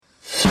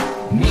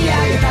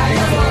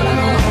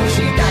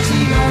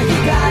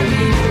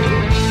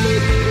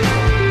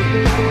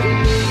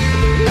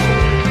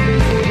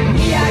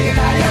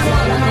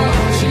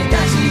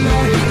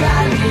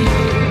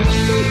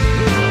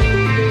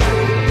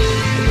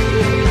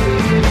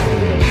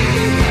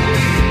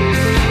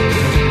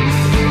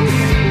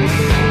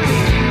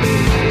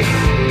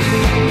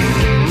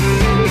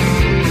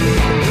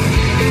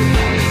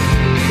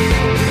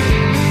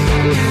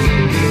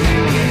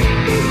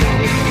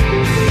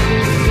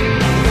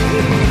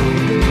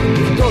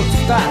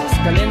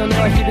鐘の音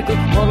は響く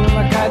心の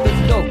中へと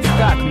広く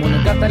深く物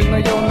語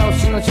のような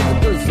星の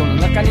雫その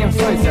中に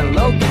細い線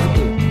路を築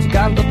く時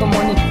間ととも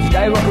に時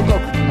代は動く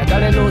流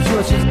れる星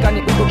は静か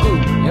に動く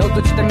目を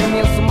閉じて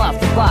耳を澄ま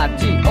せば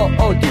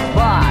GOOD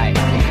バイ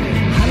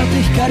放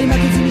て光負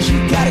けずにし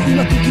っかり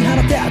今解き放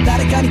て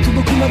誰かに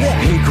届くまで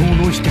栄光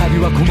の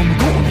光はこの向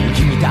こうに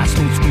君たち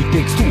と作っ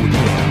ていくストーリ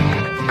ー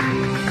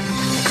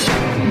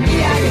見上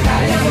げた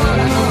夜空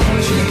の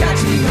星た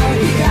ちの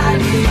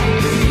光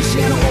西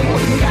への想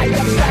い描い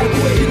た時代を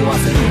超え色あ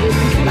せる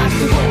なく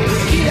ても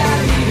きら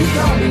り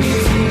瞳に映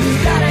る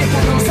誰か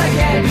の叫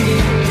び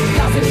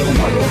風に思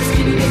いを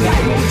月に願い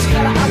を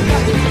力ある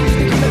限り生き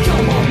てくれ今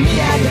日も見上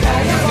げた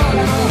夜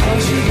空の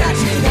星た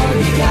ちの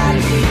光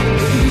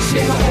西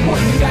への想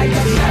い描い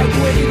た時代を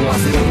超え色あ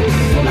せる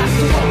なく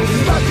ても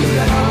僕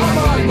らの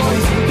想いもい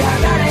つか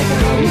誰か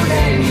の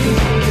胸に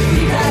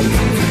光り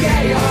続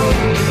けよ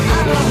う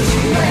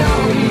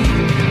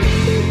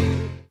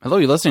Hello,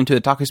 you're listening to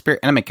the Otaku Spirit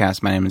Anime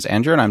Cast. My name is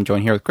Andrew, and I'm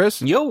joined here with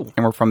Chris. Yo!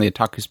 And we're from the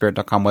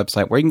OtakuSpirit.com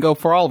website, where you can go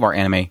for all of our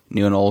anime,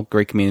 new and old,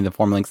 great community, the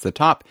forum links at the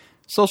top,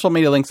 social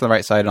media links on the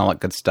right side, and all that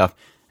good stuff.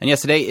 And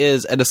yes, today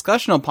is a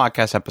discussional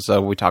podcast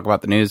episode where we talk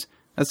about the news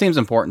that seems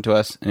important to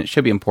us, and it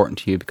should be important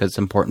to you because it's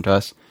important to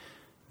us,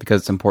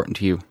 because it's important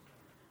to you,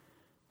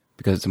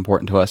 because it's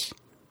important to us.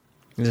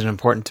 Is it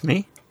important to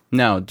me?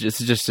 No,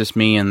 just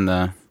me and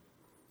the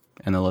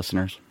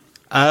listeners.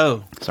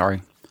 Oh.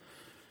 Sorry.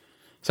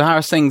 So how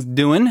are things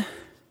doing?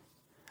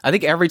 I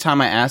think every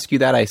time I ask you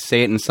that, I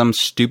say it in some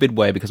stupid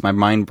way because my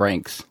mind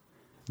breaks.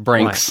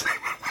 Breaks.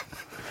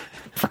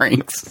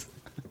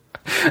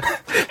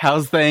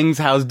 How's things?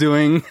 How's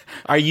doing?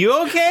 Are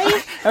you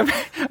okay?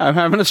 I'm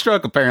having a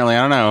stroke, apparently.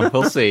 I don't know.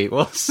 We'll see.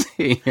 We'll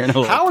see.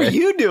 How are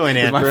you doing,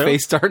 Andrew? My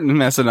face starting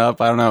messing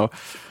up. I don't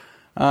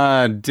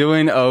know.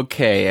 Doing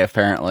okay,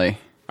 apparently.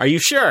 Are you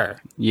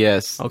sure?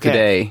 Yes. Okay.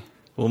 Today.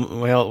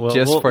 We'll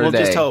just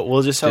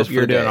hope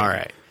you're doing all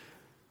right.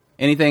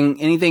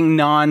 Anything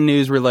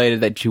non-news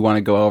related that you want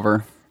to go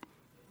over?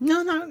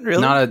 No, not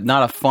really.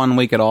 Not a fun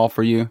week at all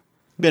for you?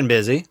 Been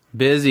busy.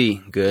 Busy.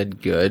 Good.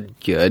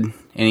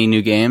 Any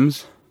new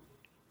games?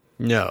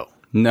 No.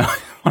 I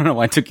don't know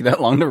why it took you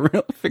that long to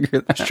really figure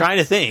that out. I was trying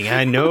to think.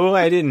 I know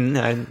I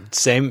didn't.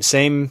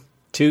 Same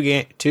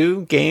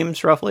two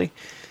games, roughly.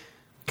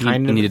 You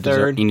need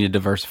to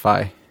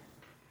diversify.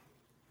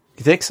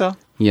 You think so?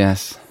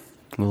 Yes.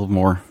 A little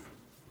more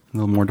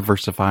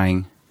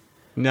diversifying.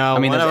 No, I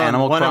mean, there's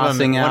Animal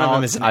Crossing out. One of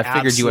them is I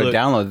figured you would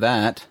download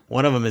that.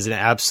 One of them is an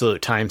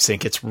absolute time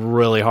sink. It's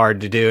really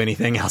hard to do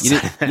anything else. You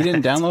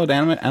didn't download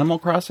Animal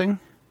Crossing?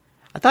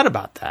 I thought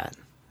about that.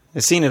 I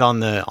seen it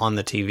on the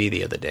TV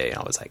the other day.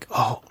 I was like,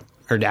 oh,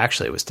 or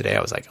actually it was today. I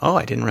was like, oh,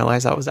 I didn't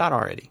realize that was out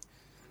already.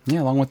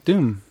 Yeah, along with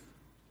Doom.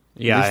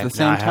 Yeah, at the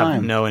same time. I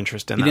have no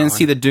interest in that. You didn't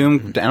see the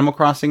Doom Animal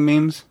Crossing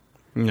memes?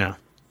 No.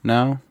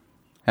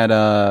 Had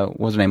what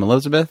was her name,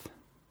 Elizabeth?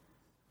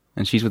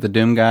 And she's with the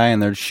Doom guy,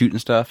 and they're shooting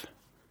stuff.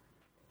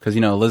 Because,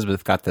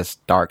 Elizabeth got this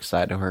dark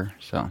side to her,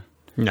 so...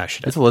 No, she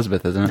doesn't. It's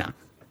Elizabeth, isn't it? No.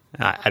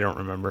 I don't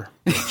remember.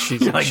 No, she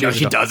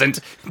doesn't.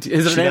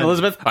 Is her name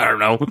Elizabeth? I don't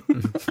know.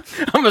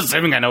 I'm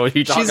assuming I know what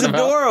you're talking about.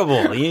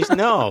 She's adorable.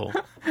 No.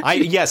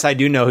 Yes, I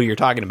do know who you're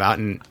talking about,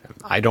 and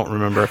I don't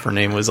remember if her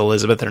name was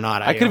Elizabeth or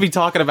not. I could be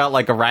talking about,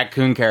 like, a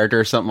raccoon character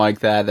or something like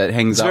that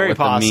hangs out with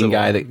the mean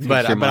guy that...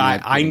 But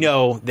I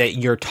know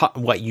that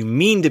what you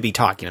mean to be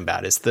talking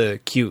about is the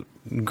cute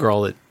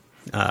girl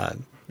that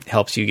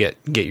helps you get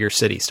your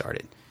city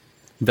started.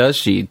 Does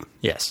she?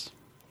 Yes.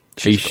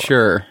 Are you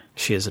sure?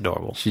 She is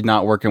adorable. She's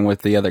not working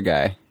with the other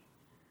guy.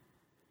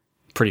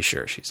 Pretty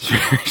sure she's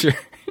sure.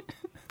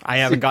 I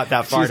haven't got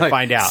that far to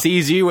find out.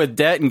 Sees you with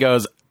debt and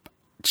goes,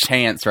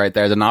 chance right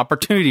there. There's an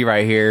opportunity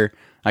right here.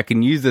 I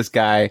can use this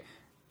guy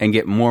and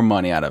get more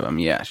money out of him.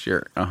 Yeah,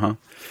 sure. Uh-huh.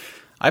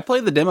 I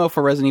played the demo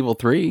for Resident Evil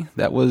 3.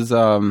 That was, I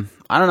don't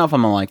know if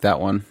I'm going to like that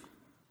one.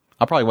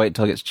 I'll probably wait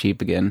until it gets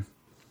cheap again.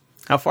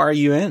 How far are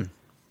you in?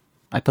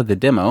 I played the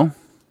demo.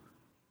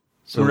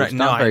 So it's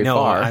not very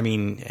far. I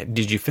mean,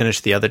 did you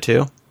finish the other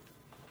two?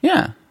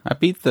 Yeah, I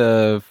beat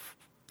the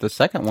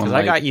second one.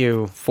 I got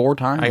you 4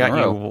 times. I got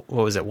you.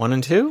 What was it? 1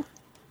 and 2,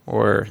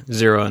 or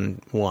 0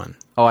 and 1?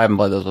 Oh, I haven't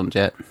played those ones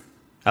yet.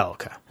 Oh,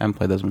 okay. I haven't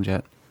played those ones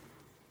yet.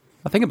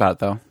 I'll think about it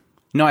though.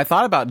 I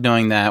thought about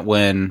doing that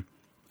when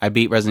I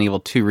beat Resident Evil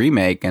 2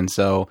 Remake, and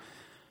so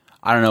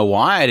I don't know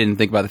why I didn't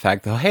think about the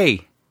fact that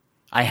hey,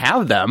 I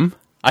have them.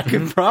 I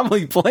could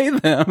probably play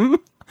them.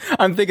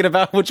 I'm thinking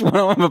about which one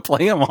I'm gonna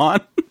play them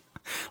on.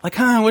 Like,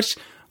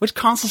 which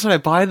console should I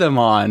buy them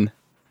on?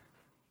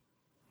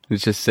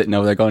 It's just sitting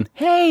over there going,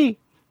 hey,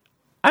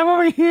 I'm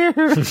over here.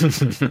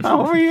 I'm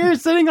over here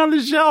sitting on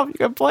the shelf. You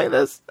can play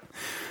this.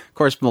 Of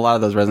course, from a lot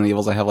of those Resident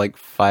Evils, I have like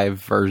 5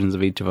 versions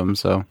of each of them,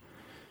 so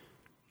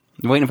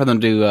I'm waiting for them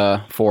to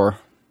do 4.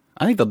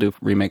 I think they'll do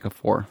remake of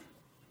 4.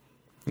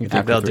 You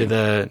think they'll do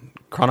the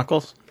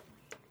Chronicles?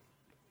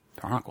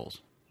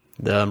 Chronicles?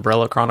 The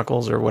Umbrella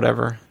Chronicles or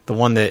whatever. The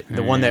one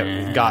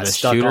that got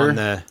stuck shooter? on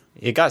the...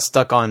 It got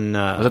stuck on...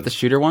 was that the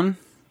shooter one?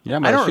 Yeah,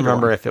 I don't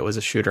remember if it was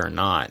a shooter or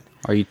not.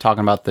 Are you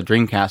talking about the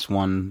Dreamcast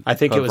one? I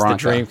think it Code was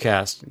Veronica? the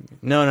Dreamcast.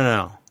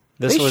 No.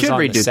 This They was should on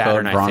the redo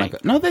Saturn, Code Veronica.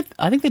 No,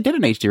 I think they did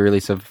an HD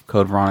release of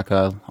Code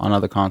Veronica on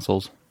other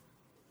consoles.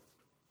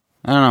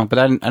 I don't know, but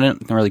I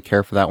didn't really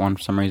care for that one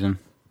for some reason.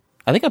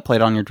 I think I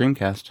played on your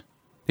Dreamcast.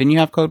 Didn't you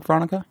have Code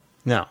Veronica?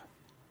 No.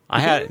 I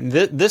had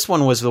this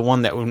one was the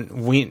one that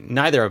we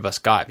neither of us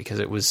got because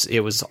it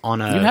was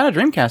on a. You had a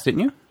Dreamcast, didn't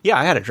you? Yeah,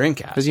 I had a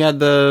Dreamcast Because you had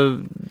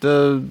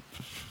the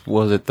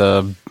was it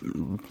the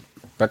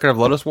Record of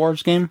Lotus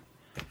Wars game?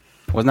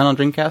 Wasn't that on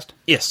Dreamcast?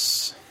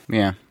 Yes.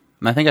 Yeah,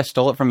 and I think I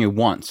stole it from you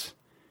once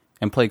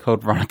and played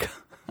Code Veronica,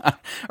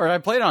 or I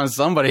played it on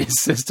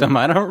somebody's system.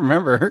 I don't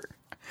remember.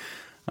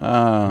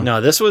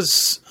 No, this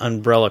was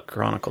Umbrella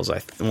Chronicles.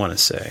 I want to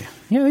say.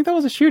 Yeah, I think that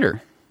was a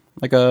shooter,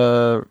 like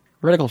a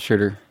reticle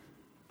shooter.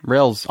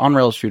 On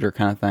rails shooter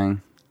kind of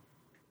thing.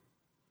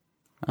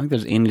 I don't think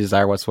there's any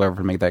desire whatsoever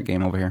to make that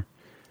game over here.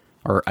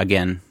 Or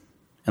again.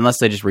 Unless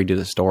they just redo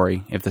the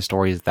story. If the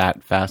story is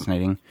that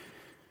fascinating.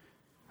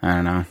 I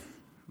don't know.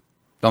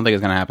 Don't think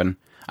it's going to happen.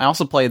 I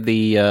also played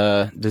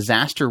the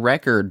Disaster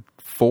Record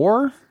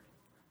 4.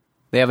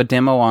 They have a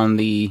demo on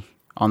the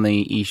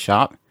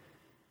eShop.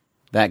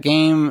 That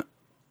game,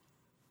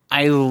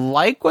 I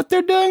like what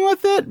they're doing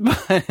with it,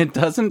 but it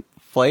doesn't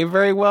play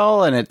very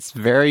well, and it's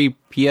very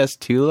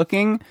PS2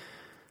 looking,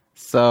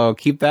 so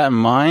keep that in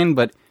mind.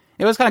 But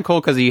it was kind of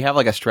cool because you have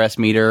like a stress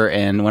meter,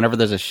 and whenever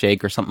there's a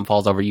shake or something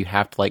falls over, you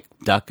have to like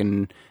duck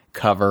and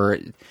cover.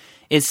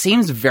 It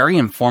seems very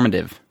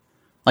informative.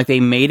 Like they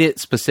made it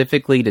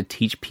specifically to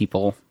teach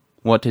people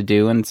what to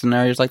do in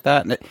scenarios like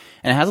that, and it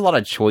has a lot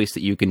of choice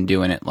that you can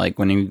do in it. Like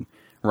when you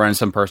run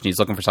some person who's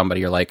looking for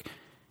somebody, you're like,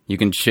 you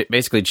can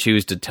basically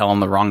choose to tell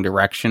them the wrong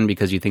direction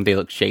because you think they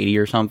look shady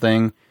or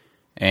something,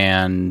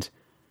 and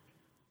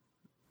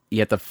you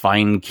have to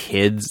find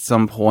kids at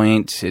some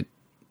point.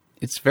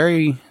 It's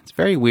very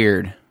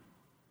weird.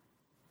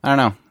 I don't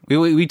know.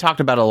 We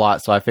talked about it a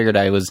lot, so I figured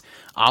I was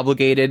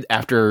obligated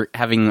after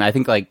having, I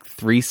think, like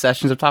 3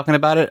 sessions of talking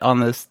about it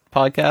on this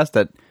podcast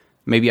that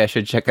maybe I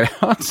should check it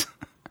out.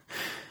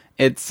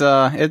 It's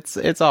all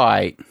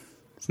right.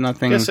 It's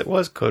nothing. I guess it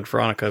was Code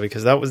Veronica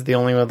because that was the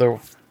only other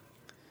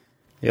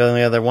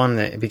one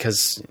that,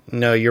 because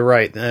no, you're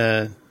right.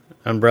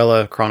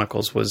 Umbrella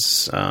Chronicles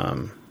was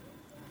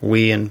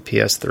Wii and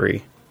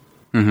PS3.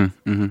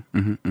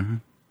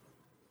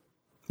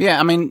 Yeah,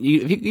 I mean,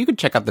 you could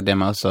check out the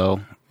demo.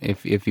 So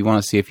if you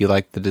want to see if you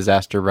like the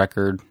Disaster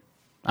Record,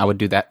 I would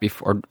do that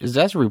before.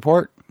 Disaster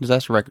Report. I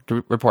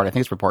think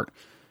it's Report.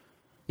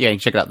 Yeah, you can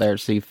check it out there.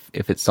 See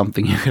if it's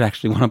something you could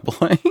actually want to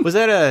play. Was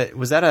that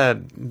a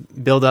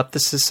build up the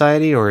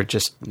society or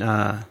just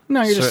no?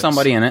 You're just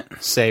somebody in it.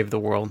 Save the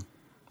world.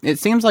 It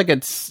seems like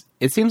it's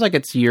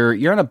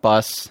you're on a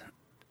bus.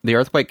 The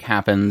earthquake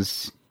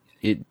happens.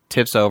 It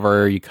tips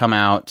over. You come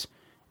out,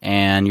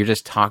 and you're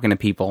just talking to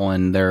people,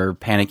 and they're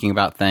panicking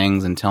about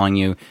things and telling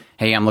you,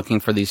 "Hey, I'm looking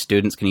for these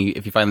students.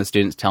 If you find the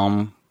students, tell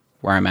them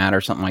where I'm at,"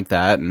 or something like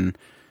that. And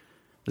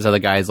this other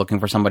guy is looking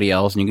for somebody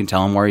else, and you can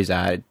tell him where he's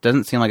at. It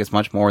doesn't seem like it's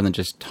much more than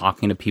just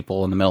talking to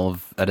people in the middle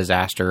of a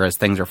disaster as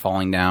things are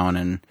falling down.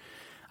 And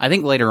I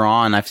think later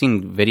on, I've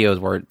seen videos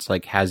where it's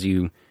like has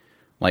you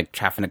like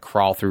having to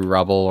crawl through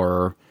rubble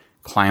or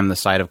climb the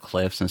side of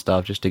cliffs and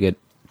stuff just to get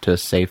to a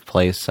safe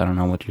place. I don't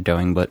know what you're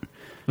doing, but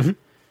at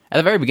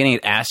the very beginning,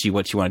 it asks you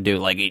what you want to do.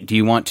 Like, do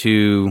you want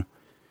to?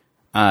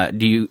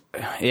 It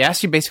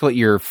asks you basically what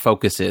your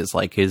focus is.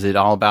 Like, is it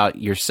all about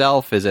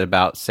yourself? Is it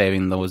about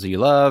saving those you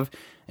love?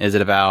 Is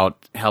it about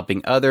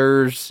helping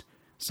others?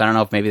 So I don't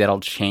know if maybe that'll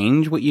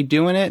change what you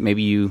do in it.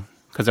 Maybe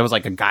because there was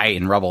like a guy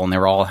in rubble and they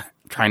were all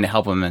trying to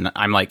help him, and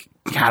I'm like,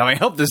 how do I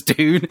help this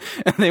dude?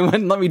 And they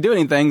wouldn't let me do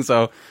anything.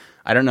 So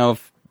I don't know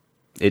if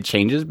it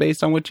changes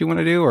based on what you want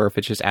to do, or if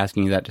it's just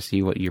asking you that to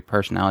see what your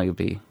personality will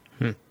be.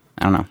 I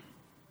don't know.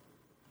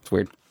 It's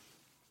weird.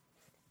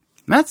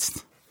 I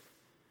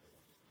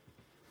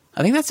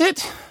think that's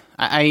it.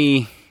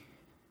 I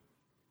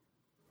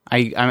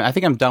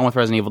think I'm done with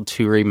Resident Evil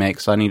 2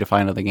 Remake, so I need to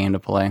find another game to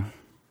play.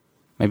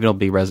 Maybe it'll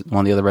be one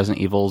of the other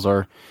Resident Evils,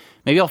 or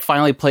maybe I'll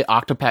finally play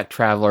Octopath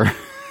Traveler.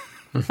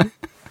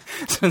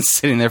 It's been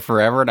sitting there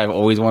forever, and I've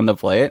always wanted to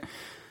play it.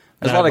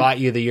 I bought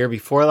you the year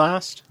before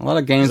last. A lot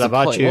of games I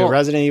bought you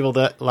Resident Evil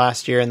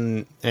last year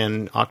and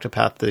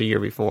Octopath the year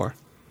before.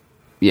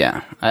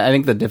 Yeah, I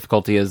think the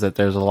difficulty is that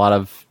there's a lot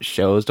of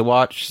shows to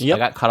watch. So I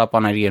got caught up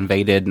on ID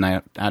Invaded, and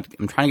I'm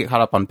trying to get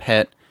caught up on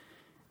Pet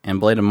and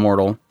Blade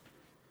Immortal.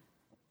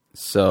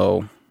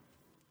 So,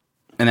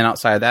 and then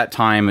outside of that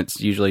time,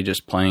 it's usually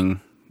just playing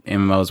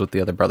MMOs with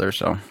the other brothers.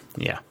 So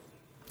yeah,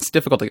 it's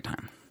difficult to get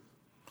time.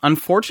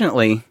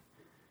 Unfortunately,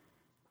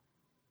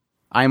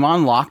 I'm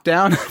on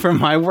lockdown for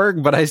my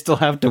work, but I still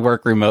have to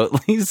work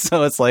remotely.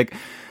 So it's like,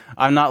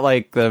 I'm not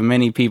like the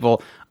many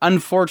people,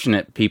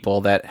 unfortunate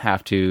people that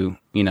have to,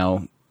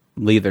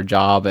 leave their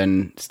job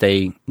and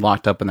stay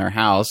locked up in their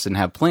house and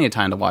have plenty of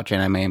time to watch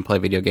anime and play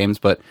video games,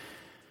 but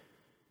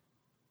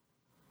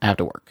I have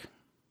to work.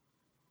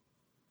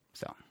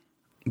 So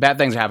bad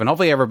things are happening.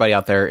 Hopefully everybody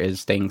out there is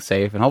staying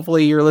safe, and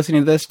hopefully you're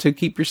listening to this to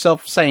keep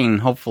yourself sane.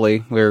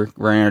 Hopefully we're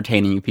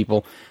entertaining you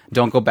people.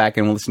 Don't go back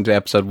and listen to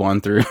episode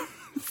 1 through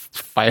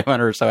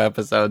 500 or so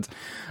episodes.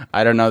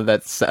 I don't know if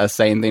that's a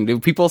sane thing to do.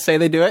 People say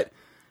they do it,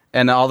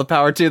 and all the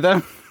power to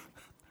them.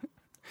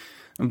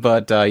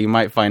 But you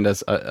might find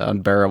us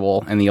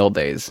unbearable in the old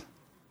days.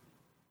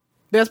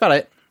 That's about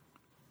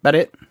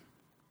it.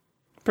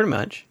 Pretty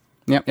much.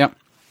 Yep.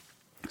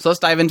 So let's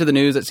dive into the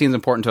news that seems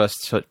important to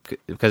us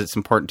because it's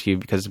important to you,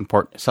 because it's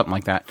important, something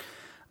like that.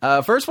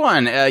 First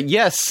one,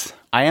 yes,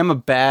 I am a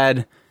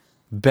bad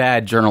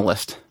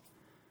journalist.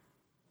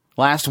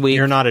 Last week...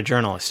 You're not a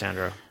journalist,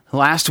 Andrew.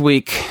 Last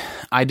week,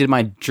 I did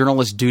my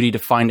journalist duty to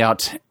find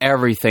out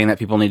everything that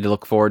people need to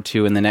look forward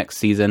to in the next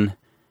season,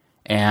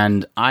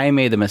 and I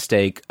made the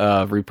mistake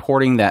of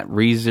reporting that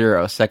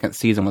ReZero second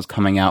season was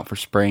coming out for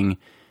spring,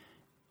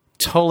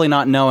 totally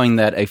not knowing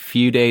that a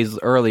few days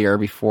earlier,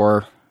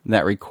 before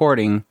that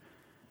recording,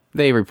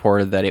 they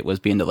reported that it was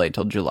being delayed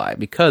till July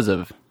because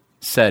of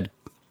said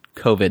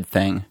COVID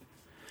thing.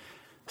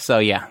 So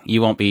yeah, you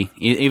won't be,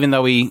 even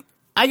though we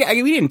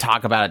didn't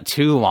talk about it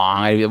too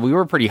long. We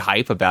were pretty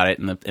hype about it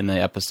in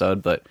the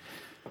episode, but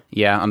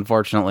yeah,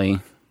 unfortunately,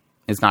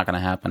 it's not going to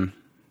happen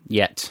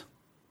yet.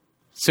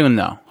 Soon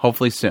though,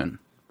 hopefully soon.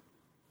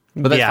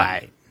 But that's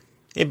fine.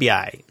 It'd be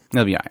alright.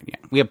 It'll be alright, yeah.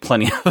 We have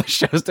plenty of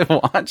shows to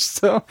watch,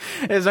 so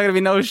there's not going to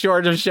be no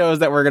shortage of shows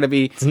that we're going to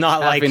be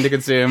having to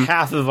consume.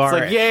 Half of our...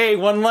 It's like, yay,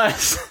 one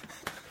less.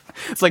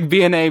 It's like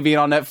BNA being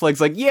on Netflix,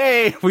 like,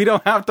 yay, we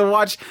don't have to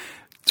watch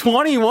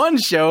 21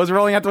 shows, we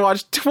only have to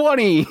watch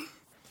 20.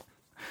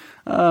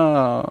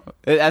 Oh,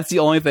 that's the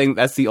only thing,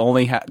 that's the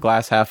only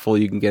glass half full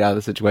you can get out of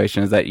the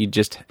situation, is that you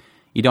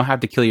don't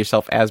have to kill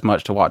yourself as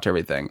much to watch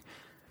everything.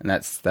 And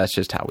that's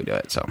just how we do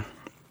it, so.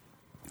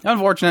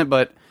 Unfortunate,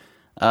 but...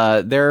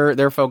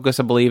 their focus,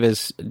 I believe,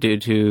 is due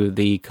to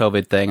the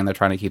COVID thing, and they're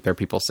trying to keep their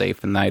people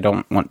safe. And I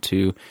don't want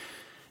to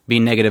be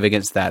negative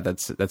against that.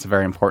 That's a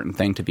very important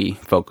thing to be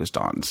focused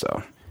on.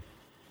 So,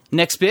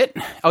 next bit.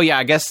 Oh yeah,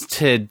 I guess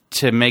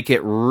to make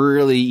it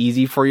really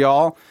easy for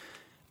y'all,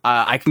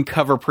 I can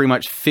cover pretty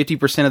much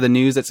 50% of the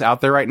news that's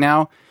out there right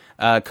now.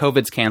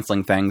 COVID's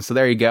canceling things, so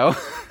there you go.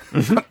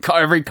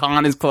 Every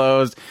con is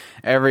closed.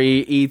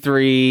 Every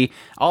E3,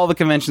 all the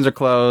conventions are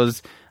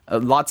closed.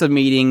 Lots of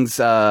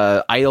meetings,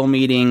 idle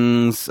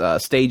meetings,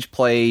 stage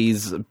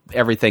plays,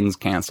 everything's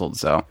canceled.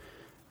 So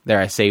there,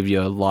 I saved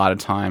you a lot of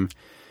time.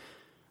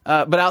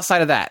 But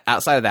outside of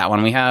that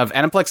one, we have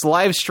Aniplex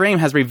live stream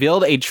has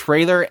revealed a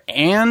trailer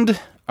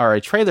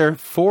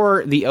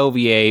for the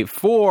OVA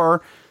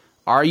for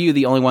Are You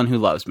the Only One Who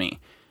Loves Me?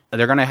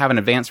 They're going to have an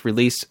advanced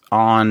release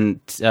on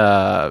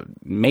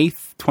May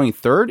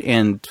 23rd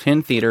in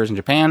 10 theaters in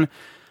Japan.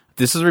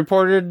 This is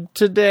reported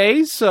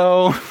today,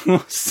 so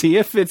we'll see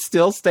if it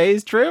still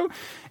stays true.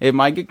 It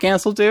might get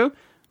canceled too,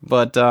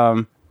 but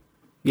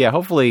yeah,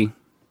 hopefully,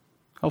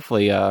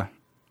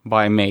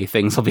 by May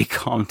things will be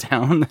calmed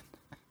down.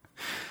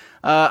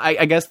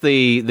 I guess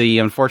the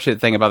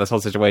unfortunate thing about this whole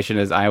situation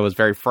is I was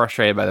very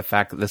frustrated by the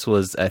fact that this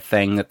was a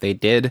thing that they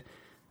did,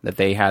 that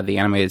they had the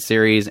animated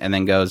series and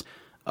then goes,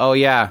 oh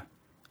yeah,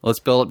 let's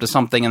build up to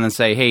something and then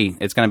say, hey,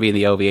 it's going to be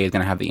the OVA is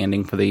going to have the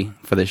ending for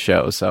the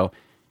show. So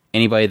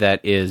anybody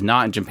that is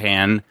not in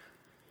Japan,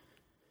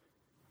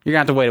 you're going to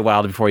have to wait a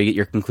while before you get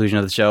your conclusion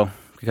of the show,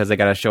 because they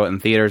got to show it in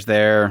theaters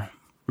there,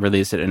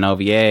 release it in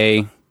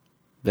OVA,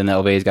 then the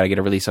OVA's got to get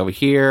a release over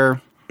here.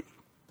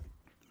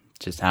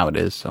 Just how it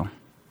is, so.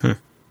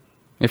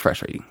 It's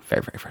frustrating.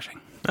 Very, very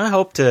frustrating. I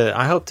hope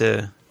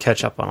to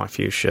catch up on a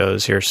few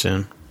shows here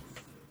soon.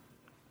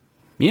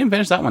 You didn't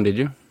finish that one, did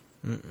you?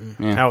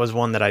 Yeah. That was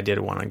one that I did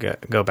want to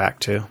go back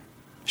to.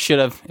 Should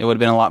have. It would have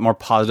been a lot more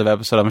positive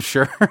episode, I'm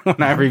sure,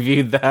 when I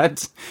reviewed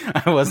that.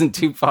 I wasn't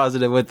too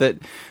positive with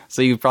it,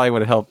 so you probably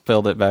would have helped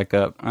build it back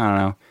up. I don't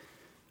know.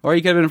 Or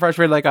you could have been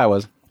frustrated like I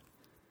was.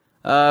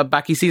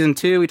 Baki Season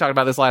 2, we talked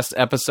about this last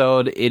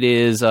episode. It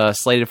is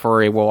slated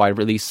for a worldwide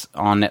release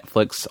on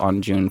Netflix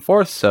on June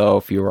 4th, so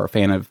if you are a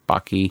fan of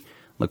Baki,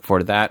 look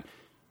forward to that.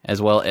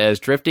 As well as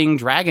Drifting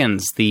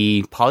Dragons,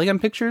 the Polygon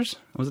Pictures,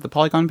 was it the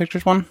Polygon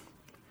Pictures one?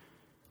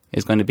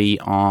 Is going to be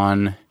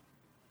on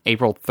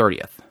April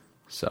 30th.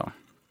 So,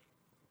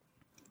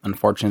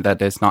 unfortunate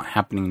that it's not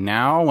happening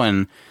now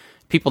when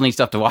people need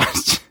stuff to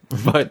watch.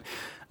 But,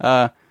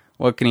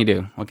 what can you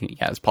do?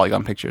 Yeah, it's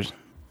Polygon Pictures.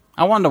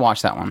 I wanted to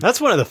watch that one. That's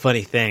one of the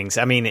funny things.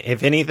 I mean,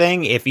 if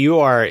anything, if you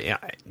are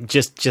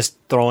just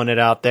throwing it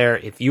out there,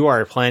 if you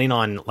are planning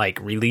on like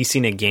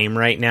releasing a game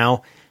right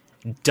now,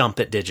 dump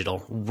it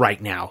digital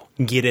right now.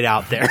 Get it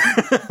out there.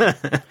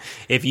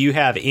 If you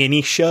have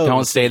any shows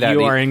don't say that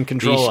you are in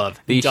control of,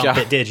 dump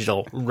it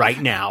digital right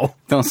now.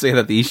 Don't say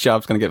that the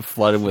eShop's going to get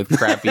flooded with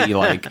crappy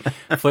like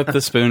Flip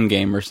the Spoon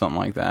game or something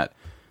like that.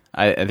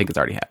 I think it's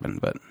already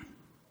happened, but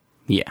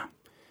yeah.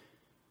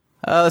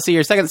 Let's see,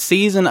 your second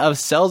season of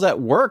Cells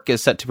at Work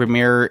is set to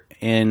premiere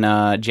in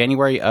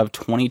January of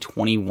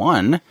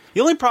 2021.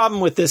 The only problem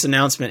with this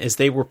announcement is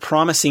they were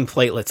promising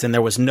platelets, and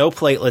there was no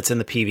platelets in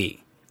the PV.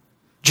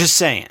 Just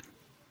saying.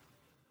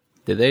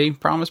 Did they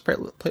promise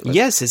platelets?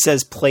 Yes, it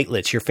says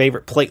platelets. Your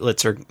favorite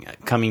platelets are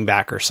coming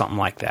back or something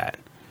like that.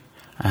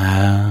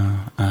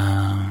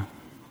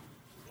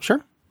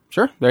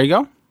 Sure. There you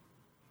go.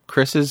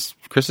 Chris has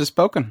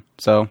spoken,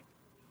 so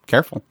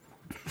careful.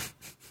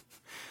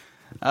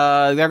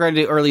 They're going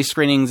to do early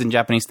screenings in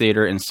Japanese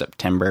theater in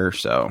September,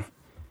 so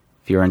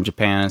if you're in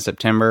Japan in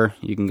September,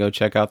 you can go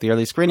check out the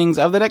early screenings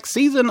of the next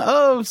season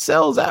of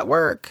Cells at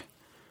Work.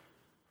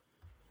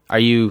 Are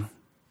you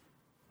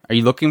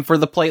looking for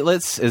the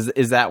platelets?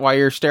 Is that why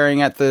you're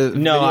staring at the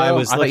No, video? I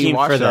was looking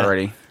for it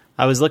already.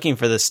 I was looking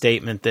for the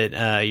statement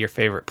that your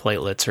favorite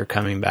platelets are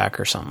coming back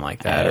or something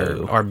like that,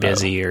 or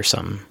busy or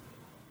something.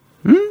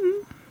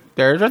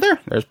 There's right there.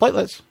 There's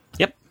platelets.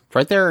 Yep.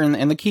 Right there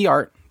in the key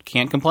art.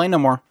 Can't complain no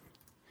more.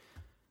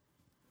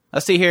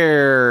 Let's see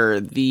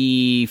here.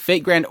 The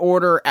Fate Grand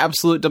Order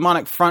Absolute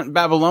Demonic Front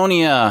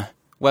Babylonia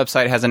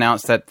website has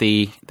announced that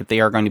they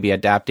are going to be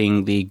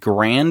adapting the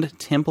Grand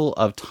Temple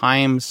of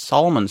Time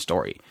Solomon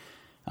story.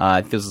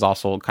 This is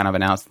also kind of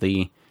announced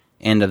the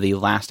end of the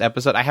last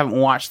episode. I haven't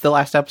watched the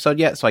last episode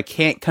yet, so I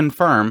can't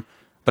confirm,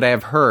 but I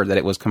have heard that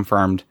it was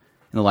confirmed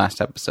in the last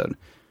episode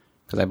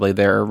because I believe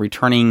they're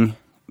returning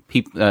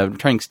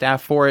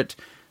staff for it.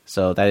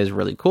 So that is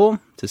really cool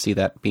to see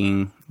that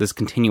being this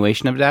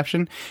continuation of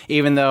adaptation.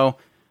 Even though,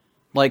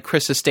 like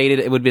Chris has stated,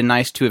 it would be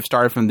nice to have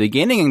started from the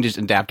beginning and just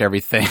adapt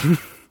everything.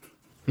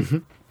 Mm-hmm.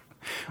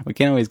 We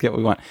can't always get what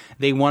we want.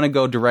 They want to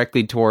go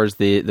directly towards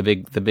the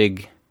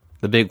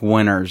big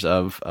winners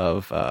of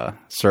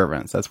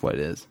Servants. That's what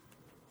it is.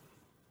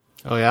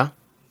 Oh yeah?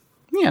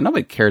 Yeah,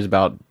 nobody cares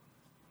about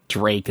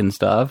Drake and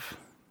stuff.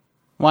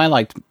 Well, I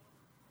liked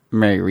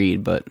Mary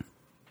Reed, but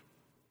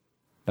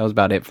that was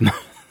about it from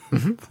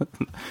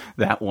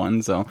that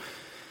one. So,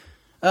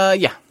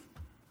 yeah,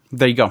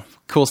 there you go.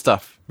 Cool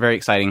stuff. Very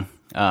exciting.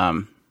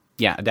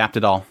 Yeah, adapt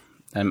it all.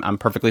 I'm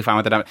perfectly fine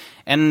with it.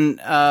 And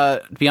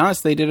to be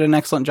honest, they did an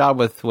excellent job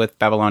with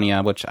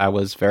Babylonia, which I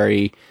was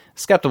very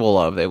skeptical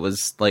of. It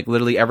was like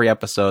literally every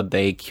episode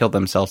they killed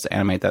themselves to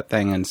animate that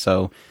thing, and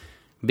so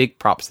big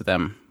props to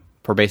them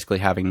for basically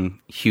having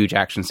huge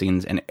action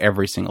scenes in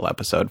every single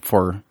episode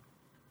for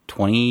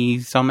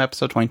 20-some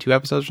episodes, 22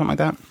 episodes or something like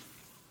that.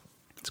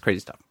 It's crazy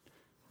stuff.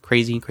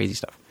 Crazy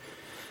stuff.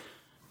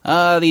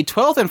 The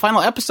 12th and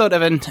final episode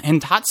of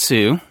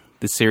Entatsu,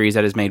 the series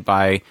that is made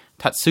by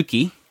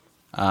Tatsuki,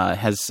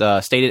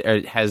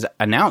 has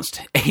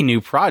announced a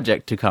new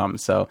project to come.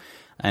 So,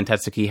 and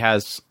Tatsuki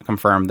has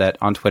confirmed that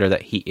on Twitter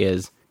that he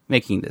is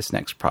making this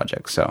next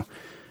project. So,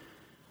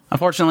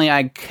 unfortunately,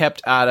 I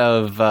kept out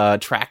of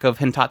track of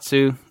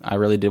Hentatsu. I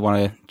really did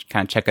want to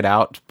kind of check it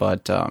out,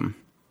 but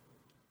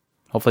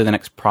hopefully the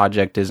next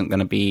project isn't going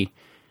to be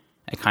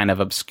a kind of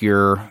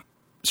obscure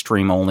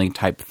stream-only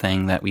type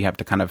thing that we have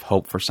to kind of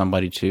hope for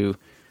somebody to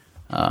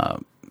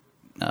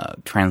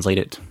translate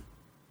it.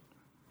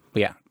 But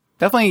yeah,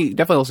 definitely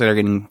looks like they're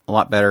getting a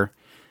lot better.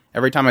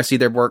 Every time I see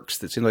their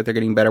works, it seems like they're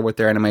getting better with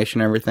their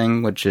animation and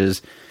everything, which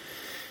is,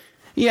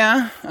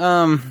 yeah.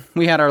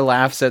 We had our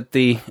laughs at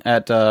their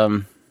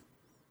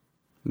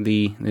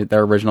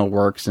original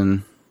works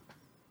and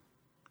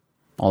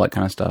all that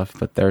kind of stuff,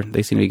 but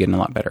they seem to be getting a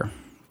lot better.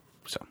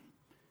 So,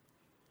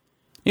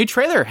 new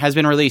trailer has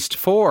been released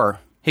for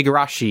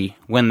Higurashi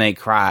When They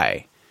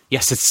Cry.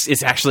 Yes,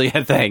 it's actually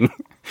a thing.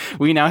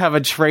 We now have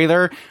a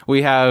trailer,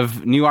 we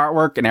have new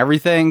artwork and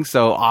everything,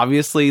 so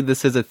obviously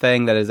this is a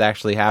thing that is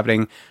actually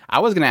happening. I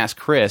was going to ask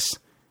Chris,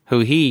 who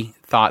he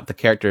thought the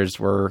characters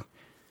were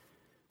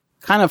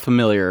kind of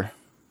familiar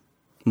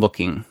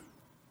looking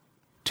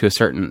to a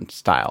certain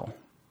style.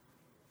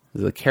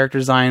 Do the character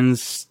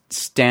designs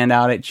stand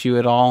out at you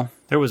at all?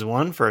 There was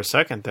one for a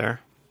second there.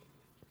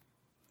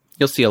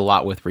 You'll see a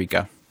lot with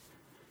Rika.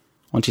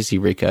 Once you see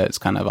Rika, it's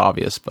kind of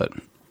obvious, but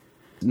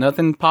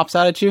nothing pops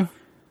out at you?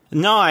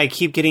 No, I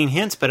keep getting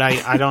hints, but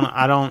I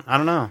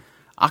don't know.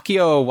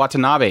 Akio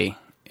Watanabe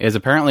is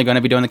apparently going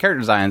to be doing the character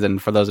designs, and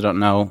for those who don't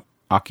know,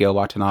 Akio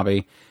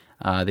Watanabe,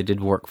 they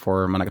did work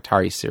for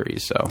Monogatari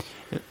series, so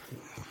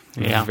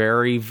yeah,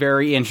 very,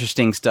 very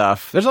interesting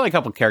stuff. There's only a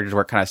couple of characters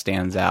where it kind of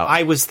stands out.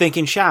 I was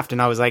thinking Shaft,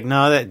 and I was like,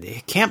 no,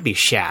 it can't be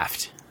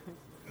Shaft.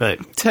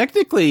 But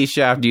technically,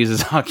 Shaft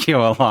uses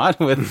Akio a lot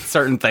with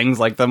certain things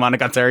like the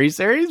Monogatari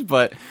series,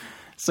 but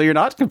so you're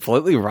not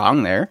completely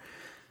wrong there.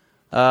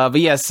 But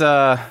yes,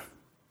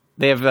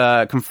 they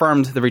have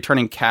confirmed the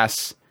returning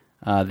cast.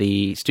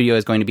 The studio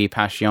is going to be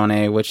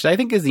Passione, which I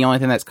think is the only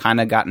thing that's kind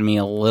of gotten me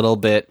a little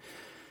bit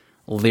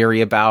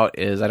leery about,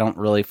 is I don't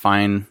really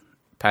find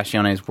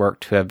Passione's work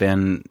to have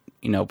been,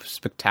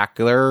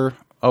 spectacular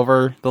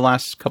over the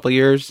last couple of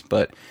years,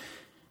 but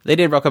they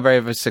did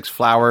Rockabye with Six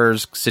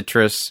Flowers,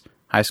 Citrus,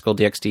 High School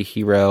DxD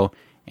Hero,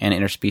 and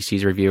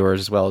Interspecies Reviewers,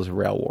 as well as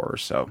Rail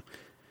Wars, so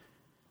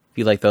if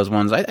you like those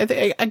ones, I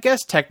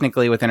guess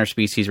technically with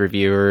Interspecies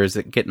Reviewers,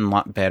 it's getting a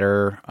lot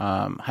better.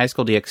 High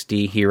School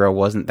DxD Hero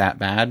wasn't that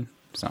bad,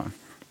 so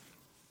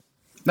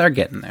they're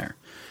getting there.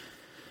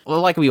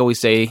 Well, like we always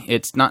say,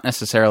 it's not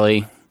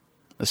necessarily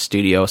the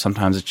studio.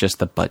 Sometimes it's just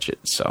the budget,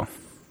 so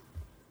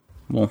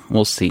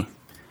we'll see.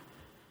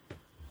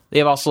 They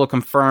have also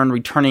confirmed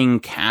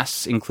returning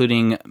casts,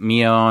 including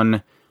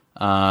Mion,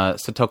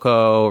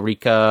 Satoko,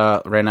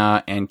 Rika,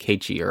 Rena, and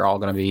Keiichi are all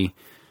going to be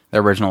the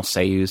original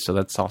seiyus, so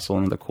that's also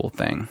another cool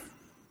thing.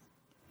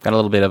 Got a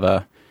little bit of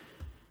a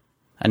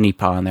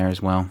Nippon in there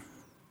as well.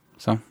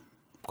 So,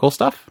 cool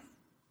stuff.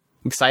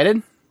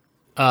 Excited?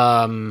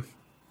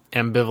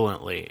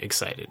 Ambivalently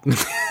excited.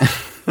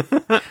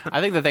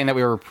 I think the thing that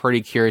we were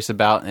pretty curious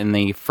about in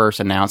the first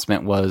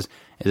announcement was,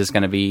 is this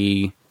going to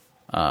be,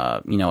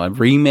 a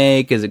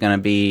remake? Is it going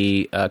to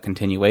be a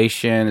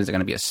continuation? Is it going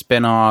to be a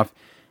spin-off?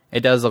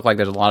 It does look like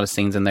there's a lot of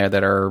scenes in there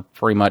that are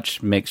pretty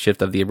much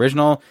makeshift of the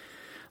original.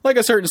 Like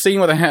a certain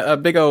scene with a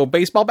big old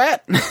baseball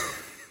bat.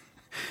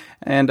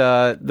 And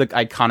the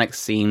iconic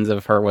scenes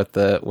of her with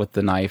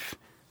the knife.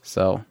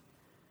 So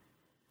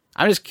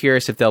I'm just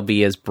curious if they'll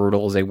be as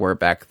brutal as they were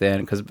back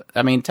then. Because,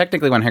 I mean,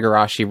 technically when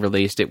Higurashi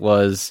released, it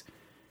was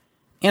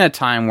in a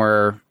time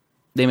where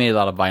they made a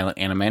lot of violent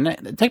anime.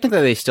 And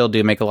technically they still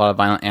do make a lot of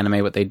violent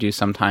anime, but they do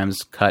sometimes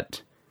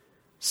cut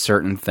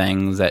certain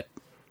things that,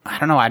 I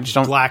don't know, I just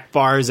don't... Black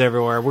bars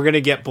everywhere. We're going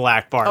to get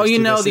black bars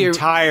this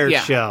entire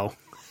show.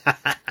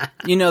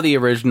 The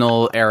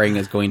original airing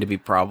is going to be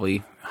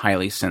probably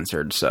highly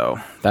censored, so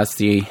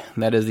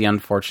that is the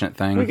unfortunate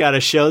thing. We got a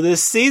show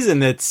this season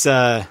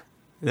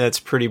that's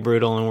pretty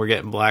brutal, and we're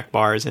getting black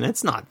bars, and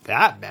it's not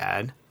that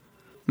bad.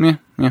 Yeah.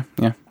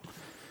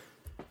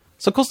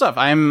 So cool stuff.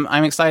 I'm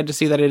excited to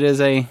see that it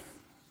is a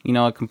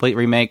complete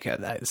remake.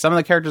 Some of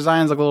the character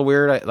designs look a little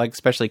weird, like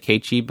especially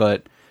Keiichi,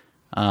 but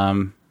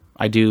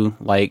I do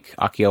like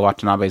Akio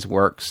Watanabe's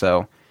work,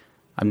 so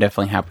I'm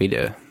definitely happy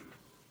to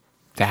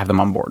have them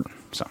on board.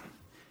 So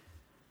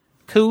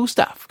cool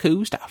stuff.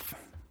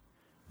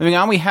 Moving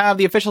on, we have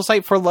the official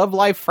site for Love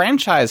Live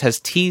franchise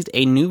has teased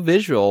a new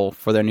visual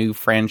for their new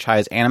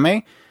franchise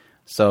anime.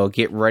 So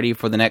get ready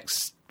for the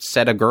next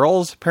set of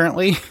girls,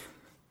 apparently.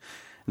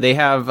 They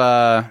have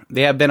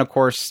been, of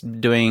course,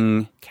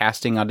 doing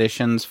casting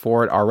auditions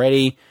for it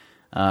already.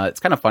 It's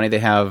kind of funny. They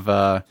have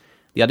the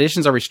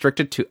auditions are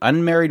restricted to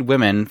unmarried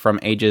women from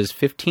ages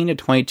 15 to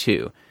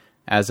 22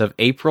 as of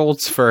April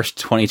 1st,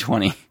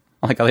 2020.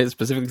 Like I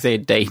specifically say a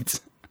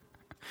date.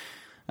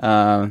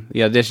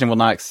 The audition will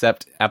not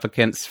accept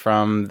applicants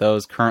from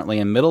those currently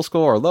in middle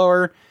school or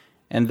lower,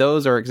 and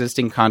those are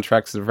existing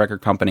contracts with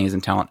record companies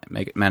and talent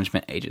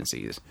management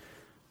agencies.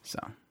 So,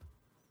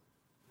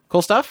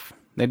 cool stuff.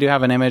 They do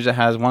have an image that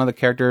has one of the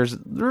characters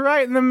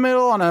right in the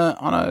middle on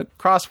a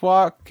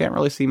crosswalk. Can't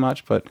really see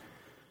much, but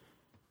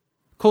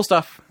cool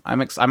stuff.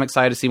 I'm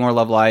excited to see more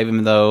Love Live,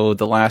 even though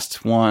the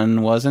last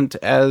one wasn't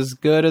as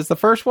good as the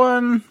first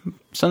one.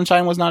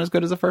 Sunshine was not as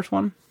good as the first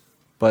one,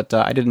 but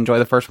I did enjoy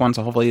the first one,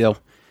 so hopefully we'll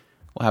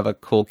have a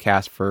cool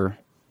cast for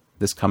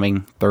this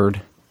coming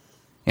third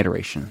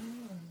iteration.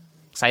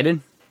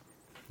 Excited?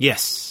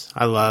 Yes,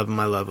 I love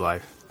my Love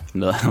Live.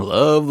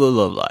 Love the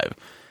Love Live.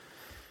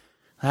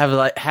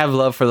 Have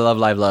love for the Love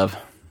Live love.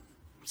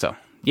 So,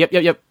 yep.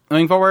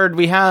 Moving forward,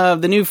 we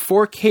have the new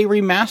 4K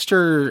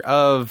remaster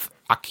of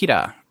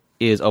Akira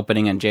is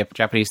opening in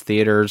Japanese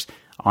theaters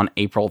on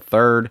April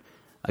 3rd.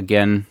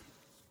 Again,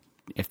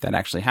 if that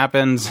actually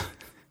happens.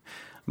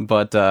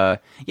 But,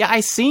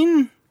 I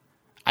seen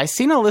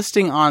a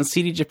listing on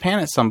CD Japan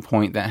at some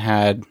point that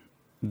had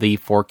the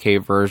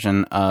 4K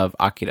version of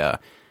Akira.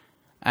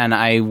 And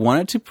I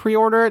wanted to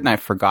pre-order it, and I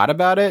forgot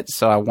about it,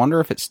 so I wonder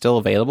if it's still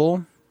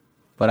available.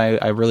 But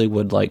I really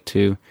would like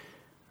to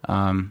see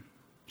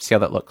how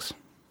that looks.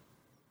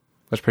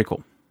 That's pretty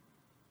cool.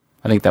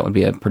 I think that would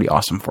be a pretty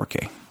awesome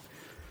 4K.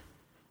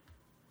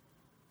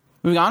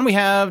 Moving on, we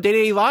have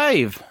Day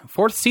Live.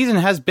 4th season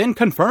has been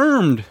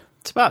confirmed.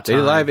 It's about time.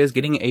 Day Live is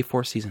getting a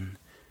 4th season.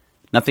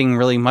 Nothing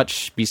really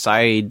much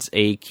besides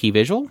a key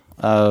visual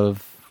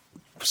of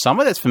some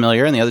of that's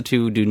familiar, and the other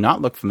two do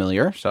not look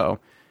familiar. So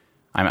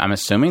I'm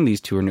assuming these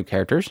two are new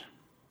characters.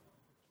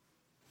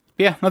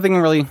 But yeah, nothing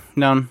really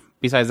known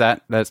besides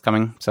that's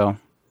coming. So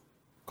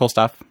cool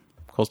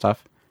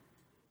stuff.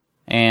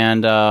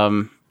 And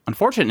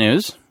unfortunate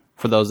news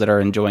for those that are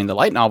enjoying the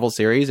light novel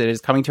series, it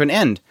is coming to an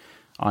end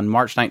on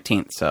March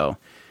 19th. So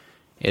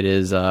it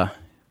is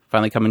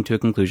finally coming to a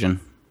conclusion.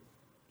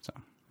 So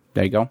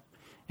there you go.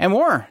 And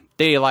more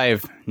Day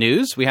Live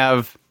news. We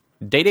have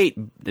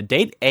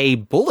Date A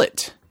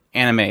Bullet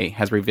anime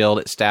has revealed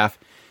its staff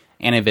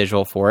and a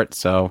visual for it.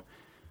 So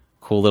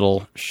cool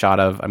little shot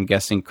of, I'm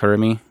guessing,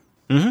 Kurumi.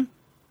 Mm-hmm.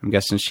 I'm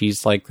guessing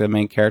she's like the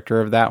main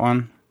character of that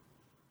one.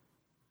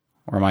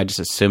 Or am I just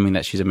assuming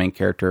that she's a main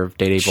character of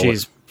Date A Bullet?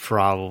 She's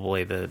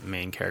probably the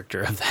main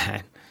character of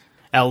that.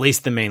 At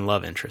least the main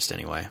love interest,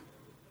 anyway.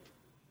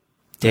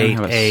 Date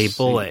A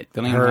Bullet.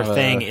 Her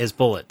thing is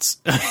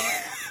bullets.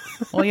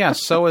 Well, yeah,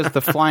 so is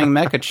the flying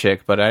mecha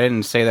chick, but I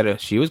didn't say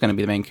that she was going to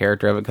be the main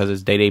character of it because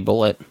it's Date A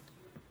Bullet.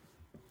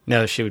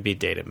 No, she would be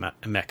Date A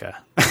Mecha.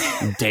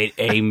 Date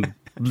A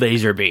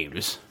Laser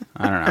Beams.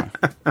 I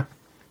don't know.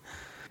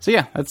 So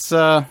yeah, that's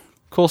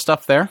cool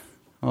stuff there.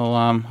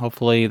 Well,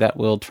 hopefully that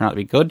will turn out to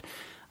be good.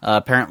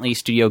 Apparently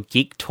Studio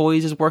Geek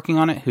Toys is working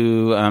on it,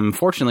 who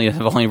unfortunately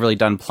have only really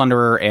done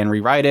Plunderer and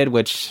Rewrited,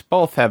 which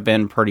both have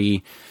been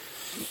pretty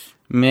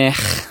meh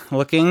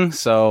looking.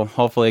 So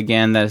hopefully,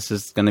 again, this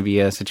is going to be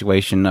a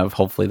situation of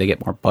hopefully they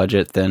get more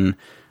budget than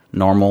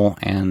normal,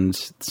 and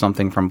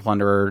something from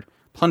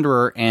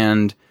Plunderer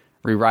and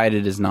Rewrite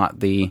It is not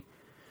the,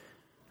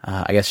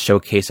 I guess,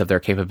 showcase of their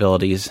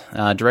capabilities.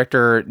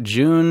 Director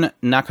Jun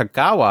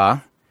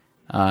Nakagawa,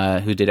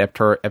 who did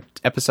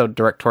episode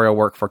directorial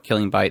work for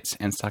Killing Bites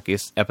and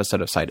Saki's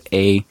episode of Side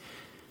A.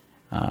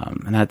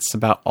 And that's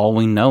about all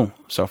we know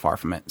so far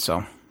from it.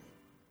 So,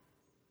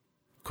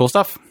 cool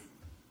stuff.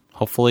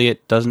 Hopefully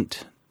it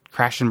doesn't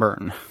crash and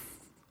burn.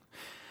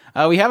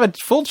 We have a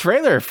full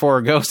trailer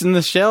for Ghost in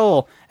the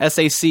Shell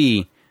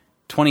SAC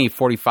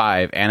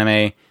 2045.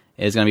 Anime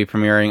is going to be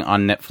premiering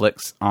on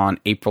Netflix on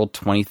April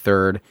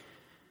 23rd.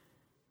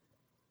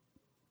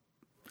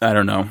 I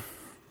don't know.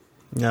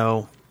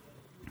 No.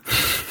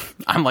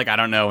 I'm like, I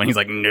don't know. And he's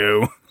like,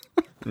 no.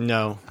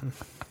 No.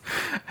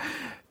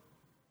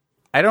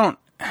 I don't.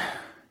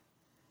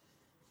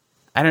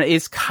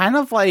 It's kind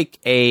of like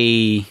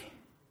a.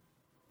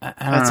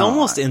 It's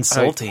almost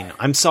insulting.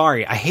 I'm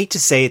sorry. I hate to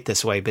say it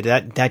this way, but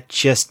that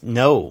just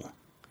no.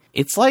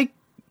 It's like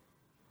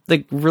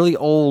really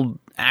old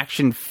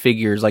action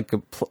figures,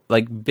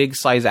 like big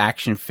size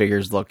action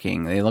figures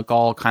looking. They look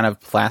all kind of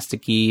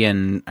plasticky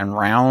and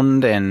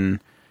round, and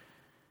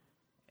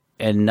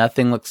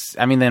nothing looks.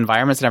 I mean, the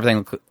environments and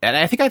everything. And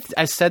I think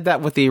I said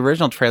that with the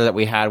original trailer that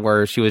we had,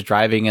 where she was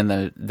driving in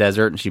the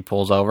desert and she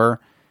pulls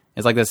over.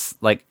 It's like this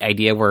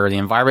idea where the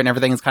environment and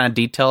everything is kind of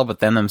detailed, but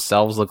then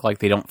themselves look like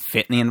they don't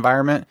fit in the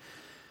environment.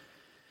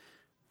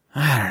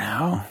 I don't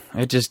know.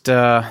 It just.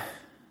 I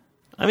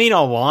mean,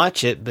 I'll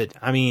watch it, but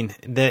I mean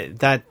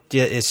that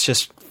it's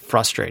just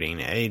frustrating.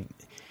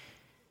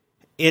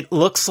 It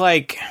looks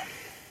like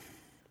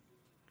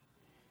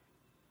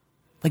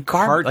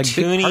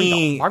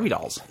cartoony Barbie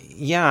dolls.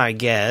 Yeah, I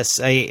guess.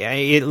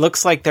 It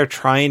looks like they're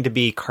trying to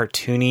be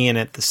cartoony and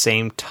at the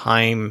same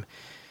time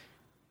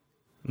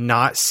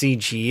not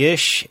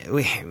CG-ish,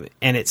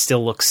 and it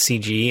still looks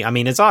CG. I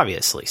mean, it's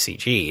obviously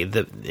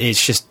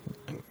CG.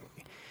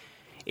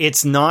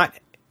 It's not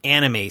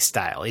anime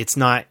style. It's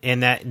not,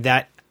 and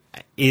that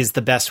is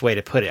the best way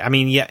to put it. I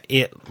mean,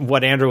 yeah,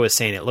 what Andrew was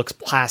saying, it looks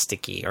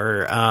plasticky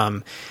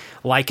or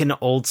like an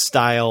old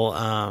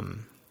style.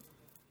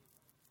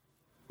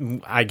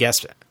 I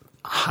guess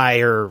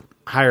higher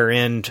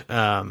end,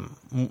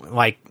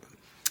 like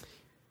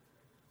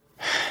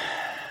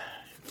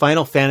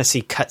Final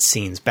Fantasy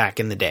cutscenes back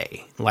in the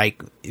day,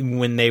 like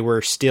when they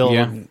were still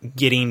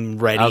getting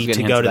ready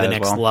to go to the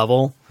next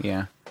level.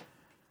 Yeah.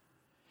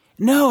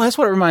 No, that's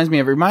what it reminds me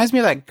of. It reminds me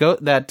of that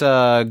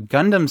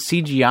Gundam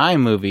CGI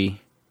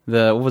movie.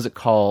 What was it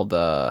called?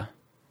 Not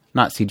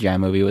CGI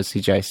movie. It was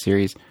CGI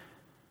series.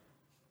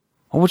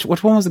 Oh, which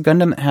one was the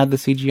Gundam that had the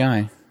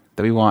CGI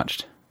that we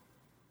watched?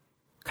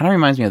 Kind of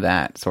reminds me of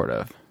that, sort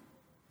of.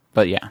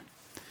 But yeah.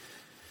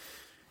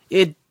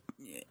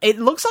 It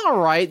looks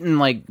alright in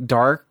like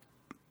dark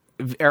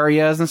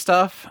areas and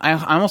stuff. I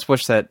almost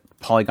wish that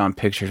Polygon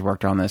Pictures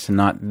worked on this and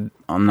not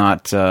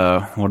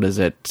what is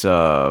it?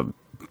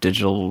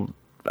 Digital.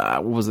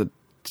 What was it?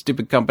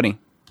 Stupid company.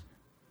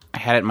 I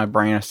had it in my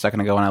brain a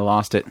second ago and I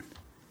lost it.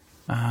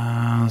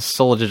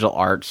 Solar Digital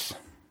Arts.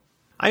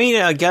 I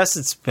mean, I guess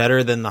it's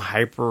better than the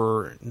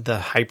hyper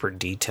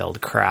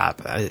detailed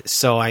crap.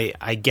 So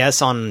I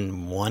guess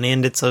on one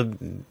end it's a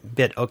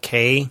bit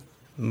okay,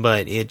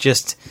 but it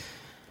just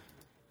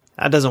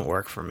that doesn't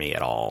work for me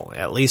at all.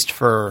 At least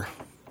for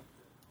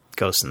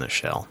Ghost in the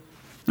Shell.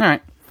 All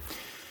right.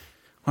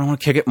 I don't want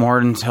to kick it more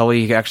until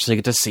we actually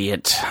get to see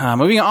it.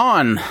 Moving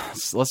on.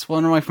 Let's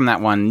run away from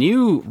that one.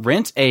 New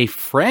Rent a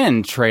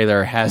Friend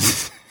trailer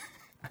has.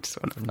 I just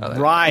want to know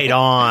that. Right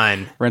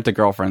on. Rent a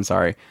Girlfriend.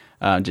 Sorry.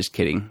 Just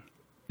kidding.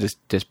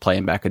 Just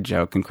playing back a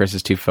joke, and Chris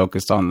is too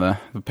focused on the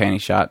panty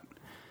shot.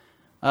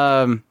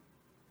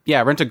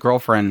 Yeah, Rent a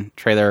Girlfriend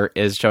trailer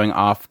is showing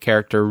off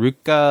character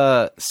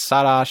Ruka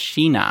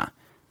Sarashina.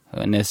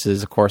 And this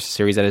is, of course, a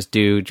series that is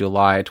due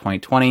July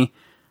 2020.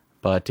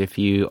 But if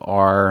you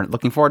are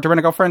looking forward to Rent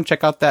a Girlfriend,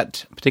 check out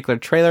that particular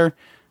trailer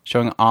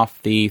showing off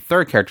the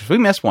third characters. We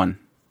missed one.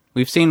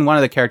 We've seen one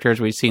of the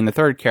characters. We've seen the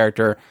third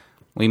character.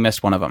 We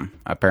missed one of them,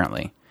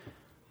 apparently.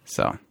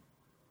 So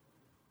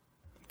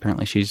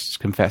apparently she's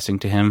confessing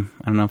to him.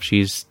 I don't know if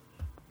she's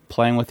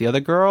playing with the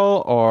other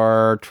girl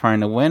or trying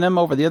to win him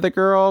over the other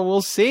girl.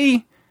 We'll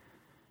see.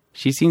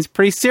 She seems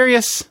pretty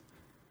serious.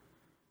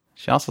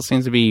 She also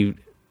seems to be,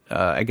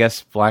 I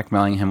guess,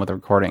 blackmailing him with a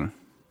recording.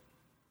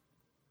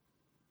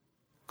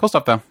 Cool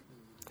stuff, though.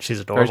 She's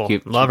adorable. Very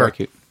cute. Love her. Very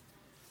cute.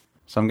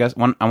 So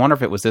I wonder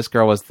if it was this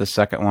girl was the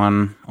second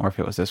one or if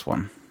it was this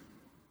one.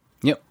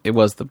 Yep, it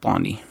was the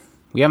blondie.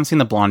 We haven't seen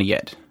the blondie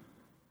yet.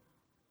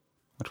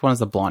 Which one is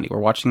the blondie? We're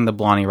watching the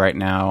blondie right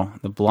now.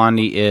 The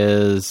blondie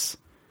is...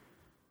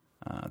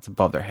 it's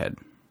above their head.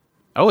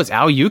 Oh, it's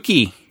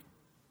Aoyuki.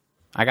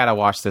 I gotta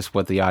watch this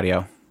with the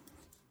audio.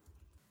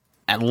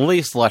 At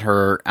least let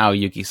her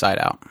Aoyuki side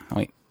out.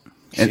 Wait.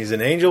 She's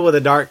an angel with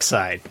a dark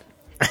side.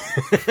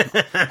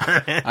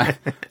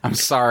 I'm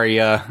sorry,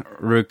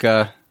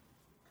 Ruka.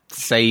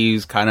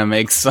 Seiyus kind of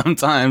makes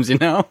sometimes, you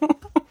know?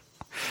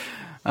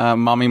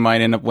 Mommy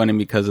might end up winning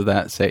because of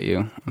that,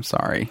 Seiyu. I'm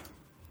sorry.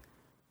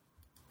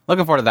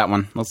 Looking forward to that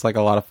one. Looks like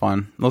a lot of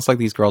fun. Looks like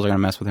these girls are going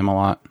to mess with him a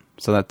lot.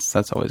 So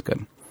that's always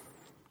good.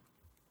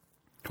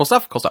 Cool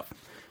stuff.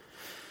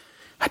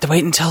 I had to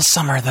wait until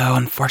summer, though,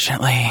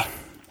 unfortunately.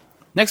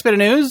 Next bit of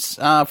news,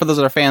 for those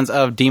that are fans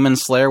of Demon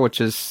Slayer, which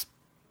is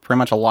pretty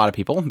much a lot of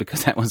people,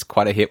 because that was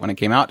quite a hit when it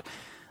came out.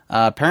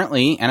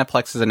 Apparently,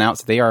 Aniplex has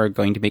announced they are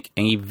going to make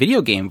a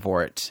video game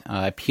for it,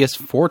 a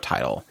PS4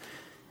 title.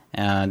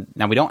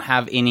 Now, we don't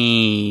have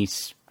any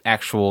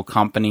actual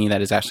company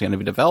that is actually going to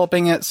be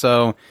developing it,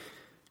 so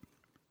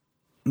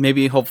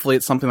maybe, hopefully,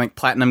 it's something like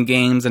Platinum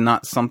Games and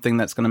not something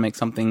that's going to make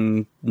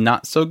something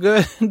not so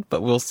good,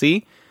 but we'll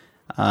see.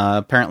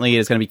 Apparently,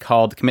 it's going to be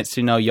called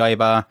Kimetsu no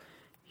Yaiba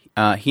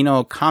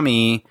Hino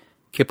Kami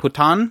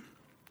Kipputan,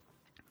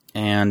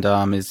 and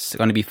is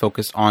going to be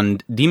focused on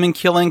demon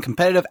killing,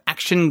 competitive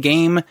action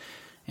game, and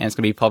it's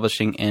going to be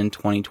publishing in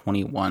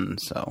 2021.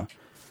 So,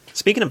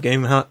 speaking of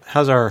game,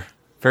 how's our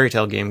Fairy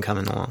Tail game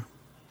coming along?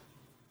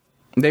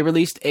 They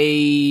released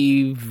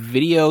a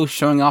video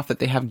showing off that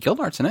they have guild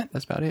arts in it.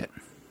 That's about it.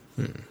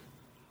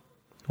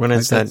 When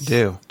is that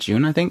due?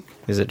 June, I think.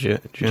 Is it June?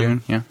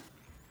 June, yeah.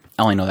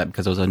 I only know that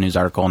because it was a news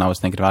article, and I was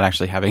thinking about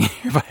actually having it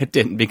here, but I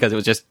didn't because it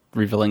was just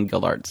revealing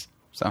guild arts.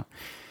 So,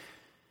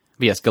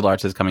 but yes, guild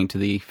arts is coming to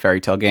the Fairy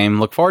Tail game.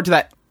 Look forward to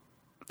that.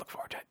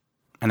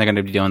 And they're going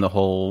to be doing the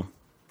whole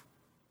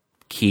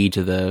key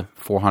to the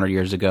 400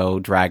 years ago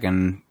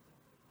dragon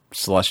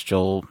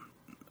celestial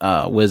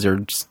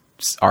wizards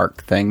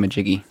arc thing,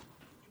 Majiggy.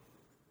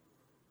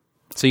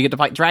 So you get to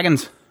fight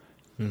dragons.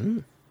 Mm-hmm.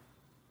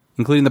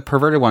 Including the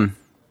perverted one.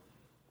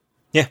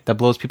 Yeah. That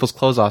blows people's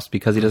clothes off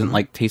because he doesn't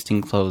like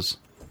tasting clothes.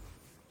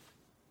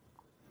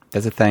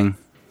 That's a thing.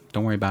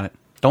 Don't worry about it.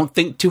 Don't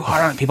think too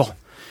hard on it, people.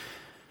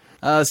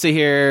 Let's see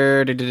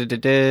here.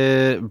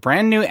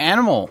 Brand New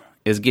Animal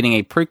is getting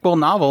a prequel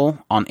novel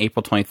on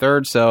April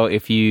 23rd. So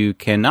if you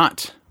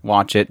cannot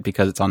watch it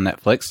because it's on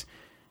Netflix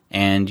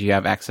and you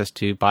have access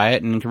to buy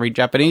it and can read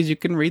Japanese, you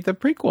can read the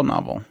prequel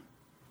novel.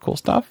 Cool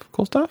stuff.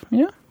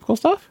 Yeah, cool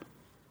stuff.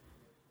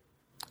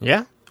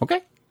 Yeah.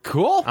 Okay.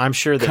 Cool. I'm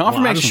sure that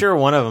I'm sure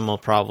one of them will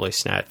probably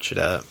snatch it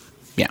up.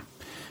 Yeah.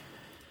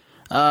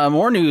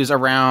 More news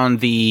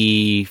around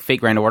the Fate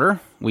Grand Order.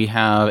 We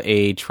have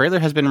a trailer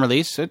has been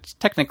released. It's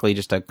technically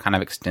just a kind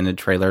of extended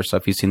trailer, so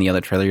if you've seen the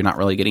other trailer, you're not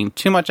really getting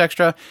too much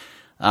extra.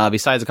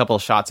 Besides a couple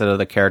of shots of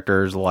other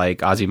characters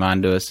like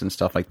Ozymandias and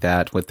stuff like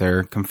that with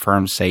their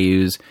confirmed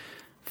seiyus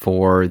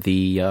for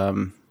the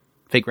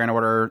Fate Grand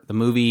Order, the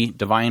movie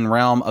Divine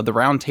Realm of the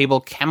Round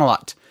Table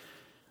Camelot.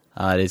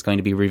 It is going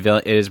to be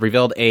revealed. It is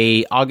revealed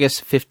a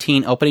August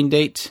 15 opening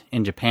date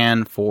in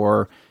Japan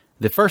for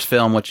the first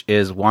film, which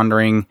is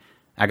Wandering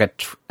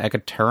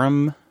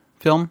Agatharum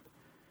film,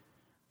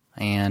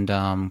 and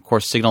of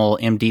course, Signal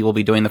MD will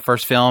be doing the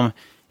first film,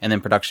 and then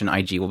Production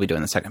IG will be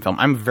doing the second film.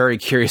 I'm very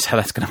curious how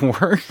that's going to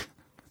work.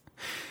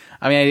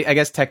 I mean, I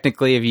guess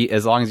technically, if you,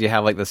 as long as you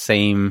have like the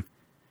same,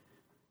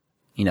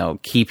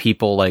 key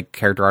people like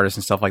character artists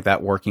and stuff like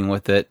that working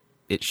with it,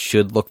 it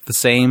should look the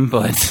same,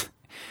 but.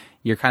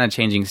 You're kind of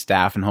changing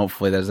staff, and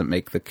hopefully that doesn't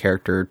make the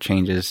character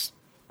changes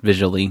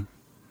visually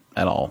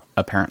at all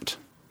apparent.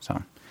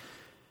 So,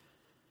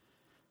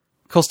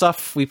 cool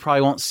stuff. We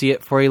probably won't see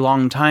it for a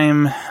long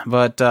time,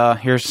 but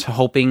here's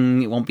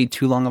hoping it won't be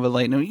too long of a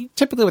late.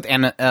 Typically with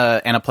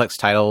Aniplex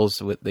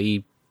titles, with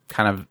the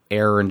kind of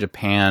air in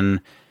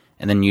Japan,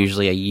 and then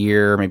usually a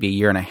year, maybe a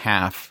year and a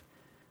half,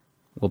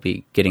 we'll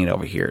be getting it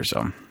over here.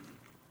 So,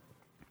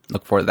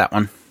 look forward to that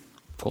one.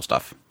 Cool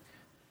stuff.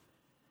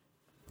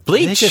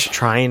 Bleach. They're just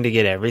trying to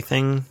get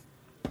everything.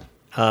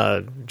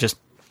 Just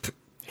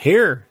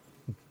here,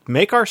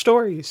 make our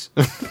stories.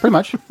 Pretty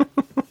much.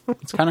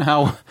 It's kind of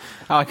how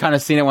I kind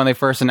of seen it when they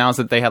first announced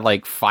that they had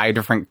like 5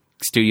 different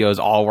studios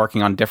all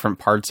working on different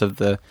parts of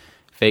the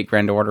Fate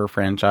Grand Order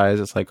franchise.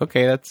 It's like,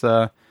 okay, that's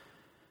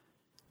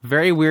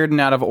very weird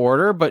and out of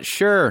order, but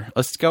sure,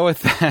 let's go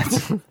with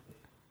that.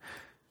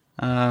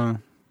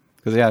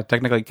 Because yeah,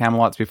 technically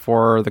Camelot's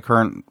before the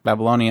current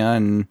Babylonia,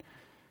 and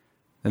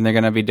then they're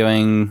going to be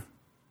doing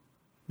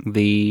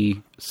the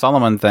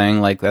Solomon thing,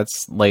 like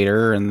that's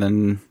later, and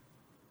then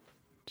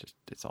just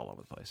it's all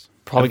over the place.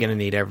 Probably going to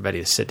need everybody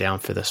to sit down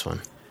for this one.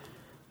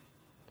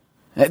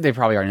 They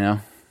probably already know.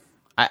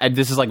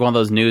 This is like one of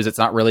those news. It's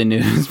not really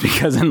news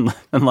because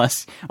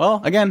unless,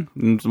 well, again,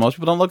 most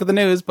people don't look at the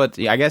news, but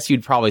I guess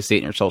you'd probably see it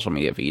in your social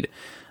media feed.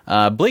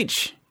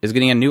 Bleach is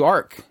getting a new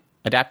arc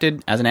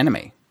adapted as an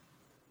anime.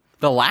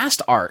 The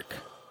last arc.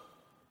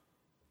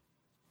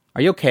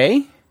 Are you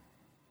okay?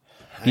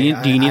 Do you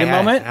need a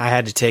moment? I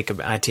need to take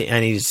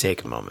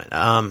a moment.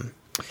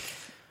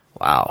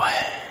 Wow.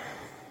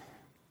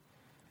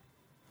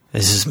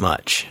 This is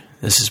much.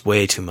 This is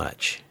way too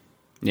much.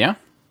 Yeah?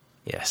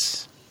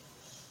 Yes.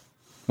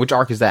 Which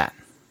arc is that?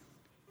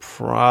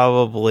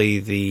 Probably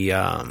the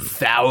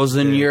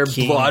 1,000-year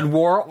Blood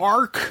War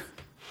arc?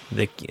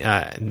 The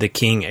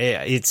king.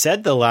 It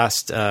said the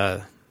last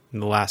arc.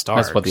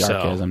 That's what the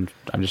arc is.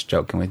 I'm just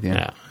joking with you.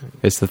 Yeah.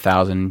 It's the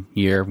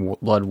 1,000-year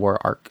Blood War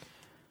arc.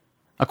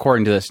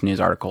 according to this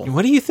news article.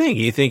 What do you think?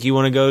 You think you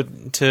want to go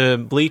to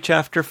Bleach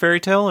after Fairy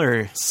Tail,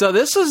 or So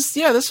this was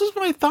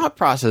my thought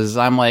process.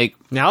 I'm like,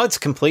 now it's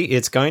complete?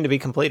 It's going to be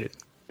completed.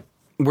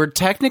 we're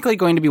technically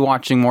going to be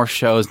watching more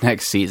shows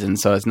next season,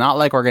 so it's not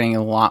like we're getting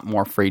a lot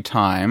more free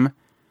time.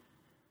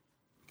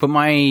 But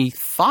my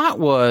thought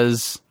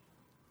was,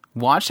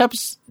 watch up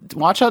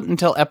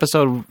until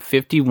episode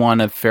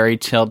 51 of Fairy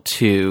Tail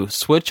 2,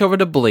 switch over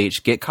to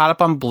Bleach, get caught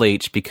up on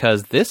Bleach,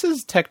 because this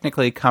is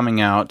technically coming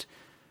out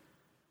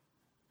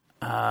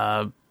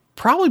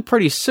probably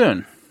pretty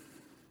soon.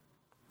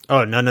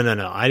 Oh,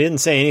 no. I didn't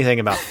say anything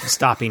about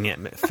stopping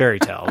it, Fairy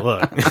Tail.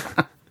 Look.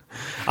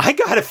 I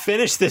gotta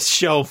finish this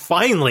show,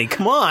 finally.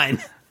 Come on.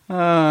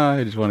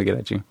 I just want to get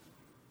at you.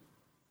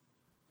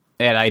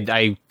 And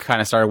I kind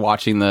of started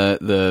watching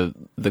the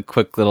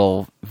quick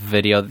little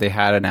video that they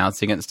had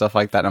announcing it and stuff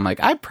like that. And I'm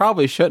like, I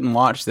probably shouldn't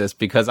watch this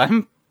because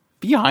I'm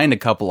behind a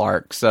couple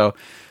arcs. So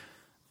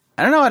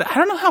I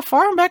don't know how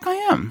far back I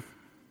am.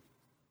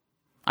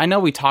 I know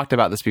we talked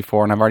about this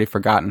before, and I've already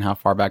forgotten how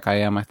far back I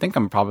am. I think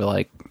I'm probably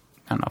like,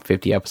 I don't know,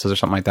 50 episodes or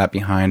something like that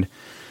behind.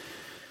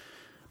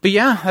 But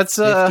yeah, that's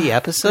 50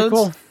 episodes.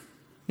 cool.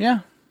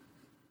 Yeah,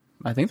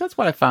 I think that's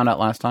what I found out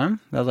last time.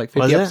 That was like 50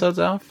 Was it? episodes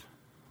off.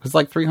 It was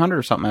like 300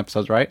 or something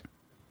episodes, right?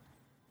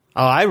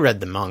 Oh, I read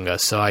the manga,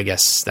 so I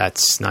guess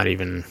that's not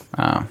even.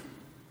 Oh,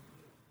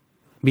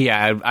 but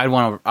yeah, I'd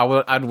want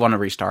to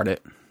restart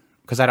it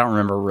because I don't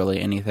remember really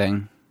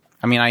anything.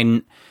 I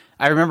mean,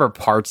 I remember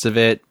parts of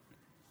it.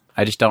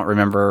 I just don't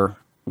remember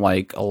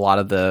like a lot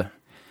of the.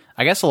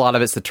 I guess a lot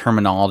of it's the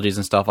terminologies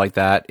and stuff like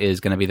that is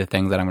going to be the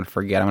thing that I'm going to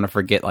forget. I'm going to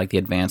forget like the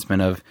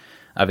advancement of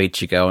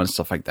Ichigo and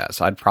stuff like that.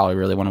 So I'd probably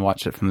really want to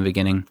watch it from the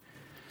beginning.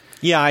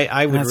 Yeah,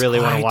 I would That's really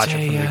want to quite watch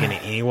it from the beginning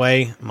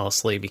anyway,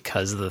 mostly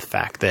because of the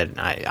fact that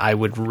I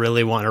would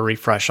really want to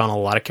refresh on a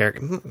lot of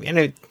characters, and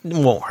it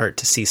won't hurt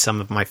to see some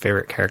of my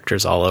favorite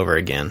characters all over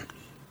again.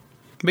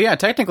 But yeah,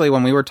 technically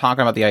when we were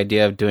talking about the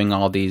idea of doing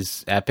all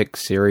these epic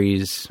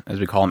series, as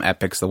we call them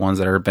epics, the ones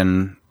that have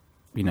been,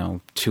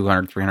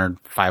 200, 300,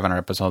 500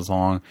 episodes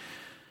long,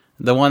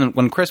 the one,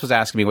 when Chris was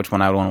asking me which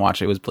one I would want to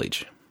watch, it was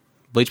Bleach.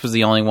 Bleach was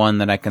the only one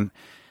that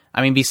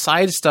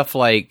besides stuff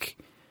like,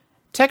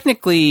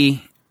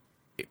 technically,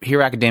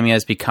 Hero Academia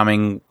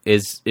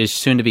is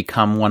soon to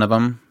become one of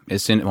them.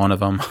 Is soon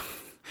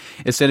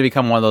to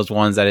become one of those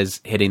ones that is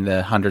hitting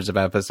the hundreds of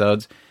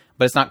episodes,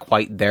 but it's not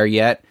quite there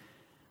yet.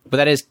 But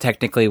that is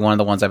technically one of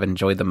the ones I've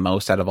enjoyed the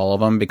most out of all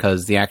of them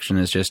because the action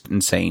is just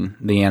insane.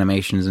 The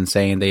animation is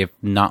insane. They have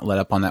not let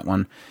up on that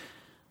one.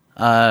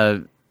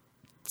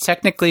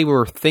 Technically, we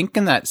were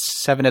thinking that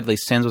Seven Deadly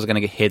Sins was going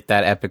to hit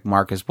that epic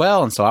mark as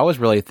well, and so I was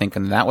really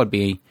thinking that would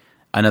be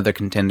another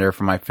contender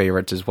for my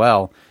favorites as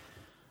well.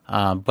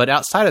 But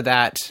outside of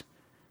that,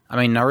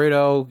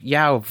 Naruto,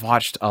 yeah, I've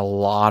watched a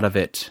lot of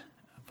it.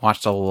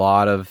 Watched a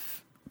lot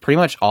of pretty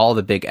much all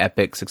the big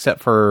epics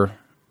except for,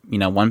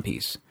 One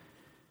Piece.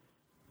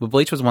 But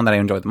Bleach was one that I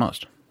enjoyed the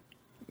most.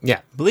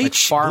 Yeah,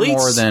 Bleach. Far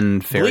more than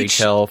Fairy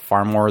Tail,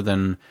 far more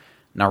than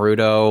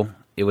Naruto.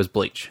 It was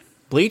Bleach.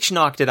 Bleach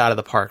knocked it out of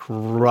the park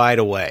right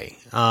away.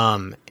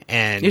 And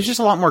it's just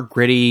a lot more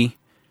gritty.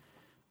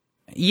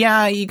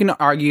 Yeah, you can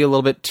argue a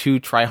little bit too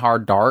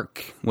try-hard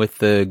dark with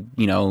the,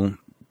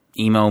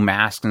 emo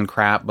mask and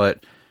crap,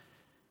 but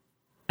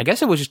I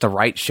guess it was just the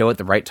right show at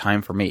the right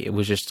time for me. It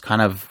was just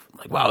kind of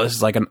like, wow, this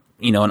is like an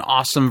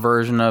awesome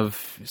version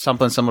of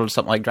something similar to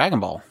something like Dragon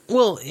Ball.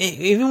 Well,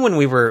 even when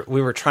we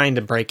were trying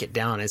to break it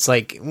down, it's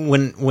like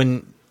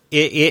when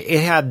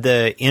it had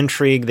the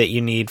intrigue that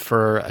you need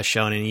for a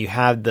shonen. You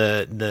had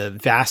the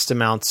vast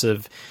amounts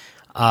of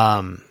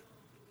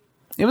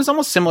it was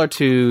almost similar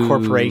to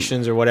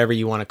corporations or whatever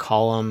you want to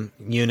call them,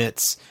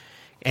 units.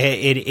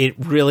 It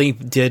really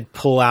did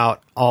pull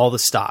out all the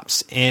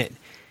stops, and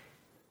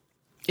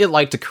it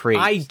liked to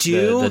create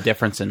the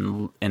difference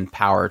in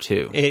power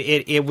too.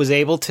 It was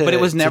able to, but it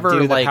was never to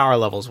do like the power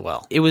levels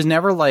well. It was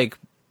never like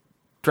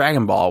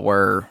Dragon Ball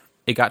where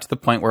it got to the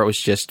point where it was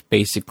just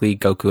basically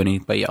Goku and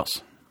anybody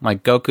else,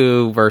 like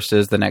Goku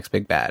versus the next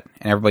big bad,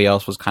 and everybody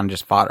else was kind of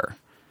just fodder.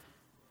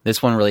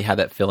 This one really had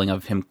that feeling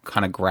of him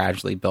kind of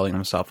gradually building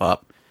himself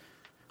up,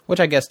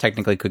 which I guess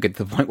technically could get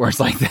to the point where it's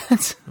like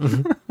that.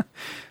 Mm-hmm.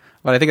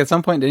 But I think at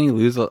some point, didn't he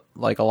lose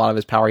like a lot of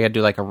his power? He had to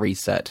do like a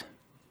reset. It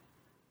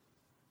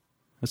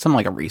was something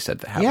like a reset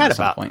that happened at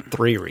some point.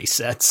 3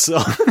 resets.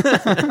 So.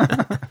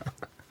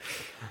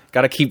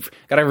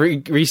 gotta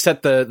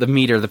reset the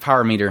meter, the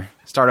power meter.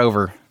 Start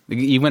over.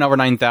 You went over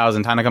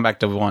 9,000. Time to come back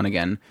to 1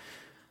 again.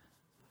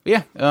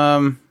 But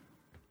yeah,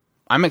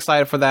 I'm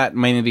excited for that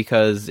mainly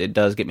because it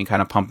does get me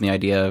kind of pumped in the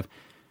idea of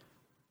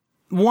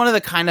one of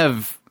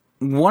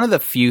the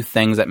few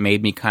things that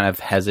made me kind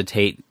of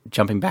hesitate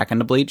jumping back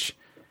into Bleach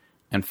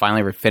and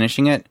finally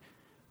finishing it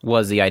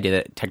was the idea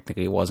that it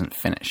technically wasn't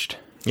finished.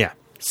 Yeah.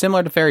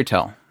 Similar to Fairy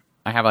Tail.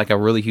 I have like a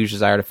really huge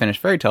desire to finish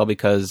Fairy Tail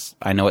because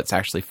I know it's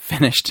actually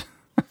finished.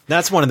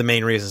 That's one of the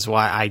main reasons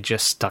why I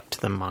just stuck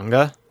to the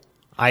manga.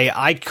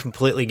 I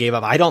completely gave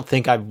up. I don't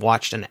think I've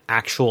watched an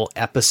actual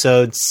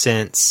episode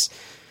since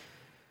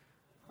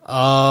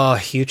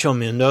Hucho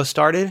Mundo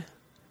started.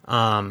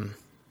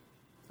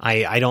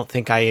 I don't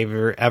think I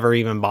ever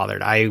even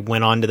bothered. I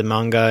went on to the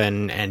manga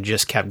and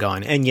just kept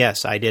going. And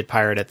yes, I did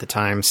pirate at the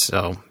time,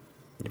 so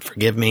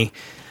forgive me.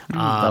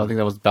 I think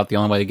that was about the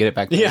only way to get it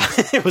back then. Yeah,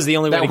 it was the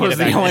only way to get it back then.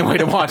 That was the only way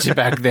to watch it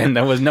back then.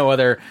 There was no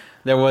other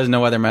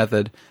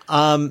method.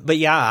 But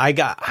yeah,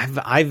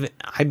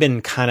 I've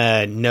been kind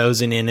of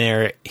nosing in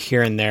there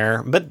here and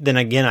there. But then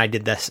again, I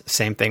did the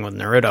same thing with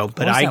Naruto.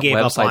 But I gave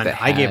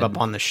up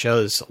on the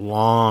shows a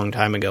long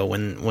time ago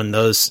when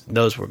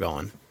those were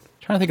going. I'm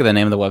trying to think of the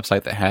name of the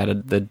website that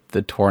had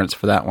the torrents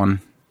for that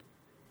one.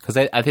 Because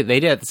I think they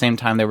did at the same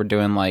time they were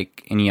doing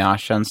like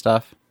Inuyasha and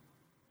stuff.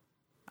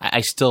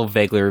 I still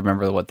vaguely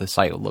remember what the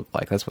site would look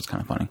like. That's what's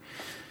kind of funny.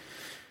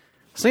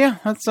 So yeah,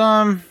 let's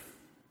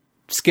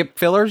skip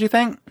fillers, you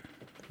think?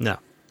 No.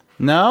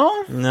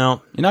 No?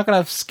 No. You're not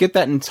going to skip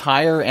that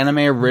entire anime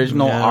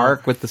original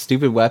arc with the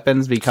stupid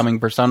weapons becoming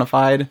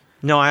personified?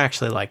 No, I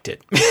actually liked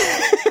it.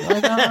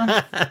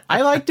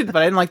 I liked it, but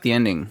I didn't like the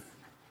ending.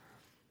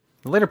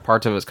 The later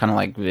parts of it was kind of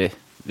like,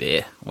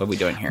 bleh, what are we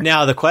doing here?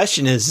 Now, the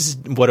question is,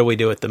 what do we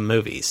do with the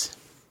movies?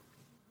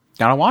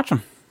 Gotta watch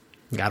them.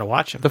 Gotta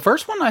watch them. The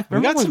first one, I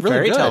remember, was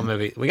really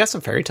good. We got some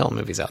fairy tale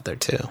movies out there,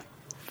 too.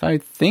 I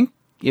think,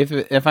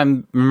 if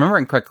I'm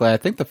remembering correctly, I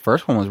think the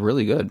first one was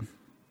really good.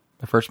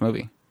 The first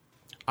movie.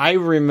 I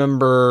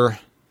remember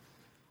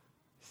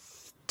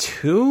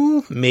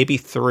 2, maybe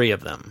 3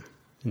 of them.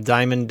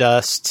 Diamond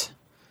Dust.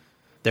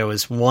 There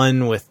was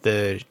one with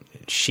the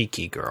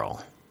Shiki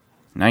girl.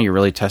 Now you're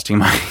really testing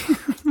my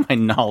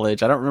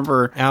knowledge. I don't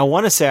remember. I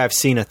want to say I've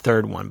seen a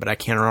third one, but I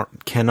cannot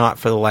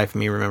for the life of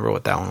me remember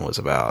what that one was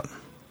about.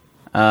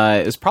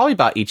 It was probably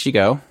about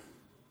Ichigo.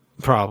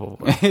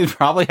 Probably. It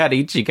probably had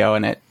Ichigo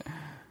in it.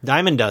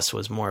 Diamond Dust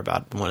was more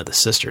about one of the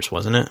sisters,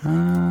 wasn't it?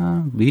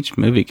 Bleach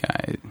movie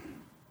guide.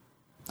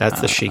 That's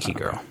the Shiki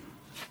girl.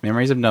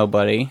 Memories of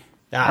Nobody.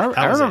 I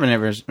remember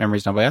Memories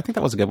of Nobody. I think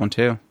that was a good one,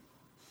 too.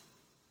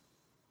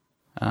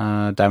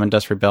 Diamond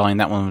Dust Rebellion.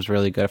 That one was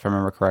really good, if I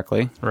remember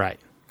correctly. Right.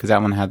 Because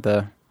that one had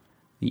the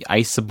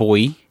Ice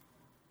Boy.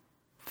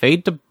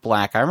 Fade to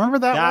Black. I remember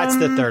that one. That's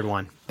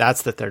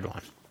the third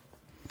one.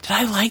 Did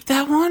I like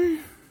that one?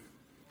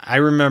 I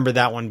remember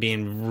that one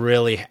being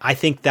really... I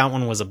think that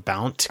one was a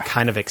Bount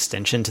kind of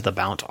extension to the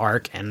Bount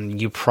arc,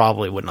 and you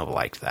probably wouldn't have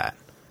liked that.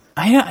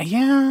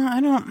 I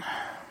don't...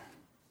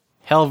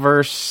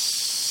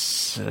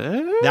 Hellverse...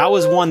 That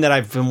was one that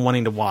I've been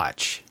wanting to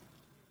watch.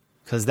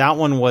 Because that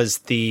one was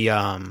the...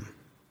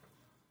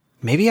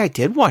 maybe I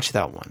did watch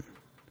that one.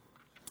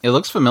 It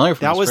looks familiar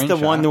from that the was the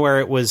screenshot. one where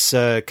it was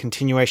a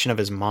continuation of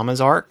his mama's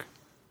arc.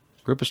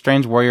 Group of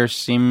strange warriors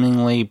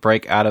seemingly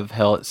break out of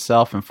hell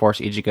itself and force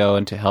Ichigo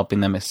into helping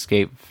them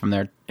escape from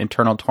their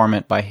internal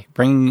torment by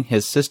bringing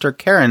his sister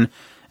Karen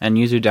and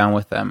Yuzu down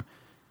with them,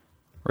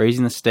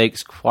 raising the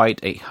stakes quite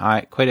a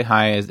high,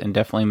 and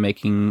definitely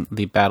making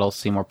the battle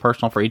seem more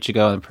personal for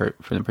Ichigo than for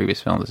the previous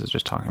film. This is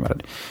just talking about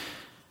it.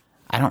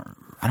 I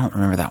don't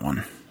remember that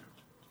one.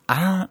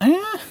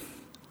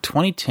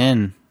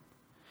 2010.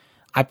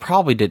 I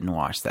probably didn't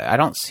watch that. I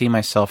don't see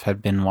myself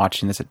had been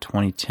watching this at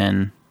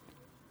 2010.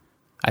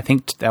 I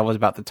think that was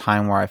about the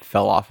time where I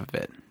fell off of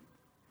it.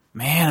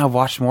 Man, I've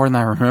watched more than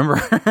I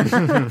remember.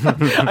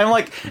 I'm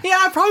like, yeah,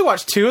 I probably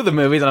watched 2 of the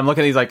movies, and I'm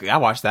looking at these like, I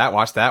watched that.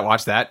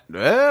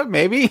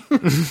 Maybe.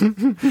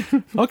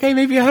 Okay,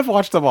 maybe I have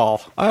watched them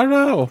all. I don't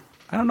know.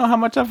 I don't know how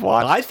much I've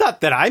watched. Well, I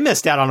thought that I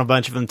missed out on a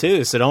bunch of them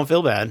too, so don't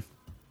feel bad.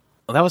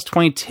 Well, that was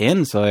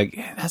 2010, so like,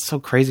 that's so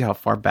crazy how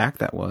far back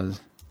that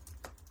was.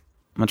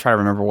 I'm going to try to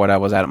remember what I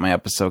was at my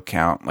episode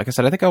count. Like I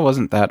said, I think I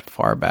wasn't that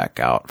far back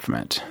out from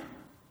it.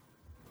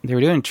 They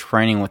were doing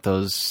training with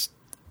those...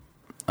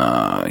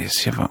 let's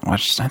see if I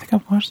watched... I think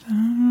I've watched that,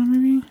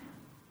 maybe?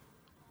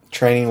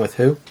 Training with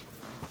who?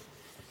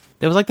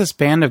 There was like this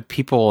band of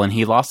people, and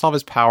he lost all of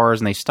his powers,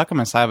 and they stuck him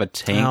inside of a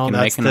tank and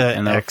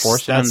they were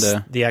forcing him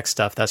to... the X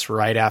stuff. That's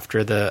right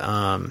after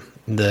the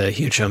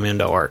Hucho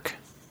Mundo arc.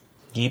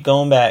 Keep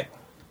going back.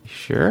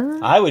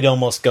 Sure? I would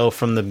almost go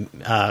from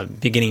the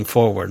beginning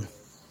forward.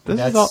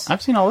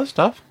 I've seen all this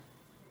stuff.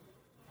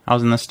 I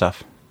was in this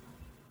stuff.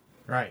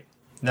 Right.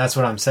 That's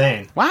what I'm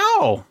saying.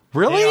 Wow.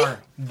 Really?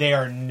 They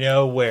are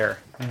nowhere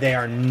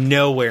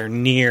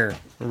near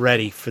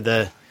ready for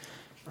the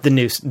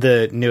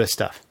newest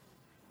stuff.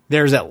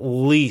 There's at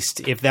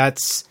least, if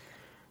that's...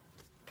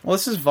 Well,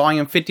 this is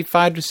volume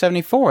 55 to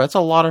 74. That's a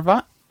lot of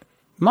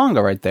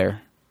manga right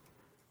there.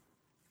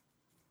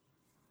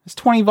 It's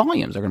 20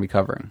 volumes they're going to be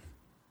covering.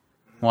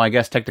 Well, I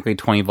guess technically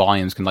 20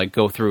 volumes can like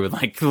go through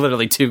like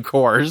literally 2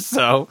 cores,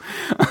 so...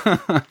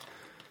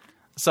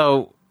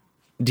 So,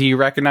 do you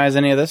recognize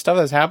any of this stuff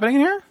that's happening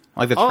here?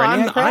 Like the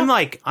training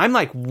crap? I'm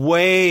like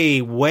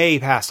way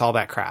past all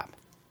that crap.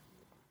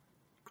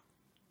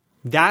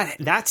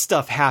 That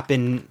stuff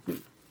happened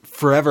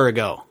forever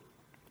ago.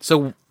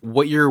 So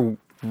what you're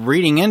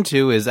reading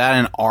into, is that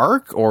an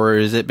arc, or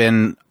has it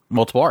been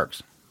multiple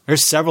arcs?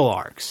 There's several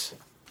arcs.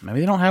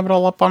 Maybe they don't have it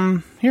all up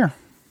on here.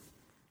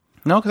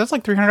 No, because that's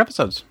like 300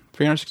 episodes.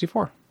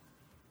 364.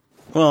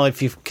 Well,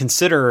 if you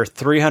consider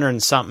 300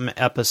 and something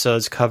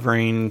episodes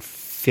covering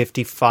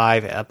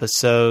 55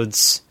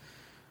 episodes.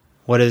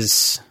 What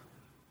is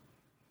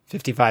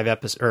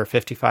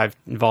 55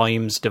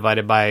 volumes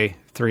divided by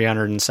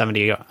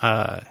 370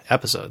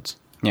 episodes?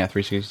 Yeah,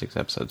 366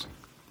 episodes.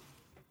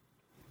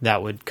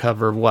 That would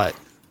cover what?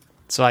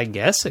 So I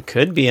guess it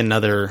could be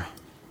another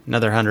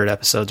 100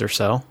 episodes or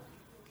so.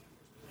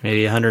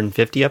 Maybe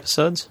 150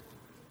 episodes?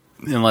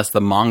 Unless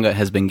the manga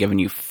has been giving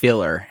you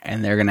filler,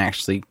 and they're going to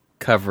actually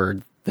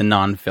cover the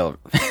non-filler.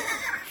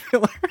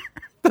 Filler.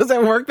 Does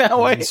that work that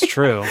way? It's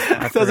true.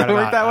 Does it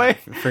work that way? I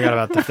forgot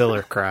about the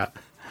filler crap.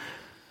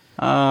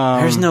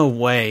 There's no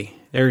way.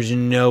 There's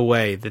no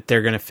way that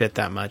they're going to fit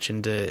that much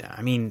into...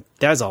 I mean,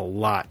 that's a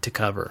lot to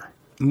cover.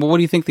 Well, what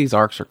do you think these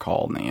arcs are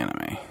called in the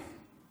anime?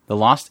 The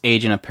Lost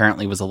Agent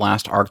apparently was the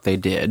last arc they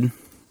did.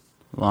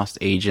 Lost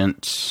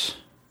Agent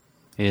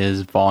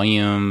is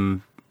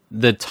volume...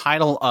 The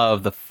title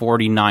of the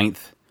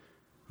 49th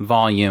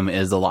volume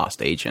is The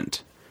Lost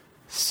Agent.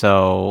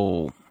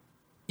 So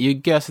you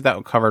guess that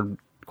would cover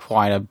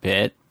quite a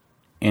bit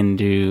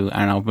into,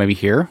 I don't know, maybe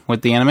here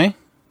with the anime?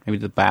 Maybe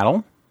the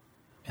battle?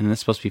 And this is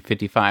supposed to be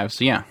 55.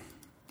 So yeah,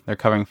 they're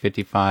covering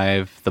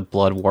 55, the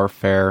blood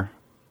warfare,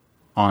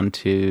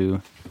 onto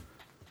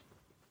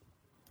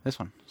this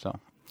one.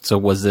 So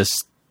was this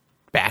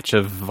batch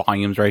of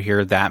volumes right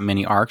here that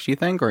many arcs, you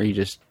think? Or you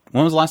just...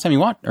 When was the last time you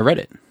watched or read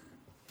it?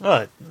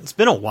 It's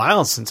been a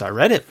while since I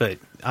read it, but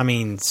I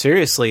mean,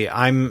 seriously,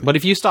 But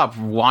if you stopped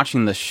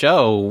watching the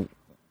show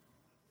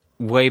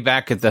way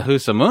back at the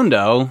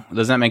Husamundo,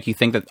 does that make you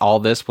think that all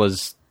this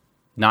was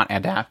not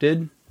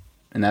adapted?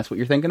 And that's what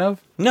you're thinking of?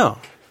 No.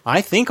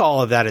 I think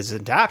all of that is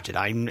adapted.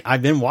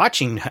 I've been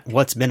watching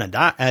what's been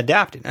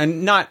adapted.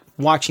 And not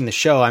watching the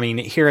show. I mean,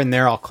 here and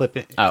there I'll clip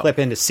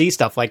in to see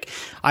stuff. Like,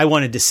 I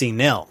wanted to see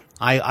Nell.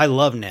 I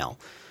love Nell.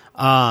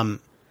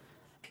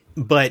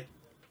 But...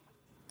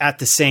 At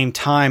the same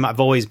time, I've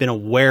always been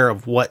aware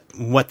of what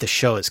the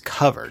show has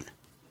covered.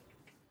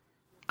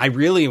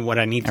 What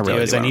I need to do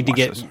is I need to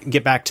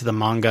get back to the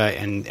manga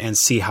and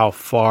see how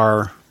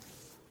far,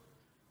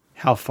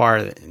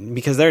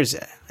 because there's,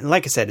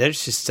 like I said, it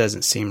just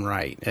doesn't seem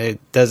right. It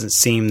doesn't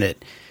seem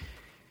that,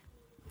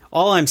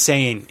 all I'm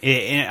saying,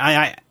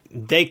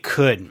 they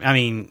could,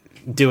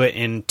 do it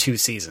in 2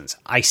 seasons.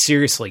 I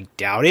seriously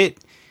doubt it.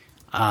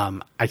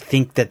 I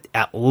think that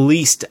at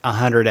least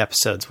 100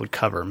 episodes would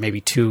cover,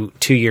 maybe two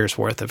years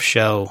worth of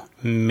show,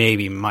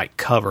 maybe might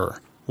cover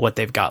what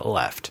they've got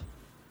left.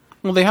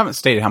 Well, they haven't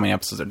stated how many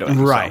episodes they're doing.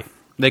 Right. So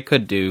they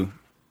could do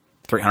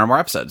 300 more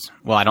episodes.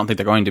 Well, I don't think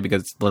they're going to,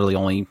 because it's literally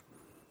only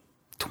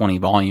 20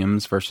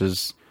 volumes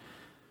versus...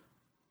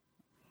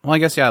 Well, I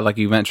guess, yeah, like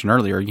you mentioned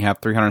earlier, you have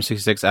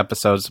 366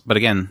 episodes, but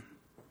again,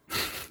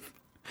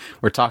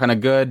 we're talking a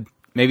good,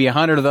 maybe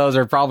 100 of those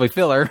are probably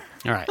filler.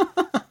 All right.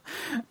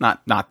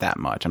 Not that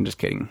much. I'm just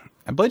kidding.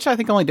 Bleach, I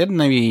think, only did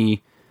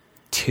maybe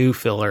 2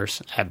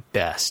 fillers at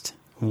best.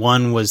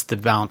 One was the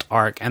Vount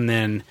arc, and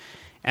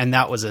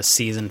that was a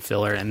season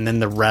filler, and then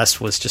the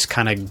rest was just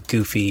kind of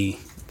goofy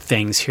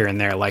things here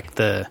and there, like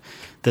the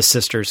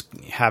sisters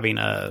having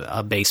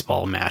a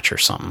baseball match or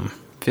something.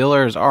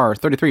 Fillers are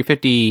 33,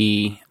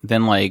 50,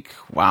 then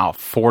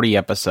 40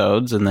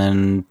 episodes, and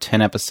then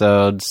 10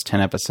 episodes, 2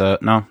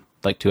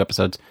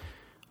 episodes,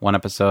 1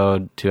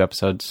 episode, 2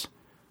 episodes,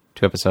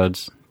 2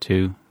 episodes,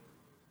 2.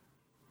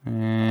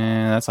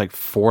 That's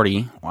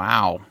 40.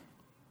 Wow.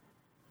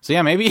 So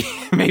yeah, maybe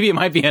it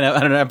might be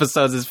 100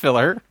 episodes as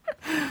filler.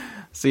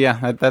 So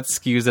yeah, that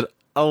skews it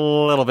a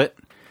little bit.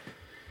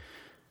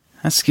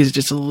 That skews it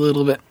just a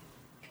little bit.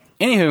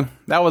 Anywho,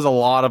 that was a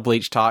lot of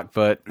Bleach talk,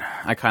 but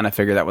I kind of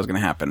figured that was going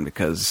to happen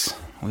because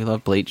we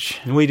love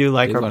Bleach. We do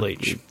like our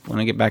Bleach. Want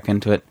to get back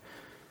into it.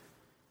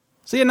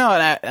 So yeah, no,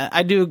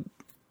 I do.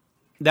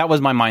 That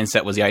was my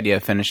mindset, was the idea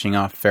of finishing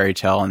off Fairy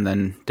Tail, and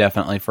then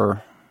definitely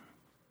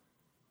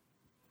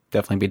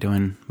be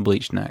doing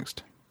Bleach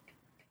next.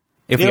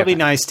 It'll be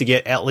nice to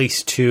get at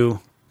least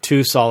two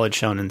solid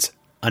shonens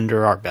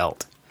under our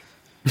belt.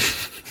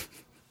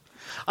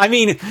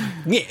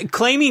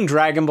 Claiming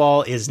Dragon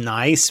Ball is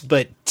nice,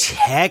 but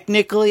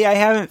technically I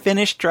haven't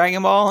finished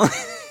Dragon Ball.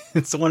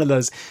 It's one of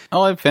those.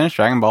 Oh, I finished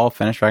Dragon Ball,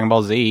 finished Dragon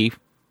Ball Z,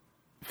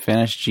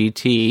 finished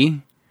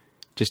GT,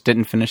 just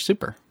didn't finish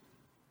Super.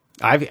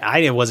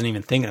 I wasn't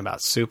even thinking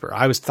about Super.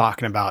 I was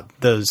talking about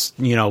those,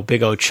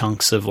 big old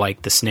chunks of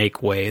the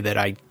Snake Way that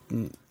I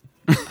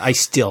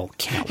still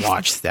can't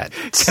watch that.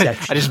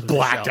 I just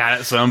blacked out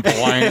at some point.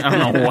 I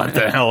don't know what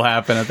the hell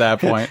happened at that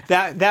point.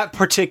 That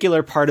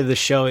particular part of the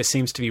show, it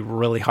seems to be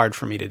really hard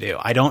for me to do.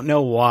 I don't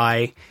know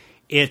why.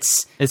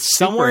 It's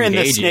somewhere in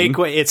the Snake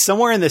Way. It's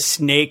somewhere in the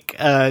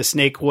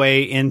Snake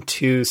Way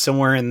into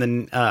somewhere in the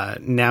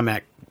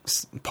Namek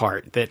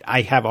part that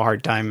I have a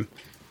hard time.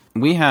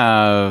 We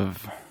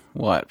have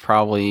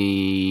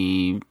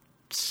probably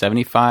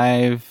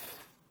 75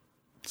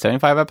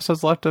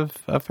 episodes left of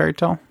Fairy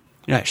Tail.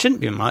 Yeah, it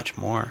shouldn't be much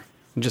more.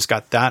 We just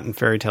got that in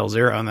Fairy Tail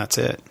Zero, and that's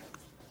it.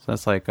 So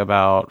that's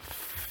about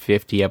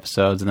 50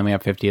 episodes, and then we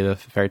have 50 of the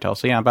Fairy Tail.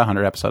 So yeah, about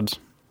 100 episodes.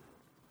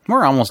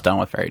 We're almost done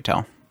with Fairy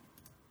Tail.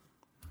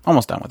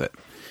 Almost done with it.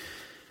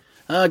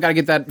 Gotta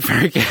get that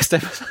Furrycast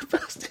episode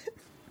posted.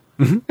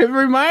 Don't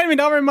remind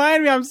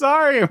me. I'm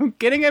sorry. I'm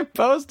getting it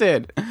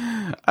posted.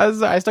 I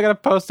still gotta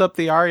post up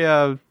the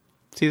Arya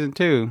season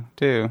 2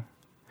 too.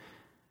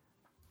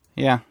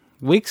 Yeah,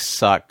 weeks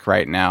suck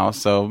right now,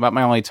 so about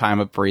my only time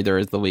of breather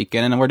is the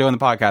weekend, and we're doing the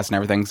podcast and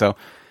everything. So,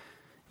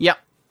 yeah.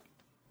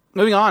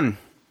 Moving on.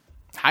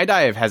 High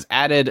Dive has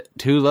added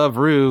To Love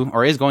Ru,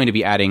 or is going to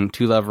be adding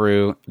To Love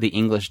Ru, the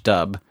English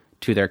dub,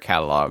 to their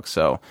catalog.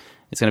 So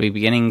it's going to be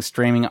beginning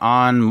streaming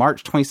on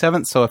March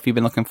 27th. So if you've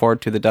been looking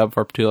forward to the dub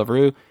for To Love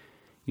Ru, you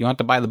don't have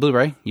to buy the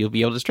Blu-ray. You'll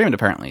be able to stream it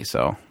apparently.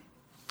 So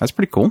that's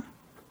pretty cool.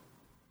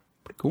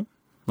 Pretty cool.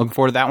 Looking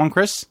forward to that one,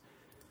 Chris?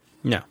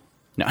 No.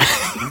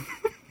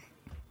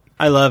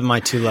 I love my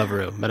To Love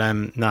Ru, but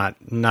I'm not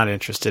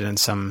interested in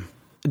some...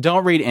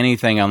 Don't read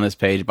anything on this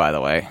page, by the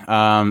way.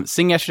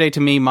 Sing Yesterday to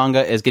Me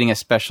manga is getting a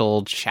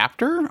special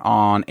chapter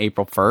on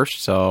April 1st,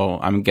 so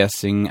I'm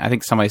guessing... I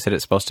think somebody said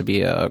it's supposed to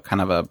be a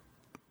kind of a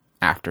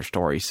after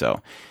story,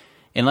 so...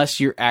 Unless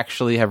you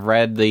actually have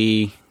read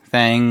the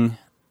thing,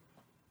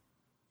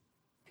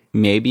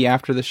 maybe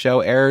after the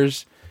show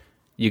airs,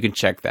 you can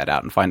check that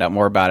out and find out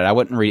more about it. I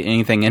wouldn't read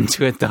anything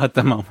into it, though, at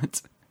the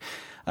moment.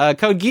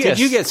 Code Geass. Did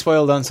you get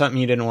spoiled on something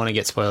you didn't want to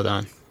get spoiled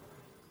on?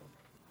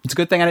 It's a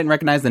good thing I didn't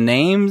recognize the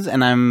names,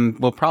 and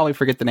we'll probably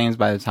forget the names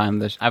by the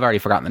time I've already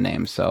forgotten the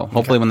names, so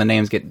hopefully when the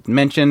names get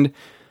mentioned,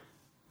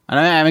 and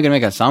I'm going to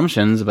make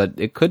assumptions, but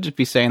it could just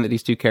be saying that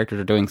these two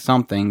characters are doing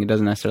something. It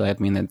doesn't necessarily have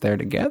to mean that they're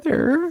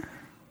together.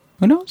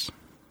 Who knows?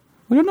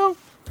 We don't know.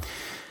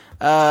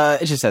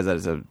 It just says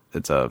that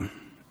it's a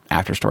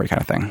after story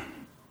kind of thing.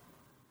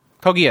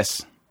 Code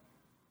Geass.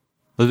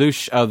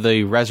 Lelouch of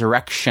the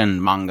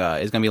Resurrection manga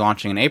is going to be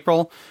launching in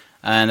April.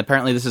 And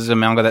apparently this is a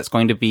manga that's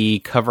going to be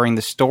covering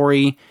the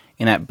story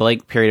in that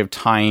blank period of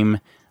time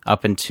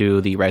up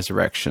into the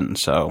resurrection.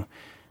 So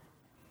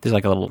there's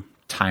like a little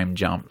time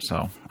jump.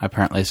 So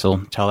apparently this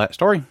will tell that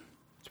story.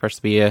 It's supposed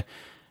to be a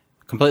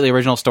completely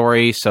original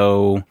story.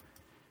 So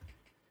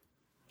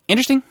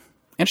interesting,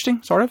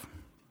 sort of.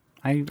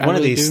 One really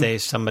of these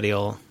days somebody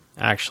will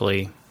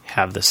actually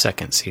have the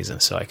second season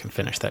so I can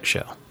finish that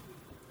show.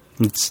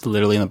 It's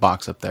literally in the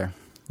box up there.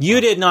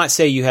 You did not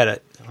say you had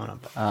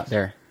a...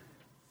 There.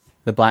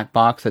 The black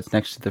box that's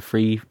next to the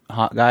free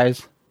hot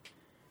guys.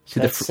 See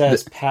that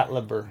says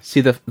Patlabur.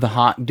 See the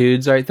hot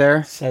dudes right there?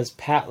 It says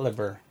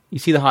Patlabur. You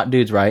see the hot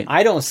dudes, right?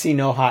 I don't see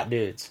no hot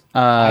dudes.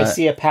 I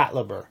see a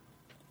Patlabur.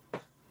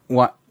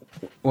 What?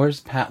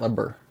 Where's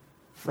Patlabur?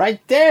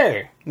 Right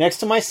there, next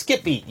to my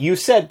Skippy. You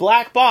said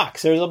black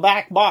box. There's a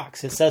black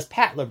box. It says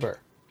Patlabur.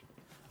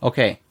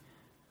 Okay.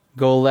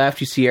 Go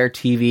left, you see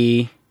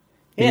RTV.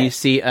 Then you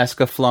see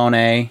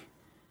Escaflowne.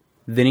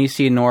 Then you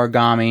see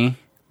Noragami.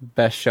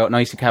 Best show. No,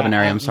 you see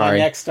Cabaneri. I'm sorry.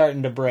 My neck's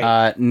starting to break.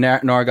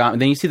 Noragami.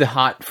 Then you see the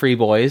hot free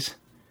boys.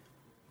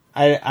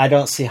 I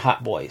don't see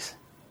hot boys.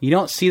 You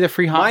don't see the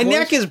free hot boys? My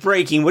neck is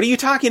breaking. What are you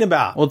talking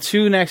about? Well,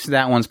 two next to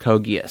that one's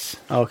Code Geass.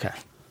 Okay.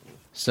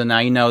 So now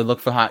you know, look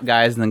for hot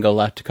guys and then go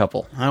left a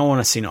couple. I don't want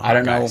to see no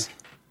hot guys. Know.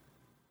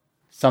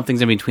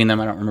 Something's in between them.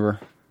 I don't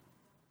remember.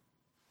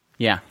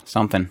 Yeah,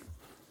 something.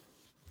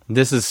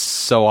 This is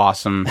so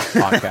awesome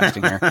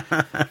podcasting here.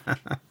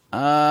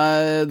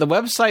 The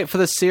website for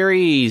the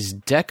series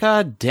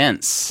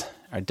Decadence,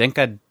 or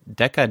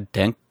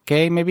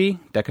Decadenke maybe?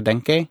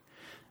 Decadenke,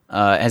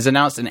 has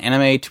announced an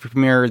anime to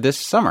premiere this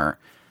summer.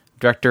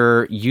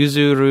 Director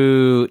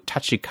Yuzuru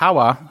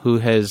Tachikawa, who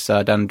has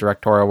done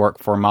directorial work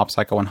for Mob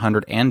Psycho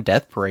 100 and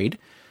Death Parade,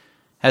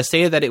 has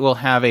stated that it will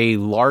have a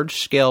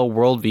large-scale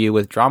worldview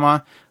with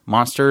drama,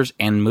 monsters,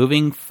 and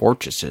moving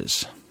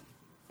fortresses.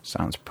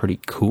 Sounds pretty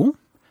cool.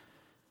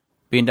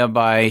 Being done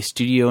by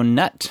Studio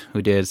Nut,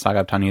 who did Saga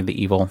of Tanya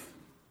the Evil.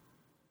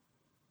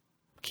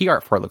 Key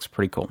art for it looks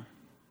pretty cool.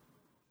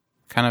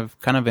 Kind of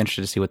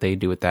interested to see what they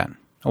do with that.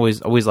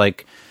 Always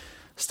like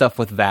stuff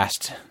with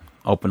vast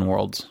open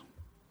worlds.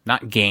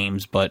 Not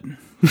games, but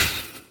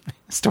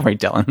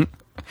storytelling.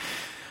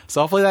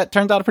 So hopefully that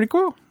turns out pretty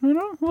cool. You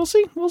know, we'll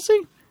see.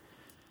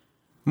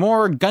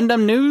 More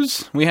Gundam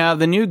news. We have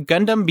the new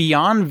Gundam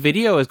Beyond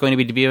video is going to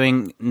be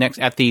debuting next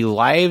at the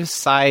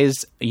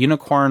life-size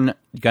Unicorn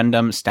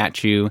Gundam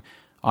statue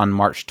on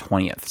March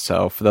 20th.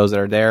 So for those that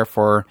are there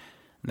for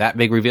that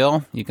big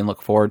reveal, you can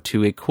look forward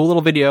to a cool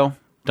little video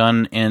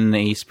done in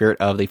the spirit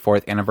of the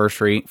 40th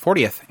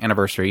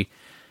anniversary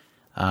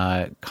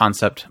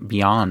concept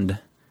Beyond,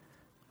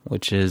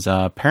 which is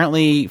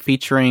apparently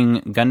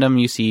featuring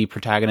Gundam UC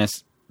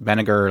protagonist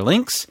Banagher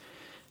Lynx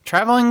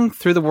traveling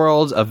through the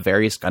worlds of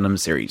various Gundam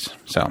series.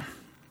 So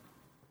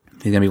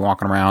he's going to be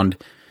walking around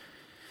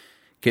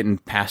getting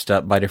passed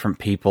up by different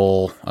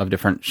people of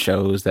different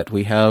shows that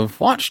we have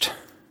watched.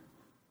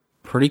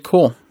 Pretty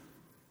cool.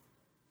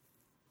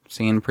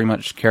 Seeing pretty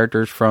much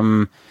characters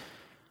from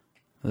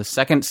the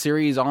second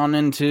series on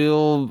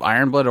into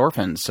Iron Blood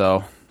Orphans.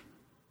 So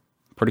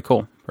pretty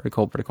cool.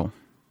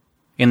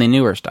 In the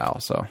newer style.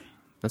 So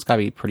that's got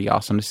to be pretty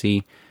awesome to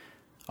see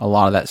a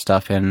lot of that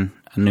stuff in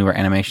a newer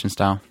animation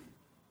style.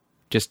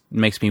 just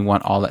makes me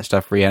want all that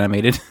stuff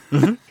reanimated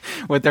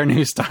with their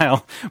new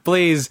style.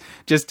 Please,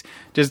 just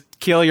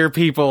kill your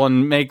people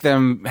and make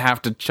them have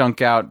to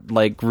chunk out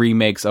like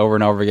remakes over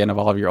and over again of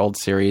all of your old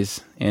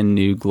series in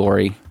new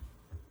glory.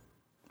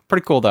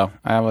 Pretty cool though.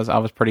 I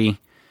was pretty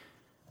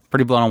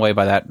blown away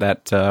by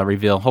that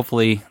reveal.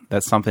 Hopefully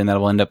that's something that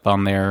will end up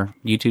on their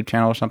YouTube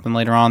channel or something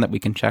later on that we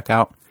can check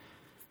out.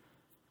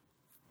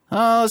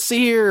 Let's see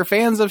here.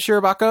 Fans of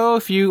Shirobako,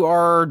 if you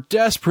are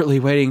desperately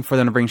waiting for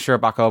them to bring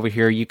Shirobako over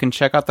here, you can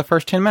check out the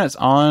first 10 minutes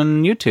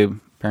on YouTube.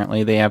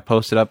 Apparently they have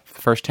posted up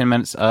the first 10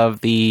 minutes of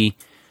the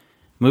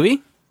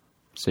movie,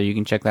 so you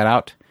can check that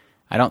out.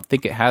 I don't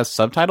think it has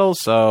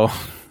subtitles, so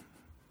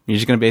you're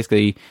just going to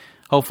basically,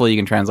 hopefully you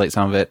can translate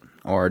some of it,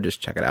 or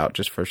just check it out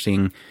just for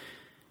seeing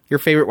your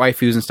favorite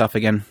waifus and stuff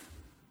again.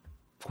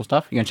 Cool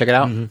stuff. You going to check it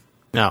out?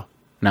 No.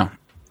 No.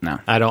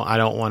 I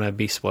don't want to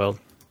be spoiled.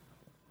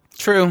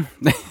 True.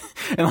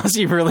 Unless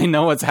you really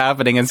know what's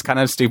happening, it's kind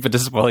of stupid to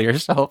spoil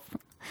yourself.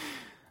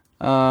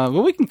 But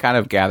we can kind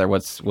of gather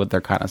what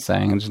they're kind of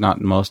saying. It's not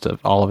most of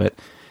all of it.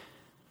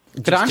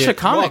 Kodansha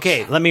Comics. Well,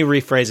 okay, let me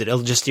rephrase it.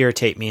 It'll just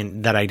irritate me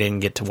that I didn't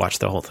get to watch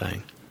the whole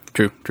thing.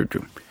 True.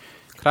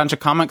 Kodansha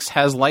Comics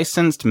has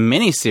licensed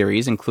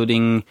miniseries,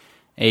 including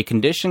A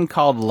Condition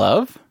Called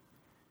Love.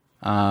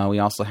 We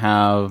also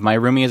have My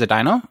Roomie is a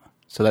Dino.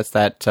 So that's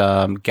that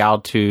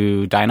Gal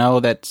to Dino,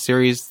 that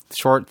series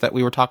short that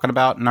we were talking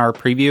about in our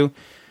preview.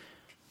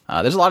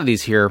 There's a lot of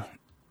these here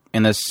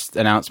in this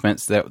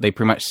announcements that they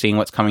pretty much seen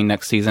what's coming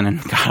next season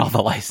and got all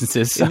the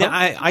licenses. So.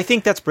 I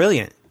think that's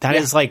brilliant. That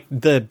is like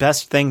the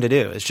best thing to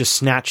do, is just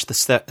snatch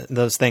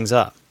those things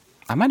up.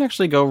 I might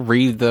actually go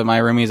read the My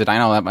Roomie is a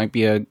Dino. That might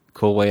be a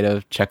cool way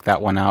to check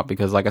that one out,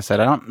 because like I said,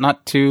 I'm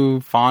not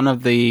too fond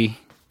of the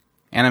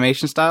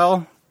animation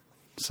style.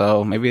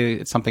 So maybe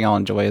it's something I'll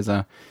enjoy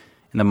in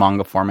the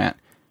manga format.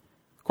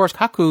 Of course,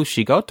 Kaku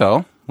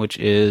Shigoto, which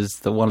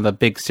is one of the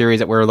big series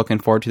that we're looking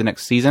forward to the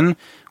next season,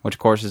 which of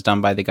course is done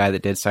by the guy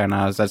that did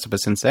Sayonara Zetsubou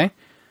Sensei.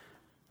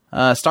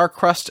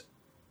 Starcrust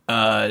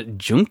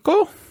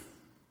Junko?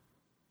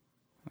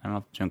 I don't know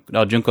if Junko...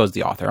 No, Junko is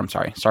the author, I'm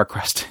sorry.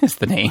 Starcrust is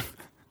the name.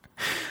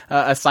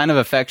 A Sign of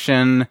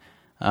Affection,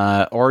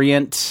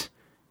 Orient,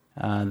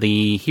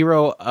 the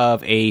hero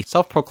of a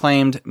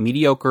self-proclaimed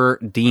mediocre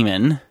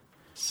demon.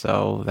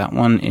 So that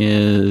one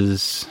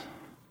is...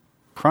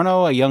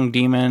 Chrono, a young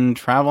demon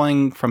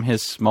traveling from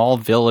his small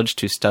village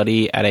to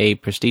study at a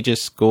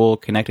prestigious school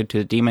connected to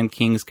the Demon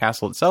King's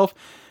castle itself.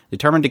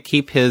 Determined to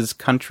keep his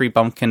country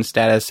bumpkin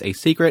status a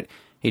secret,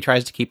 he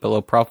tries to keep a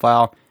low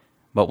profile,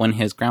 but when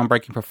his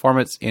groundbreaking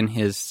performance in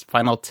his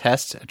final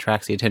test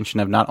attracts the attention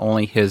of not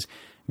only his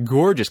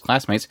gorgeous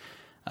classmates,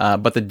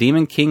 but the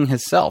Demon King Demon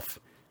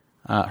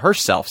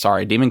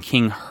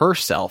King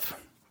herself,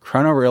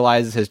 Chrono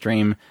realizes his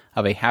dream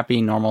of a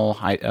happy normal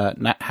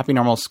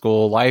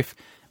school life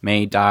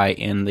may die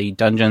in the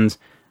dungeons,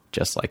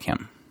 just like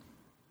him.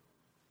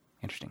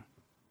 Interesting.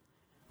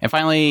 And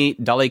finally,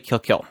 Dolly Kill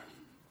Kill,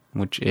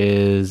 which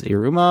is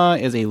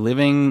Iruma is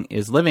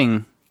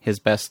living his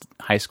best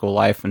high school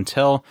life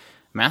until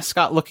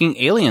mascot-looking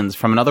aliens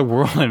from another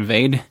world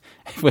invade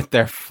with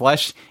their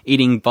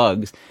flesh-eating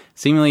bugs,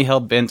 seemingly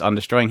hell-bent on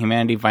destroying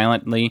humanity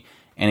violently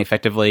and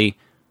effectively.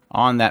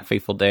 On that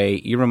fateful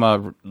day,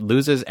 Iruma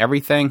loses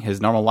everything: his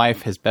normal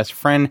life, his best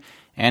friend,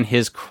 and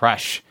his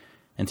crush,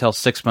 until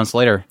 6 months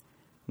later,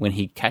 when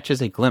he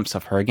catches a glimpse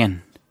of her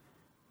again.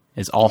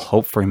 Is all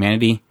hope for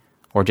humanity,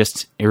 or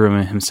just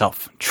Iruma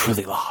himself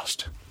truly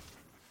lost?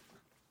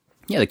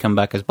 Yeah, they come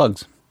back as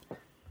bugs.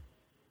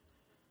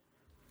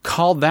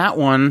 Called that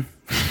one...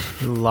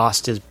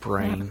 Lost his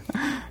brain.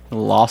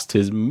 Lost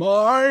his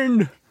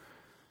mind.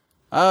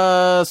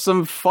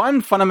 Some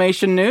fun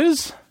Funimation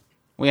news.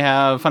 We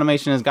have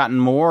Funimation has gotten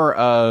more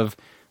of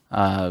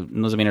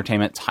Nozomi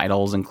Entertainment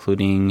titles,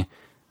 including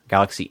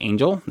Galaxy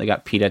Angel. They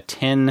got PETA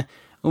 10,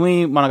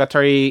 Umi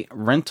Monogatari,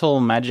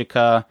 Rental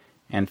Magica,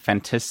 and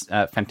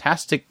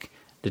Fantastic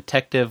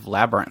Detective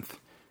Labyrinth.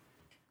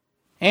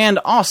 And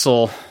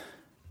also,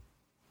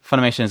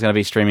 Funimation is going to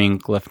be streaming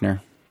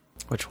Glyphner.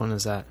 Which one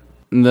is that?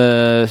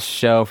 The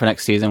show for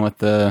next season with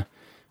the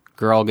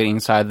girl getting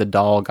inside the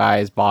doll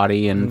guy's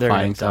body and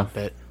finding stuff.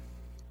 Dump it.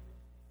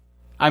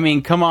 I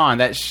mean, come on.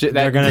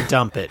 They're going to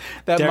dump it.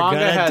 That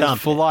manga has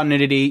full-on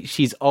nudity.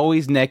 She's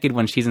always naked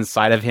when she's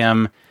inside of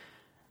him.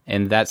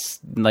 And that's,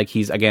 like,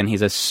 he's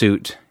a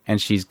suit. And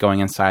she's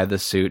going inside the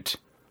suit.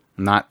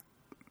 I'm not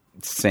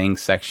saying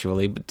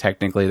sexually, but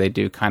technically they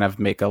do kind of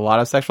make a lot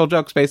of sexual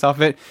jokes based off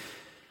of it.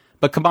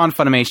 But come on,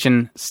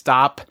 Funimation.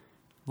 Stop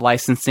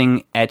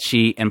licensing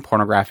ecchi and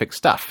pornographic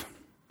stuff.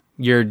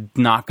 You're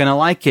not going to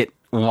like it.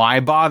 Why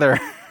bother?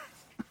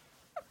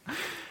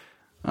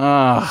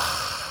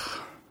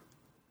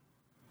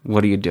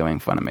 What are you doing,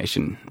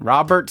 Funimation?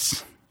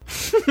 Roberts?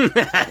 What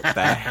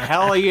the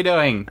hell are you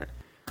doing?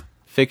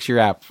 Fix your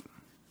app.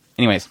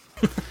 Anyways.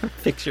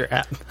 Fix your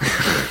app.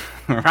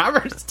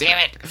 Roberts, damn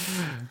it.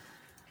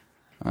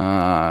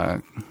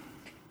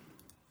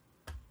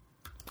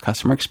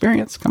 Customer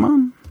experience, come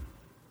on.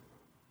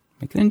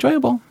 Make it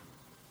enjoyable.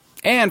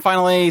 And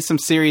finally, some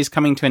series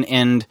coming to an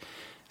end.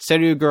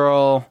 Seiryu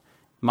Girl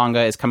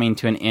manga is coming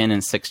to an end in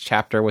 6th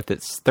chapter with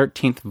its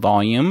 13th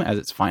volume as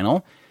its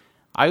final.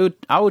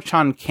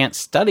 Ao-chan Can't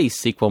Study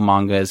sequel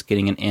manga is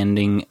getting an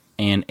ending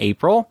in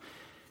April.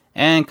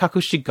 And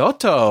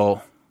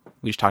Kakushigoto,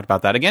 we just talked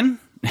about that again.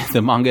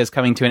 The manga is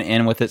coming to an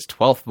end with its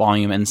 12th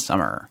volume in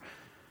summer.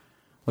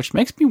 Which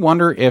makes me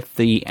wonder if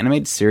the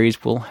animated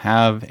series will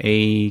have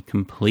a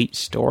complete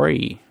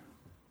story.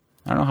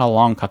 I don't know how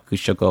long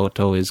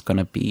Kakushigoto is going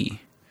to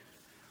be.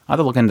 I'll have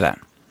to look into that.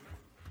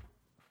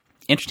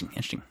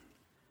 Interesting.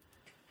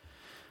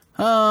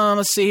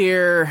 Let's see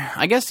here.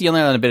 I guess the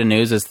only other bit of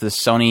news is the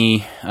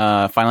Sony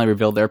finally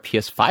revealed their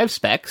PS5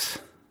 specs.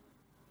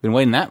 Been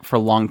waiting that for a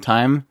long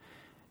time.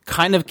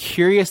 Kind of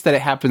curious that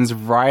it happens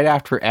right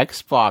after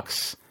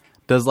Xbox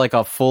does like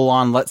a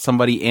full-on let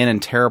somebody in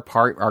and tear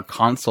apart our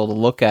console to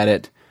look at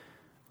it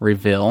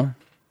reveal.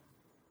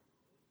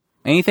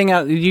 Anything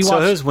out? Did you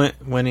watch? Who's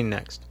winning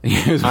next?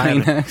 Who's winning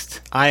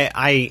next?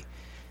 I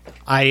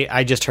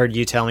just heard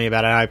you tell me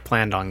about it. I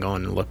planned on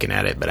going and looking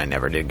at it, but I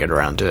never did get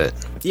around to it.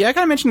 Yeah, I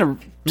kind of mentioned I'm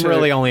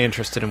really only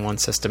interested in one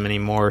system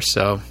anymore,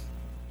 so...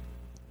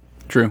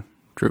 True.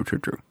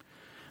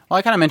 Well,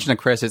 I kind of mentioned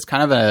to Chris, it's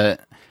kind of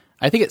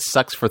I think it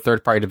sucks for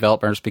third-party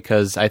developers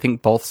because I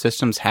think both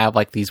systems have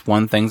like these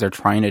one things they're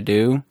trying to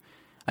do.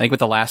 I think with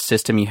the last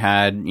system you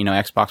had,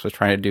 Xbox was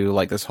trying to do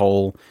like this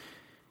whole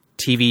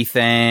TV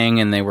thing,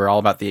 and they were all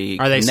about the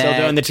Are they Kinect. still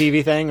doing the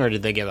TV thing, or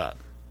did they give up?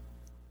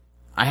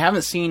 I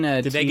haven't seen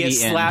a Did TV they get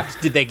slapped?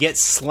 Did they get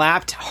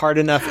slapped hard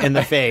enough in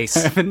the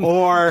face,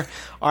 or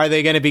are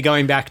they going to be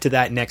going back to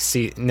that next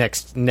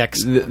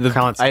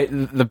console?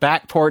 The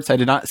back ports I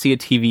did not see a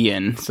TV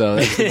in, so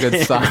that's a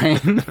good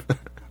sign.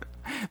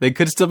 They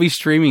could still be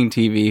streaming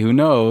TV. Who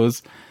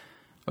knows?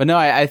 But no,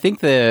 I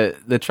think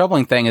the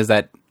troubling thing is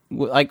that,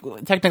 like,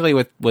 technically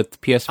with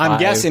PS5, I'm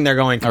guessing they're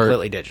going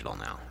completely digital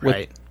now,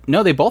 right?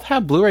 No, they both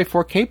have Blu-ray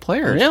 4K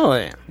players.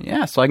 Really?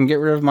 Yeah, so I can get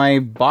rid of my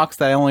box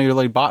that I only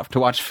really bought to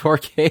watch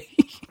 4K.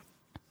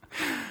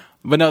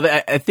 But no,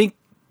 I think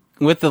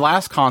with the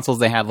last consoles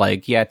they had,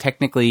 like,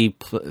 technically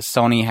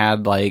Sony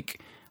had,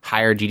 like,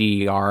 higher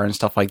GDDR and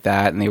stuff like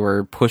that, and they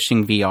were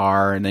pushing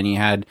VR, and then you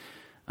had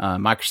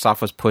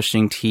Microsoft was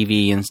pushing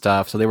TV and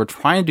stuff, so they were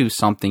trying to do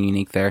something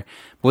unique there.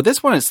 But with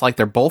this one, it's like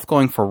they're both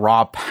going for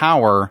raw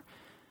power,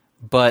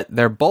 but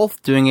they're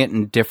both doing it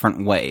in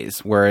different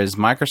ways. Whereas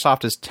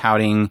Microsoft is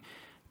touting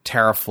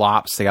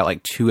teraflops. They got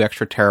like 2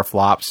 extra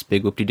teraflops,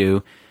 big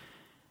whoop-de-doo.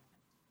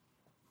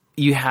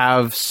 You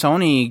have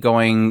Sony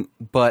going,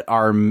 but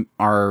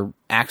our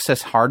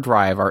access hard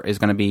drive is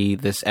going to be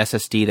this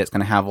SSD that's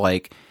going to have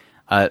like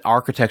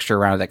architecture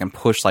around it that can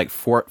push like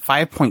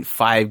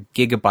 5.5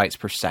 gigabytes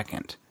per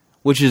second,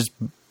 which is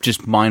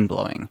just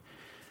mind-blowing.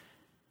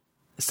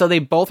 So they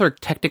both are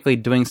technically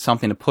doing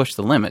something to push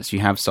the limits. You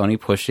have Sony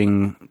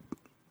pushing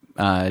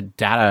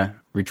data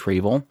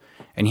retrieval,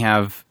 and you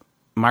have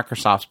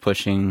Microsoft's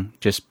pushing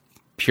just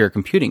pure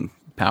computing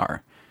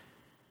power.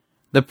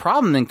 The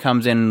problem then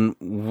comes in,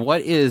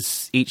 what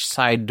is each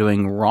side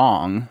doing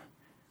wrong?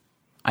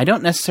 I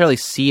don't necessarily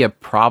see a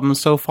problem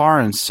so far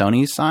on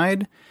Sony's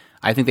side.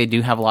 I think they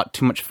do have a lot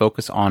too much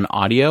focus on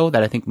audio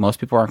that I think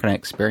most people aren't going to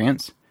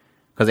experience,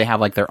 because they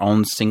have like their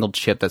own single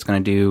chip that's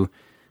going to do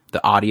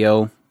the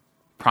audio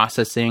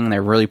processing.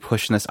 They're really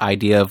pushing this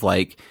idea of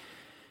like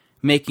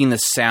making the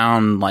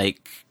sound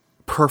like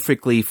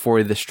perfectly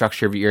for the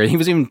structure of your ear. He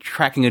was even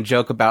cracking a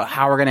joke about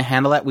how we're going to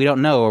handle that. We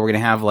don't know. We're going to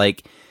have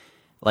like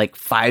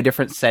 5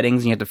 different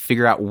settings, and you have to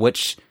figure out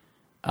which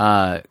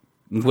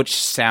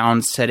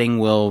sound setting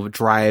will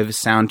drive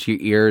sound to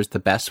your ears the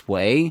best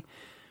way.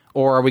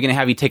 Or are we going to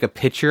have you take a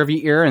picture of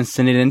your ear and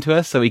send it in to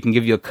us so we can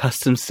give you a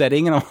custom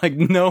setting? And I'm like,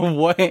 no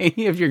way,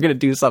 if you're going to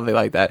do something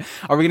like that.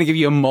 Are we going to give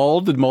you a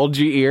mold to mold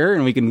your ear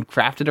and we can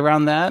craft it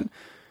around that?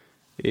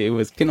 It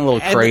was getting a little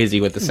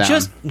crazy with the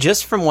sound.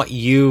 Just from what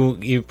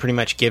you pretty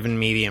much given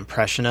me the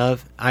impression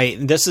of,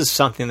 this is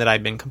something that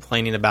I've been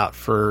complaining about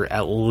for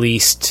at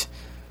least,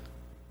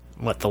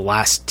 the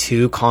last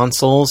 2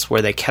 consoles,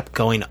 where they kept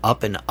going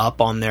up and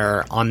up on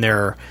their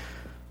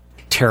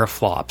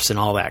teraflops and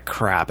all that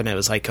crap, and it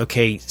was like,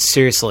 okay,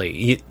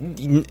 seriously,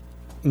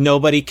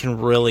 nobody can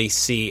really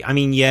see. I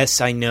mean, yes,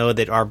 I know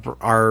that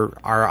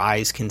our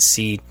eyes can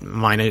see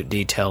minute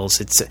details.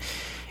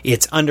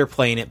 It's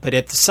underplaying it, but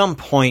at some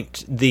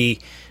point, the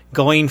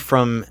going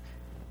from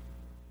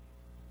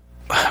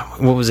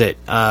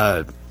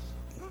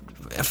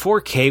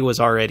 4K was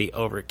already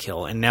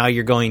overkill, and now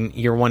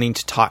you're wanting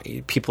to talk.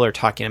 People are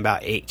talking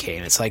about 8K,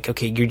 and it's like,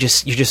 okay, you're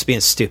just being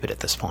stupid at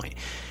this point.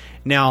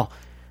 Now,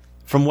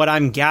 from what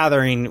I'm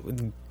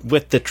gathering,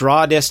 with the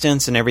draw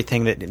distance and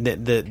everything,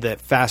 that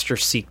faster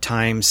seek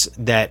times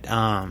that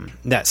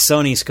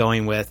Sony's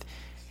going with,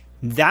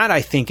 that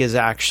I think is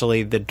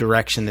actually the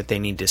direction that they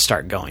need to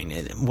start going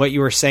in. What you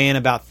were saying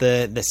about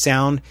the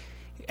sound,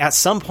 at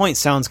some point,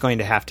 sound's going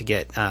to have to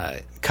get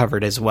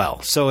covered as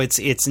well. So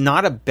it's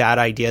not a bad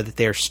idea that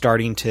they're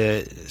starting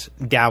to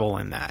dabble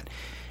in that.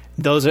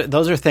 those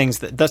are things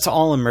that's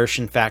all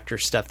immersion factor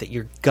stuff that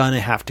you're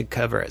gonna have to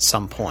cover at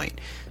some point.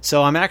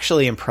 So I'm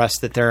actually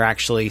impressed that they're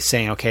actually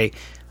saying, okay,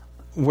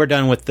 we're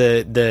done with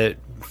the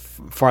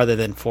farther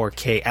than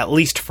 4K, at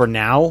least for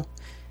now,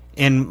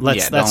 and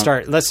let's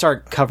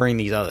start covering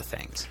these other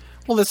things.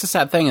 Well, that's the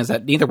sad thing, is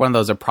that neither one of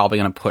those are probably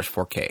going to push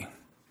 4K.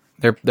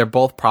 They're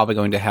both probably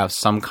going to have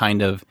some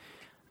kind of,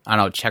 I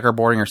don't know,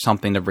 checkerboarding or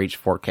something to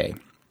reach 4K.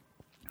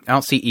 I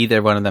don't see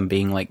either one of them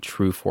being like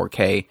true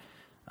 4K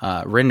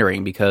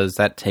rendering, because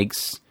that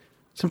takes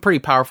some pretty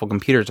powerful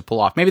computers to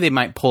pull off. Maybe they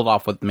might pull it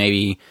off with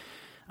maybe,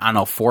 I don't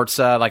know,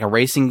 Forza, like a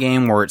racing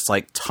game where it's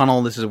like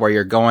tunnel, this is where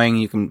you're going.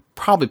 You can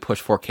probably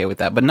push 4K with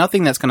that, but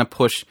nothing that's going to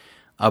push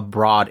a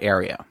broad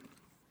area.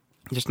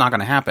 It's just not going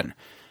to happen.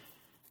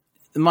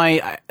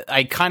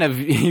 I kind of,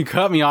 you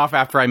cut me off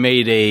after I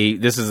made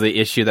this is the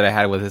issue that I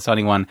had with the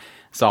Sony one.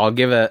 So I'll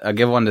give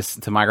one to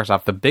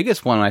Microsoft. The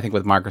biggest one I think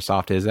with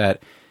Microsoft is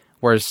that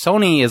whereas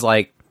Sony is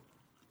like,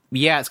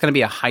 yeah, it's going to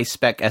be a high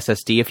spec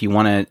SSD. If you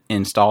want to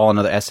install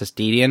another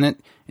SSD in it,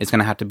 it's going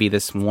to have to be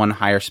this one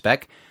higher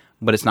spec,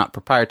 but it's not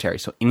proprietary,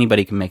 so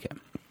anybody can make it.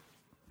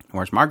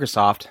 Whereas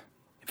Microsoft,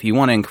 if you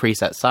want to increase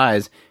that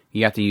size,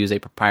 you have to use a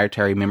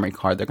proprietary memory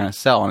card they're going to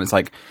sell, and it's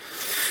like,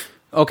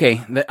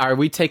 okay, are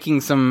we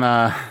taking some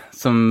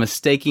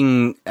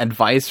mistaking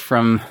advice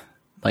from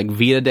like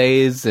Vita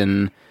days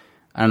and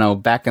I don't know,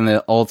 back in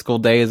the old school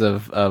days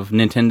of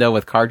Nintendo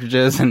with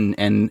cartridges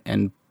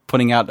and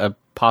putting out a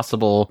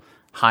possible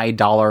high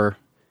dollar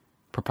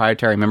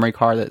proprietary memory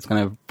card that's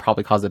going to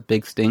probably cause a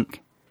big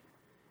stink?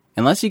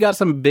 Unless you got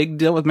some big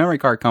deal with memory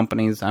card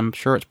companies, I'm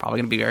sure it's probably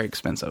going to be very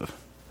expensive.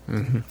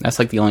 Mm-hmm. That's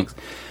like the only...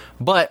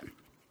 But,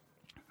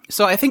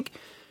 so I think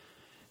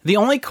the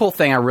only cool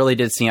thing I really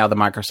did see out of the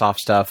Microsoft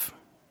stuff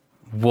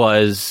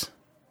was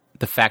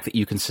the fact that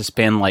you can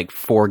suspend like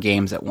 4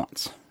 games at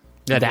once.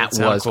 That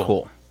was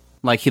cool.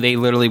 Like, they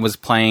literally was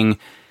playing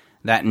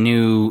that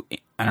new,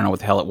 I don't know what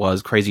the hell it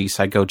was, Crazy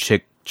Psycho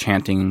Chick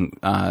chanting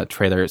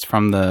trailer. It's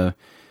from the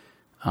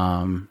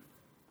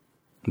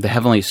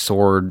Heavenly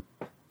Sword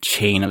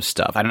chain of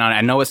stuff. I don't know.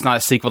 I know it's not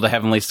a sequel to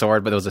Heavenly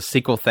Sword, but there was a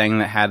sequel thing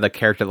that had the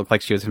character that looked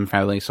like she was from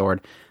Heavenly Sword.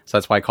 So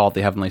that's why I call it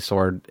the Heavenly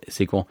Sword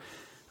sequel.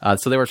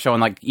 So they were showing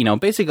like,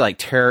 basically like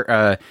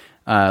Tomb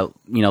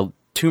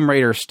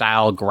Raider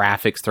style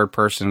graphics, third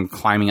person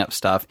climbing up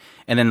stuff,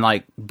 and then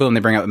like boom,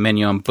 they bring up a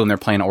menu and boom, they're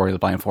playing Ori the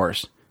Blind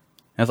Forest.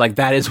 And I was like,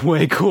 that is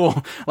way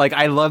cool. Like,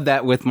 I love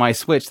that with my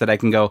Switch, that I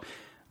can go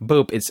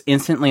boop, it's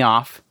instantly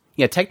off.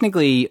 Yeah,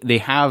 technically they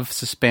have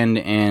suspend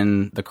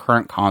in the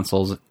current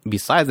consoles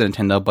besides the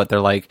Nintendo, but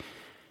they're like,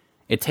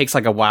 it takes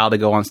like a while to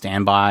go on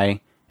standby,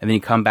 and then you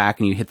come back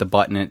and you hit the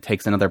button and it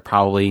takes another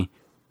probably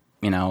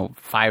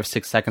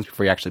 5-6 seconds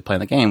before you actually play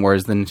the game,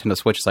 whereas the Nintendo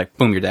Switch is like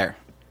boom, you're there.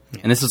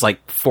 And this is like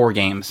 4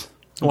 games.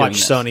 Watch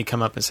Sony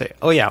come up and say,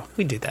 oh yeah,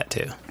 we do that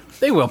too.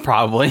 They will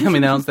probably. I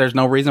mean, there's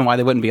no reason why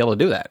they wouldn't be able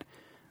to do that.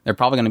 They're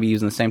probably going to be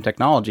using the same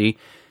technology.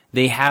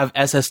 They have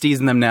SSDs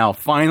in them now.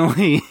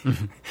 Finally,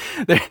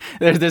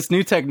 there's this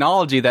new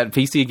technology that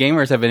PC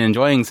gamers have been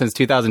enjoying since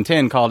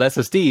 2010 called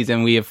SSDs,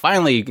 and we have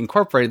finally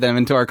incorporated them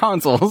into our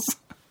consoles.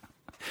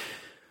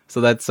 So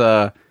that's,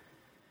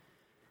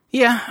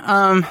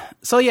 yeah.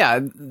 So yeah,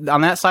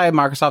 on that side,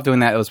 Microsoft doing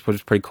that was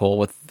pretty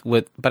cool.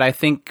 But I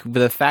think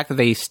the fact that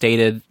they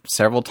stated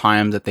several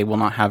times that they will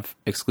not have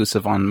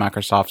exclusive on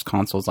Microsoft's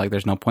consoles, like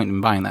there's no point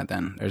in buying that.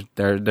 Then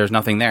there's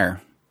nothing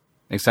there.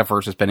 Except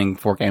for suspending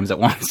 4 games at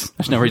once.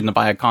 There's no reason to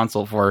buy a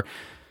console for,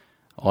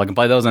 I can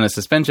play those in a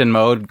suspension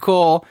mode.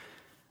 Cool.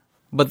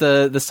 But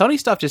the Sony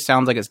stuff just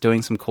sounds like it's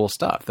doing some cool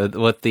stuff.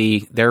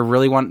 They're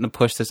really wanting to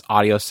push this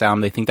audio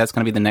sound. They think that's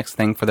going to be the next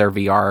thing for their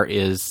VR,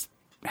 is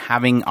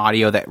having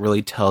audio that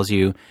really tells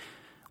you,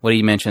 what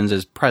he mentions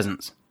is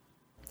presence.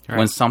 Right.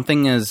 When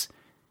something is,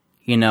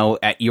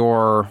 at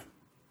your,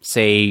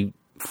 say,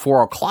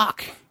 4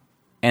 o'clock,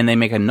 and they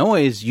make a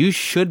noise, you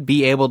should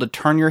be able to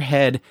turn your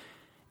head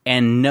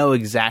and know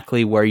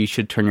exactly where you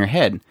should turn your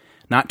head.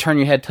 Not turn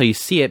your head till you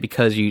see it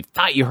because you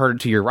thought you heard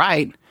it to your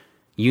right.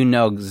 You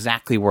know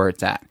exactly where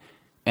it's at.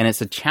 And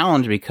it's a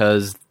challenge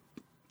because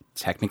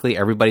technically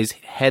everybody's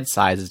head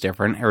size is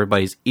different.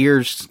 Everybody's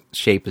ear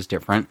shape is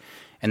different.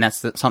 And that's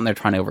something they're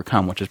trying to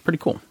overcome, which is pretty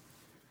cool.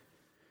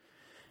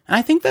 And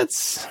I think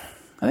that's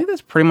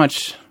pretty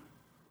much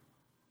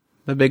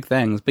the big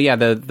things. But yeah,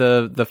 the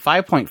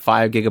 5.5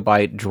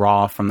 gigabyte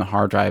draw from the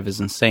hard drive is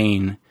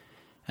insane.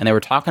 And they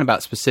were talking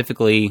about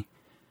specifically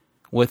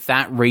with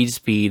that read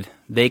speed,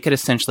 they could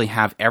essentially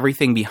have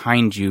everything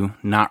behind you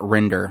not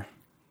render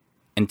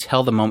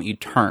until the moment you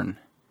turn.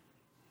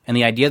 And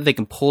the idea that they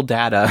can pull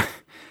data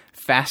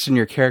faster than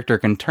your character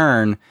can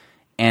turn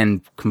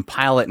and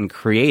compile it and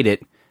create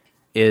it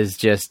is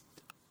just,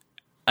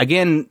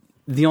 again,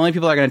 the only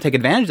people that are going to take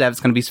advantage of that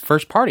is going to be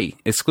first party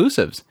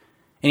exclusives.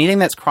 Anything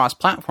that's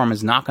cross-platform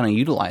is not going to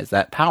utilize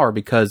that power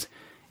because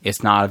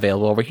it's not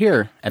available over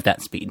here at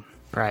that speed.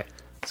 Right.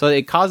 So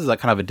it causes a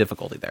kind of a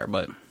difficulty there,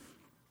 but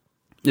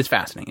it's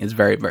fascinating. It's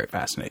very, very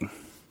fascinating.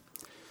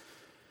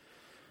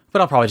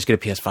 But I'll probably just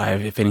get a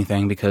PS5, if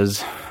anything,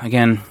 because,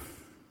 again,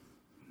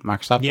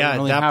 Microsoft Yeah, doesn't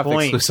really at that have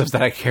point- exclusives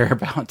that I care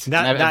about.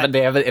 That-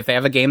 If they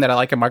have a game that I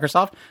like at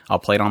Microsoft, I'll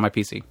play it on my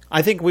PC.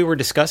 I think we were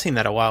discussing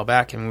that a while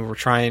back, and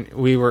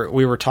we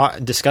were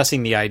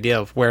discussing the idea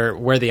of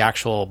where the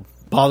actual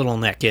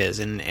bottleneck is,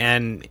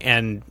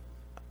 and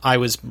I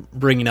was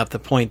bringing up the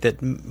point that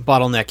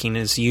bottlenecking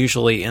is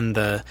usually in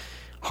the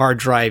hard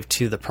drive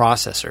to the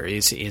processor,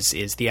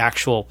 is the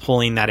actual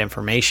pulling that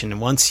information.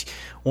 And once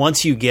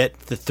you get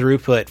the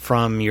throughput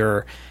from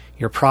your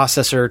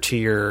processor to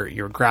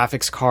your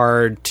graphics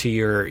card to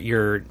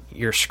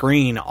your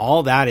screen,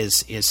 all that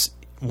is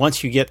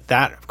once you get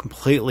that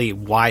completely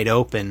wide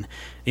open,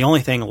 the only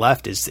thing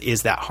left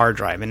is that hard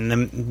drive. And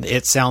then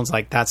it sounds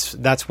like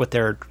that's what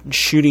they're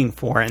shooting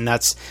for, and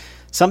that's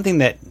something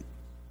that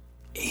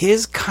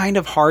is kind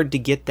of hard to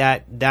get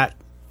that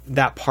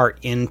part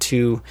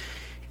into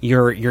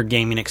your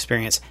gaming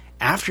experience.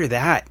 After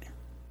that,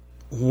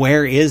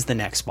 where is the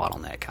next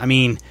bottleneck? I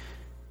mean,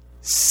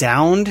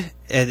 sound,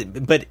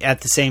 but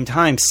at the same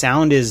time,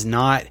 sound is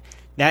not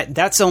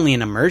that's only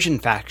an immersion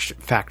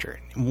factor.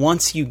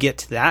 Once you get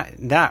to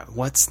that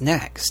what's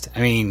next?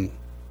 I mean,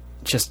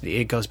 just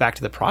it goes back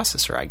to the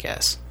processor, I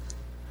guess.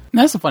 And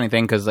that's the funny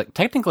thing, because like,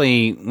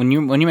 technically, when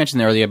you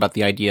mentioned earlier about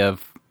the idea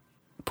of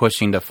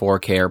pushing to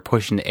 4K or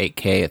pushing to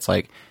 8K, it's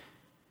like,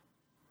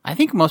 I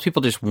think most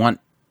people just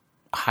want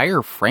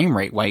higher frame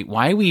rate.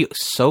 Why are we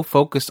so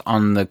focused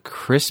on the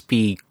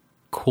crispy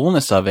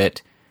coolness of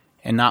it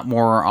and not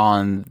more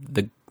on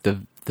the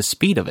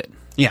speed of it?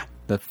 Yeah.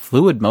 The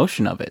fluid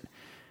motion of it.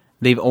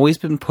 They've always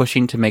been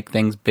pushing to make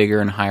things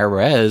bigger and higher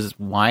res.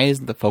 Why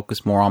isn't the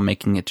focus more on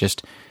making it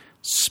just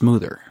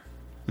smoother?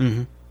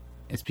 Mm-hmm.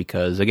 It's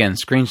because, again,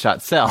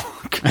 screenshots sell.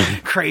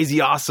 Crazy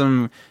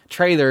awesome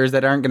trailers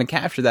that aren't going to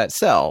capture that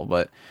sell.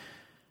 But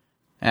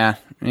yeah,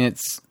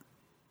 it's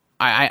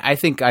I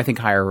think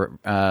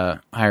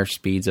higher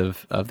speeds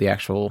of the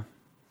actual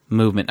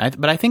movement.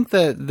 But I think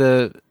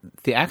the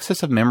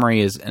access of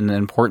memory is an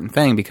important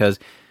thing, because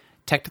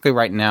technically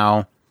right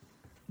now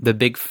the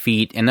big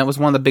feat, and that was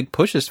one of the big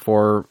pushes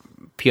for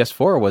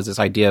PS4, was this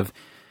idea of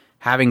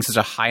having such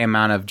a high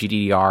amount of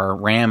GDDR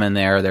RAM in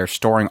there. They're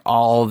storing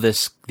all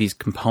these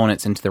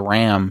components into the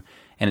RAM,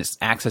 and it's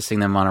accessing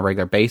them on a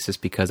regular basis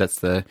because that's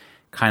the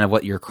kind of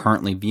what you're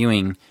currently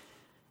viewing.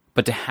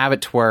 But to have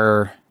it to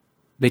where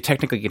they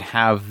technically could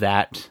have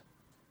that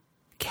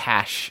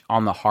cache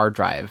on the hard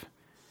drive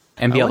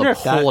and be able to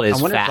pull it as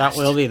fast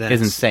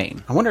is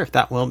insane. I wonder if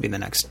that will be the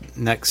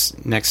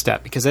next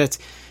step, because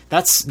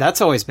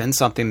that's always been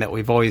something that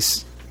we've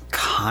always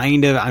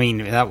kind of, I mean,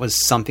 that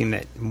was something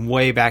that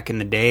way back in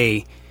the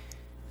day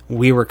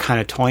we were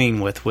kind of toying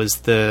with, was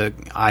the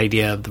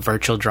idea of the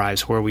virtual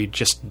drives, where we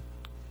just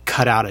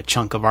cut out a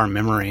chunk of our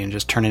memory and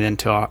just turn it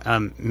into a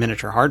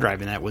miniature hard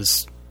drive, and that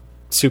was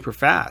super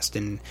fast.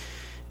 And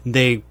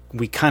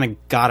we kind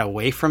of got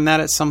away from that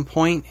at some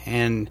point,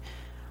 and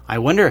I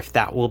wonder if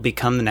that will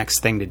become the next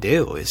thing to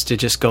do, is to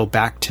just go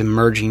back to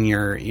merging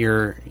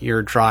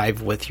your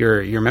drive with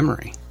your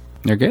memory.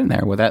 They're getting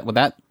there with that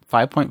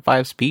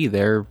 5.5 speed.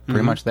 They're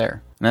pretty much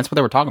there, and that's what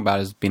they were talking about,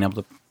 is being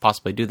able to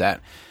possibly do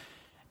that.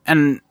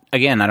 And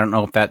again, I don't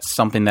know if that's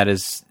something that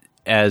is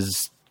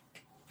as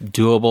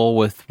doable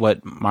with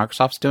what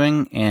Microsoft's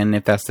doing, and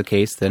if that's the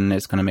case, then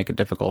it's going to make it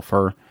difficult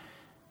for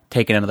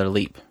taking another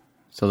leap.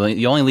 So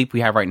the only leap we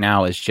have right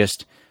now is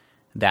just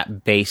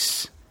that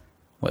base,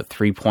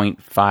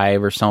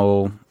 3.5 or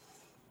so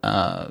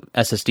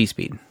SSD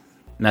speed,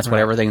 and that's what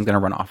everything's going to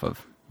run off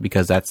of,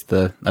 because that's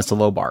the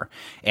low bar.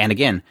 And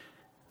again,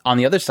 on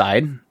the other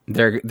side,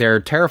 their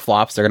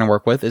teraflops they're going to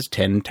work with is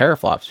 10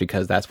 teraflops,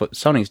 because that's what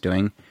Sony's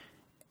doing.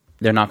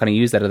 They're not going to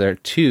use that other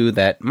 2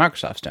 that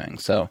Microsoft's doing.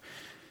 So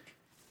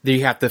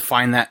you have to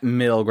find that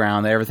middle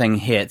ground that everything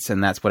hits,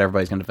 and that's what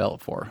everybody's going to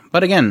develop for.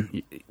 But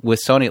again,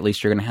 with Sony, at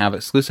least, you're going to have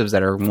exclusives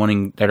that are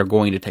going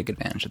to take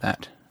advantage of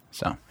that.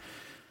 So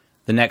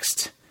the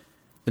next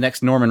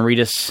Norman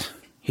Reedus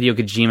Hideo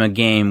Kojima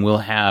game will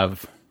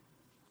have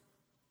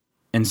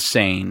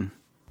insane.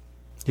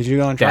 Did you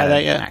go and try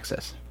that yet?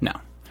 Access? No.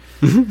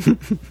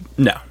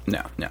 No.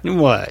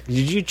 What?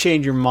 Did you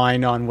change your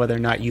mind on whether or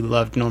not you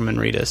loved Norman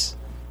Reedus?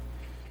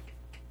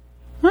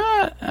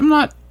 I'm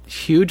not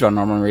huge on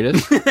Norman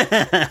Reedus.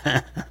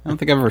 I don't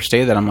think I've ever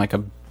stated that I'm like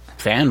a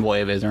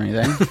fanboy of his or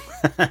anything.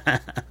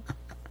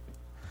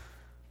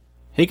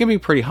 He can be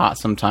pretty hot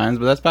sometimes,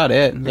 but that's about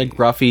it. Like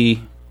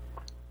gruffy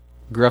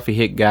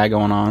hit guy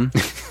going on.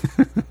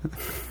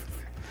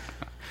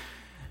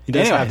 He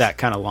does have that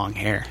kind of long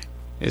hair.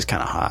 It's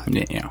kind of hot.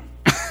 Yeah.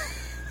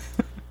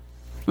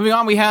 Moving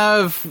on, we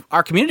have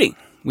our community.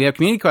 We have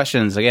community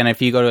questions. Again,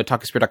 if you go to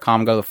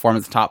otakuspirit.com, go to the form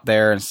at the top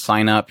there and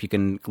sign up. You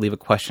can leave a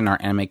question in our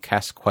Anime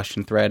Cast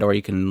question thread, or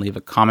you can leave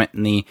a comment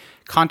in the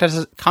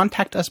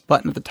contact us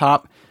button at the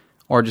top,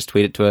 or just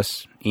tweet it to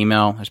us,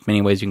 email. There's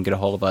many ways you can get a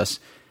hold of us.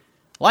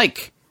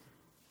 Like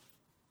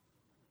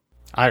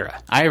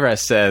Ira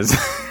says,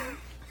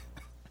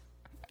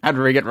 I'd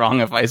read it wrong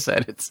if I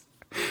said it.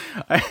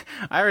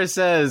 Ira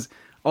says,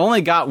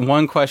 Only got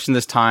one question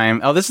this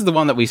time. Oh, this is the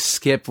one that we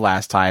skipped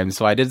last time,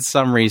 so I did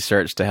some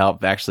research to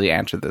help actually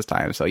answer this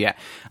time. So yeah,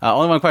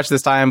 only one question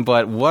this time,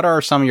 but what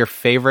are some of your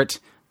favorite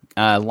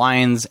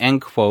lines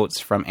and quotes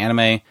from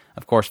anime?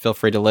 Of course, feel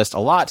free to list a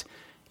lot.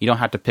 You don't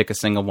have to pick a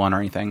single one or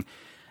anything.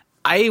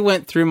 I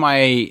went through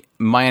my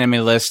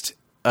anime list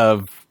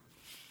of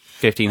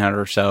 1,500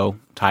 or so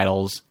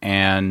titles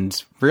and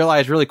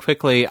realized really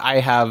quickly I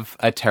have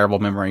a terrible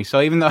memory.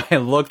 So even though I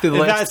looked through the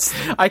list,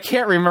 I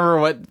can't remember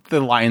what the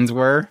lines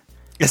were.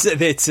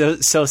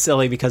 It's so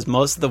silly because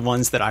most of the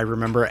ones that I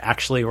remember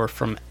actually were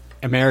from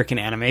American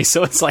anime.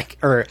 So it's like,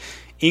 or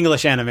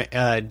English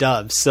anime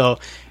dubs. So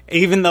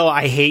even though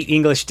I hate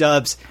English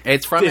dubs,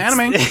 it's from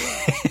anime.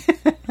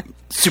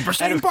 Super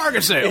Saiyan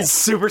bargain sale. It's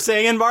Super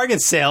Saiyan bargain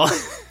sale.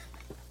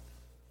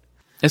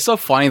 It's so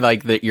funny,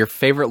 like, that your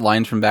favorite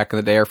lines from back in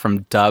the day are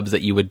from dubs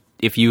that you would,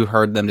 if you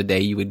heard them today,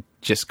 you would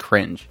just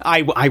cringe.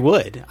 I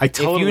would. I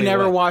totally If you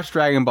never would. watched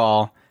Dragon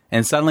Ball,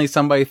 and suddenly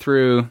somebody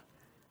threw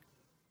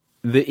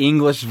the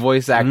English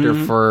voice actor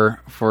for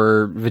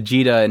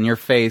Vegeta in your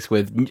face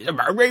with,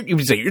 you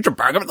would say, you're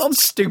a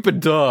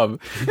stupid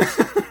dub.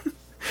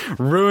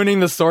 Ruining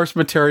the source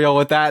material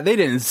with that. They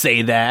didn't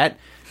say that.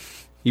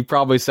 You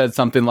probably said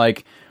something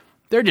like,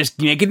 they're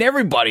just making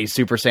everybody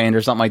Super Saiyan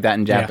or something like that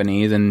in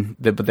Japanese,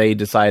 but they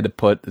decided to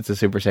put it's a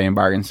Super Saiyan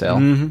bargain sale.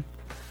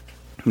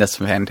 Mm-hmm. That's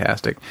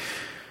fantastic.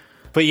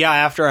 But yeah,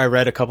 after I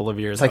read a couple of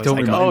years, like, I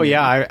was like, oh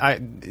yeah,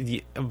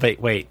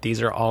 wait,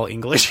 these are all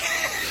English.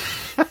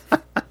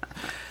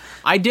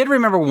 I did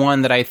remember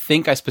one that I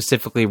think I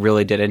specifically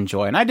really did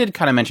enjoy, and I did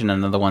kind of mention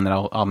another one that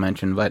I'll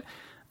mention, but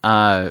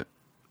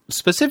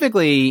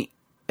specifically,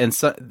 and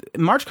so,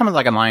 March Comes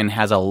Like a Lion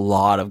has a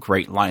lot of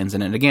great lines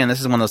in it. Again, this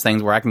is one of those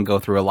things where I can go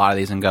through a lot of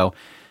these and go,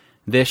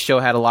 this show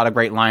had a lot of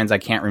great lines, I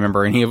can't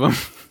remember any of them.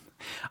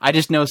 I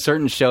just know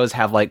certain shows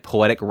have like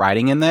poetic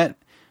writing in it,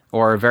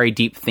 or very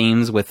deep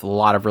themes with a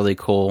lot of really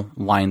cool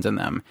lines in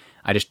them.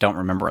 I just don't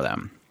remember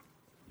them.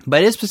 But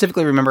I did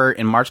specifically remember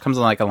in March Comes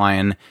Like a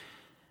Lion,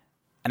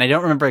 and I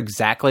don't remember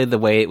exactly the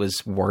way it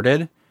was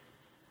worded,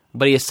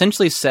 but he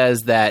essentially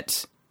says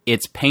that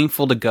it's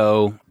painful to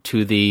go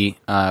to the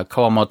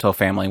Kawamoto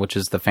family, which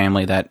is the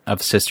family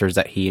of sisters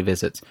that he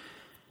visits,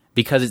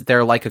 because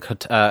they're like a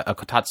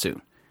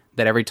kotatsu.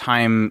 That every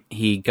time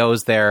he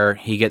goes there,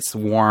 he gets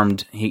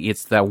warmed. He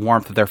gets the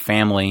warmth of their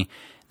family.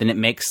 Then it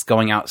makes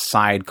going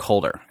outside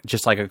colder,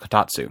 just like a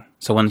kotatsu.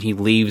 So when he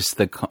leaves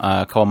the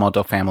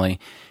Kawamoto family,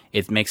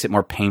 it makes it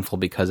more painful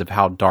because of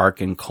how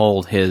dark and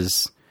cold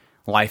his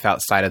life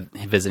outside of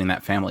visiting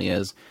that family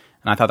is.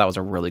 And I thought that was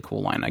a really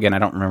cool line. Again, I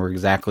don't remember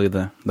exactly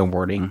the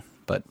wording,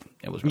 but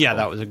it was really cool.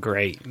 That was a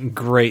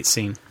great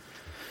scene.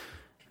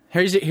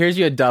 Here's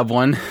you a dub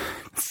one.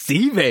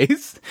 C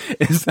base?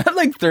 Is that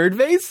like third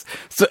base?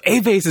 So A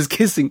base is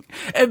kissing,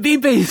 and B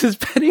base is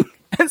petting,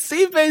 and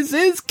C base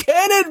is,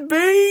 can it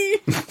be?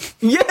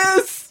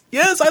 Yes!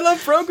 Yes, I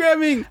love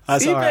programming!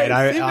 That's all right.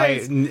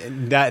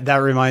 That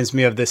reminds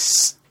me of this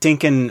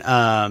stinking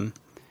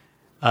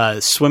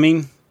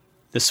swimming.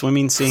 The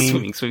swimming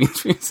scene. Swimming.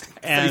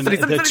 And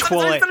the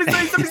toilet.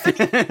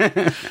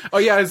 Oh,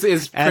 yeah,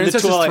 his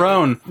princess's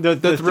throne.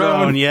 The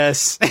throne,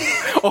 yes.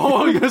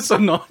 Oh, you're so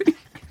naughty.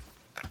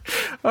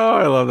 Oh,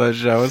 I love that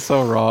show. It's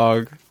so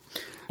wrong.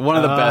 One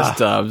of the best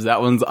dubs. That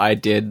one's, I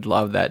did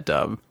love that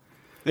dub.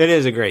 It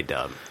is a great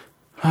dub.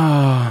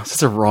 Oh,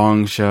 such a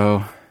wrong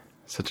show.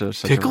 Such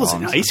Pickles a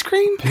wrong and ice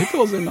cream?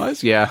 Pickles and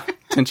ice? Yeah.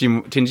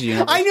 Tenchi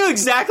Universe. I knew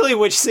exactly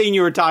which scene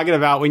you were talking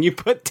about when you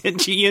put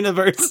Tenchi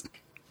Universe.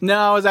 No,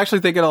 I was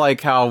actually thinking of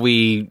like how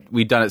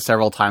we've done it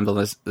several times on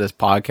this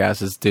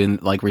podcast, is doing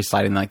like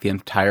reciting like the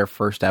entire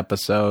first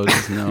episode,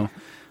 you know,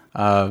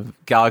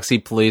 Galaxy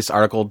Police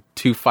Article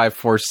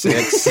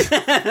 2546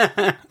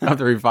 of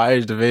the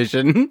Revised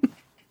Division.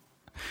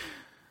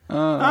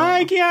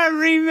 I can't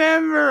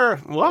remember.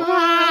 What do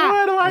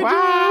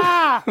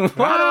I do? What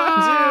do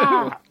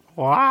I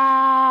do?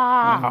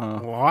 Wow.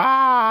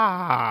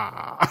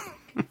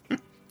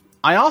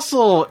 I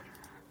also,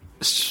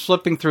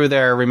 slipping through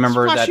there,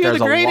 remember that there's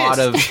a lot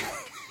of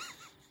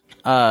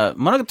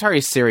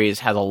Monogatari series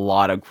has a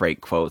lot of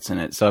great quotes in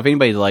it. So if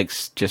anybody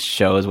likes just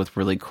shows with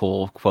really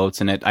cool quotes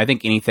in it, I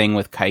think anything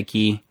with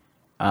Keiichi,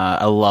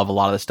 I love a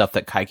lot of the stuff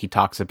that Keiichi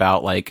talks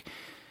about, like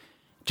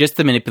just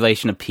the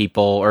manipulation of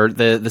people, or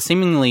the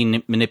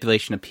seemingly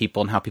manipulation of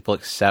people, and how people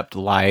accept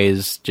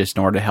lies just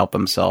in order to help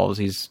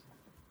themselves.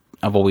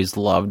 I've always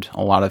loved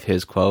a lot of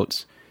his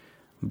quotes,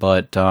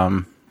 but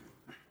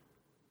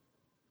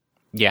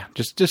yeah,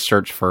 just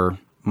search for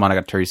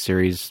Monogatari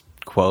series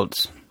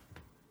quotes.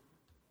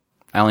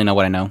 I only know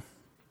what I know.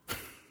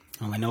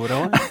 Only know what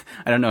I know?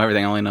 I don't know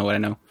everything. I only know what I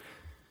know.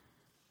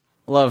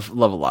 Love a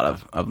lot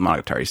of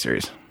Monogatari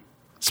series.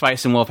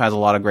 Spice and Wolf has a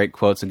lot of great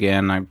quotes.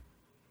 Again, I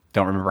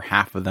don't remember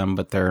half of them,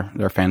 but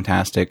they're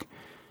fantastic.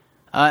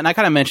 And I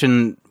kind of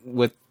mentioned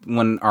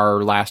when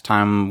our last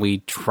time we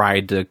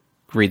tried to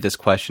read this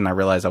question, I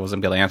realized I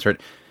wasn't going to answer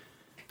it.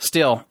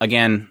 Still,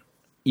 again,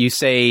 you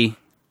say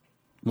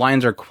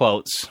lines or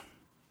quotes,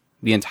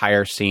 the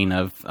entire scene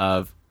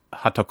of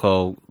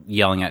Hatoko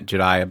yelling at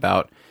Jirai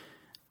about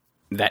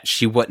that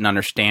she wouldn't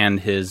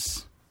understand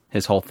his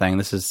whole thing.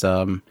 This is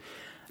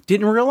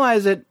didn't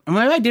realize it. I mean,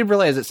 I did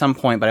realize at some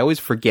point, but I always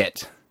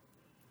forget.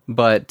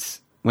 But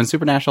when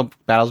supernatural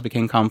battles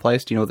became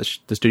commonplace, do you know what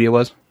the studio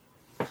was?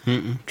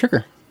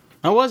 Trigger.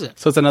 How was it?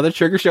 So it's another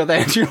Trigger show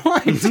that Andrew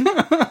liked.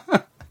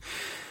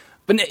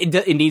 But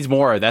it needs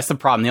more. That's the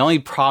problem. The only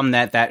problem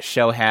that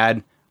show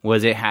had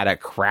was it had a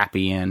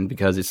crappy end,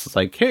 because it's just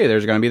like, hey,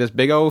 there's going to be this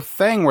big old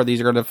thing where these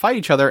are going to fight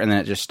each other, and then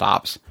it just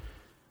stops.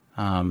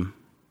 But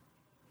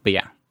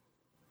yeah,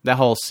 that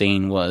whole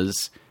scene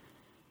was...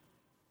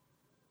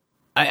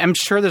 I'm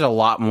sure there's a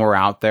lot more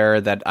out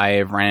there that I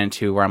have ran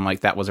into where I'm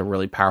like, that was a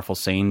really powerful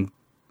scene,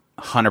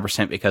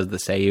 100% because of the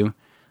Seiyu.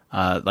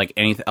 Like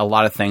a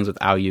lot of things with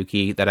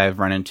Aoyuki that I've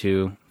run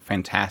into,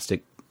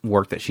 fantastic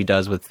work that she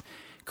does with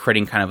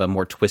creating kind of a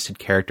more twisted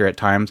character at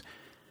times.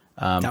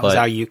 That was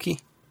Aoyuki?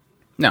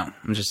 No,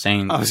 I'm just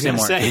saying I was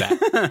similar say. to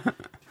that.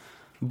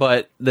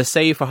 But the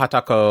Seiyu for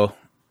Hatako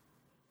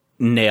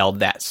nailed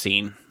that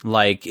scene.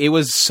 Like, it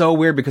was so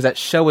weird because that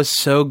show was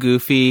so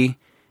goofy,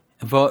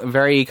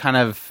 very kind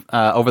of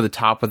over the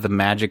top with the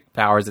magic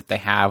powers that they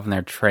have when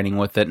they're training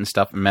with it and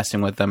stuff, and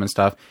messing with them and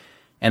stuff.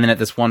 And then at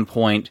this one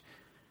point,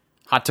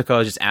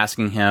 Hatoko is just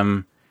asking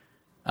him,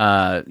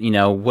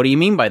 what do you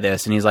mean by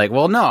this? And he's like,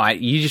 well, no,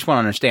 you just won't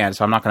understand,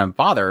 so I'm not going to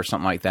bother, or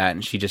something like that.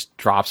 And she just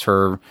drops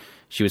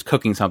she was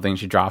cooking something,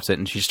 she drops it,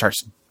 and she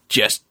starts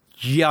just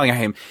yelling at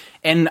him.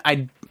 And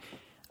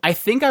I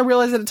think I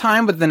realized at the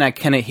time, but then it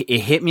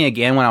hit me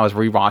again when I was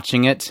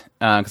rewatching it,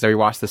 because I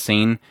rewatched the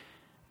scene.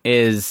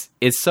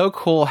 It's so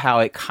cool how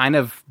it kind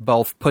of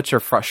both puts her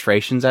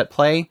frustrations at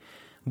play,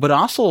 but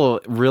also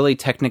really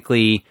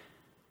technically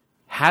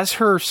has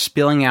her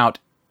spilling out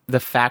the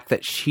fact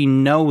that she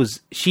knows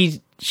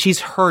she's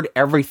heard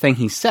everything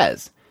he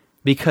says,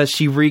 because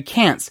she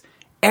recants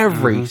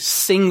every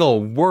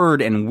single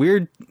word and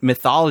weird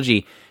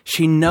mythology.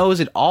 She knows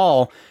it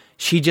all.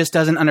 She just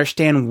doesn't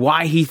understand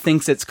why he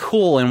thinks it's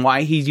cool and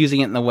why he's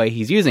using it in the way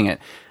he's using it.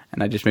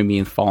 And that just made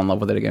me fall in love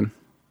with it again.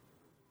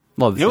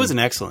 Love the It scene. was an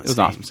excellent It was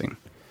scene. an awesome scene.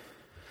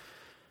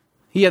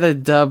 Yeah, the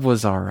dub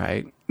was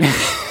alright.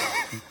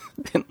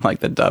 Didn't like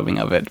the dubbing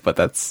of it, but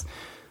that's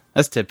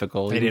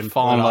typical. They You didn't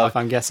fall fall in love. off,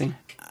 I'm guessing.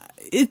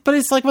 But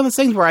it's like one of those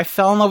things where I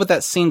fell in love with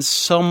that scene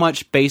so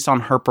much based on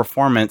her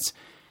performance.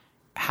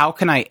 How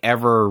can I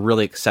ever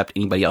really accept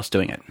anybody else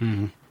doing it?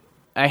 Mm-hmm.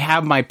 I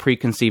have my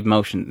preconceived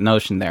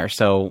notion there,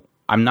 so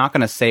I'm not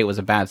going to say it was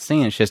a bad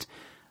scene. It's just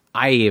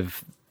I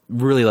have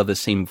really loved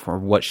this scene for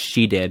what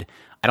she did.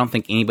 I don't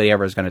think anybody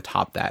ever is going to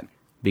top that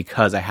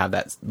because I have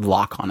that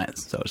lock on it,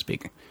 so to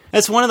speak.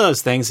 It's one of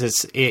those things.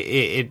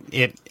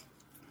 It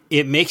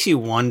makes you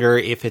wonder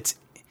if it's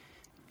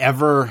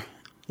ever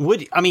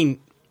would. I mean,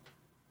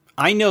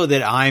 I know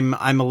that I'm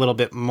a little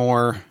bit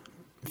more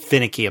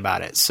finicky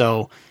about it,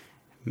 so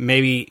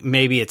maybe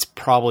it's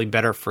probably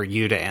better for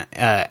you to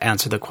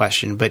answer the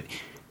question. But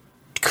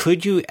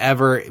could you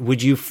ever?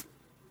 Would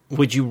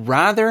you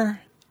rather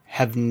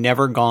have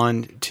never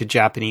gone to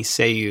Japanese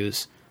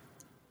seiyus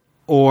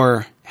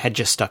or had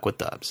just stuck with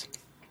dubs?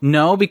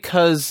 No,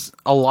 because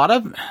a lot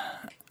of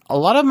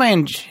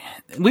my...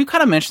 We've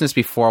kind of mentioned this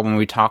before when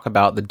we talk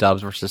about the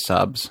dubs versus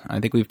subs. I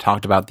think we've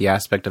talked about the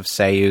aspect of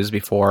seiyus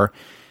before,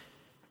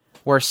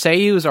 where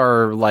seiyus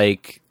are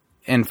like...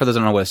 And for those who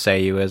don't know what a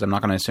seiyu is, I'm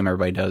not going to assume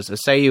everybody does. A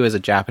seiyu is a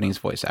Japanese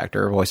voice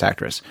actor or voice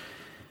actress.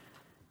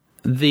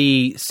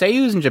 The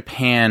seiyus in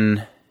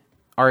Japan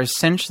are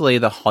essentially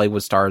the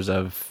Hollywood stars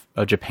of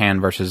Japan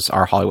versus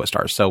our Hollywood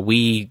stars. So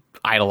we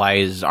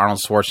idolize Arnold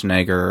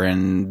Schwarzenegger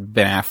and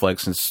Ben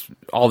Affleck and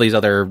all these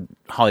other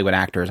Hollywood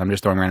actors. I'm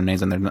just throwing random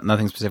names in there,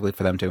 nothing specifically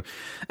for them too.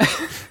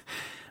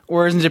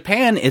 Whereas in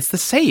Japan, it's the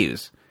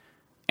seiyus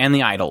and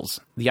the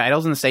idols. The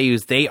idols and the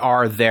seiyus, they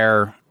are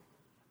their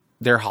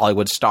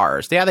Hollywood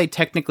stars. Yeah, they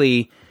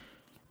technically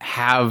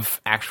have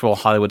actual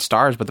Hollywood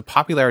stars, but the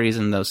popularity is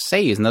in those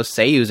seiyus, and those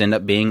seiyus end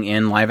up being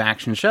in live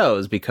action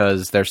shows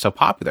because they're so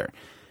popular.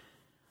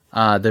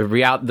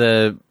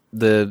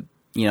 The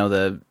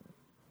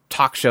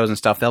talk shows and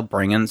stuff, they'll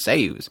bring in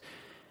seiyus.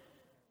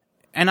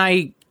 And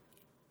it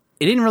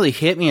didn't really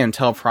hit me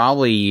until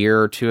probably a year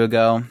or two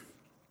ago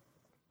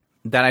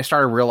that I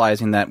started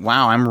realizing that,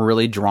 wow, I'm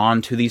really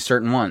drawn to these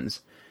certain ones.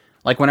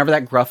 Like whenever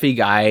that gruffy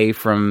guy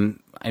from,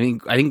 I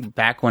think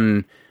back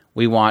when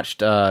we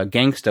watched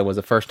Gangsta was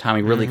the first time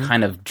we really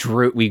kind of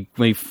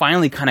we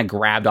finally kind of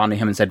grabbed onto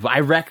him and said, well, I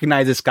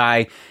recognize this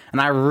guy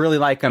and I really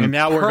like him. And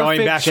now we're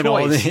going back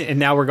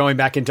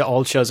into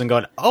old shows and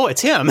going, oh,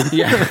 it's him.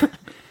 Yeah.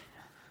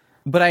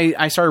 But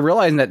I started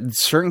realizing that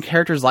certain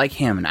characters like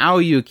him and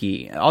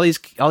Aoyuki, all these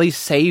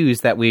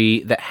seiyus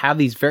that have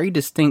these very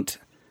distinct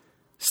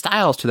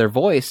styles to their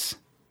voice.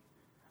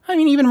 I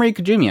mean, even Rei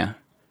Kajima,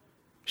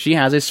 she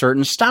has a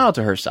certain style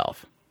to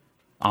herself,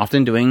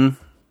 often doing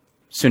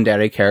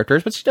tsundere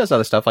characters, but she does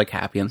other stuff like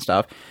Happy and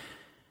stuff.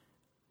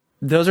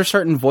 Those are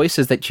certain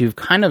voices that you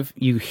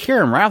hear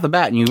them right off the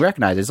bat and you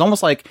recognize. It's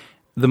almost like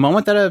the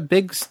moment that a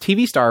big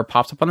TV star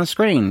pops up on the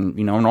screen,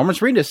 Norman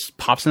Reedus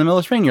pops in the middle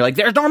of the screen, you're like,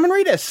 there's Norman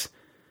Reedus!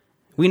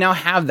 we now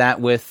have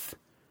that with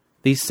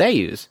these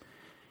seiyus.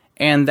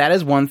 And that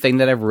is one thing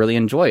that I've really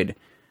enjoyed.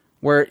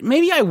 Where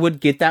maybe I would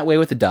get that way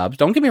with the dubs.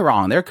 Don't get me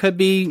wrong. There could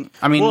be...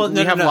 I mean,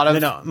 we have a lot of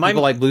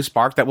people like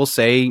BlueSpark that will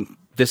say,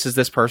 this is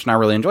this person, I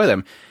really enjoy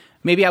them.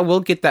 Maybe I will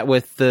get that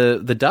with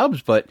the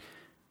dubs, but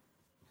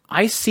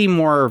I see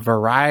more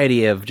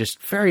variety of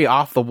just very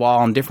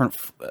off-the-wall and different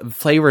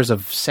flavors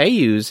of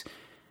seiyus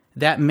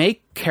that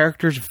make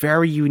characters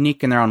very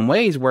unique in their own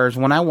ways, whereas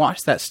when I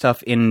watch that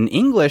stuff in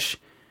English,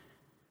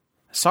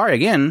 sorry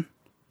again,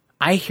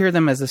 I hear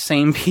them as the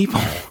same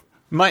people.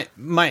 My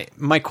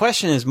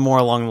question is more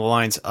along the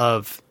lines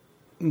of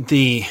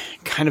the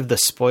kind of the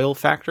spoil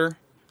factor.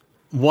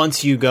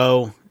 Once you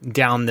go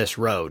down this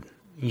road,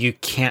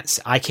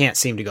 I can't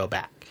seem to go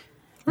back.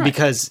 Right.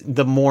 Because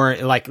the more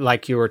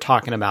like you were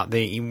talking about,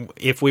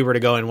 if we were to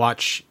go and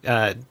watch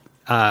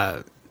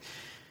Dragon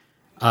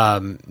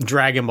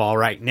Ball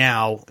right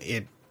now,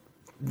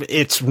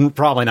 it's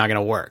probably not going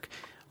to work.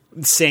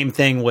 Same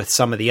thing with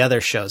some of the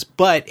other shows,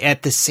 but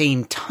at the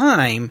same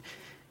time,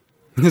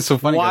 it's so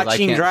funny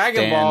watching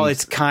Dragon Ball,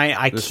 it's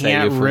I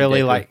can't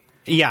really like.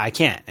 Yeah, I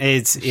can't.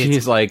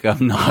 She's like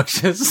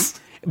obnoxious,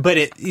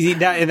 but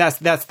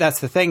that's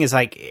the thing is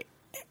like,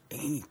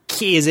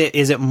 is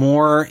it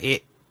more?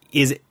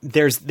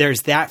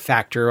 There's that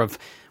factor of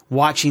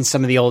watching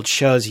some of the old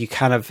shows. You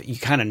kind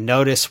of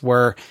notice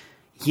where,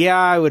 yeah,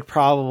 I would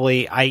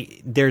probably I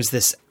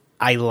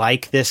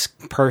like this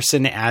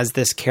person as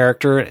this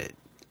character,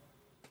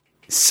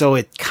 so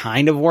it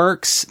kind of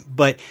works,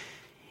 but.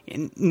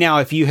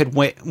 Now, if you had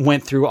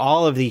went through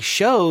all of these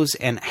shows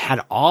and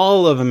had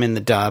all of them in the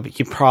dub,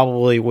 you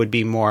probably would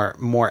be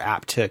more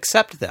apt to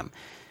accept them.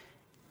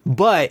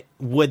 But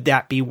would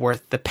that be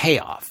worth the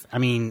payoff? I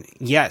mean,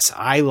 yes,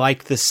 I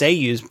like the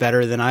seiyus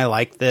better than I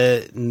like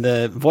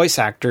the voice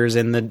actors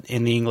in the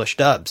English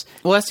dubs.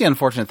 Well, that's the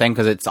unfortunate thing,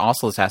 because it's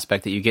also this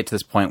aspect that you get to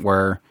this point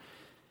where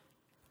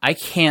I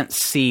can't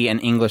see an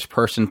English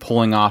person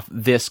pulling off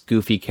this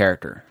goofy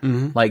character.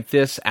 Mm-hmm. Like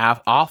this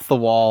off the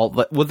wall,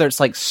 whether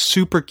it's like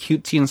super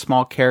cutesy and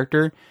small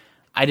character,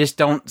 I just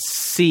don't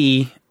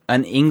see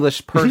an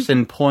English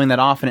person pulling that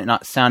off and it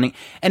not sounding...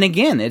 And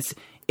again, it's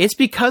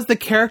because the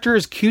character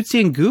is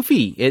cutesy and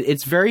goofy.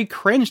 It's very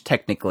cringe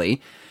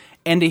technically.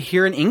 And to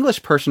hear an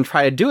English person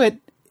try to do it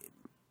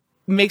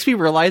makes me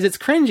realize it's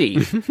cringy.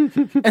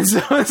 And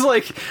so it's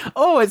like,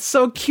 oh, it's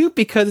so cute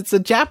because it's a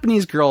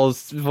Japanese girl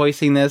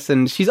voicing this,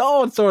 and she's,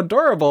 oh, it's so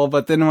adorable.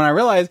 But then when I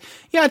realize,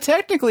 yeah,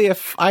 technically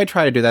if I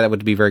try to do that, it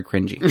would be very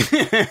cringy.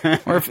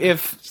 Or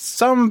if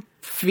some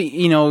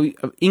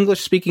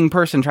English speaking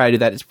person try to do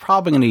that, it's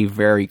probably going to be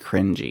very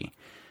cringy.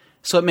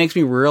 So it makes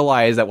me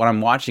realize that what I'm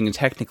watching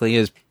technically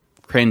is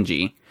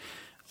cringy.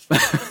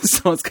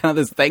 So it's kind of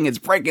this thing, it's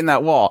breaking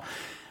that wall.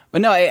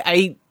 But no,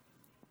 I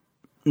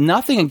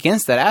nothing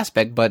against that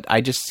aspect, but I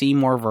just see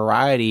more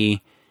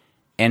variety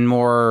and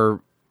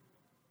more,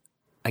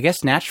 I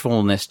guess,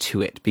 naturalness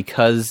to it,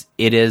 because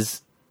it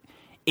is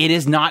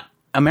not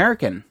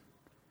American.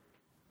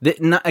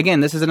 Again,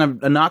 this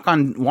isn't a knock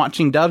on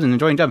watching dubs and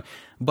enjoying dub,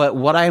 but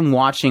what I'm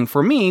watching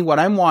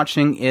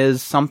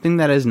is something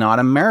that is not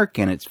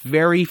American. It's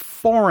very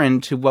foreign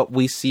to what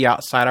we see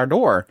outside our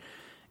door.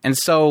 And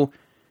so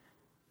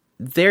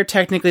they're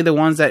technically the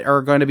ones that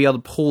are going to be able to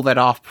pull that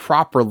off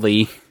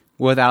properly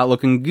without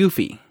looking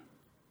goofy.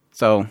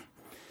 So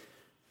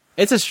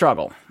it's a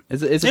struggle.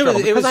 It's a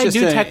struggle. Because I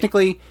do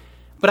technically,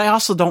 but I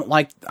also don't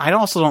like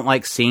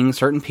seeing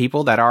certain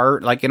people that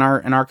are like in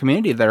our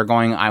community that are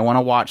going, I want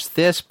to watch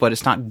this, but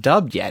it's not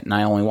dubbed yet, and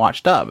I only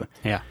watch dub.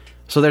 Yeah.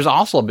 So there's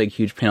also a big,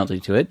 huge penalty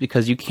to it,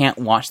 because you can't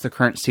watch the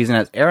current season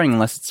as airing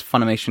unless it's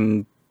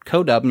Funimation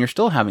co-dub, and you're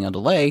still having a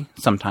delay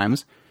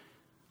sometimes.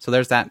 So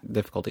there's that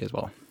difficulty as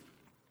well.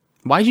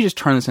 Why did you just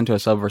turn this into a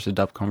sub versus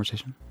dub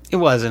conversation? It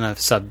wasn't a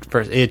sub.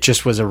 It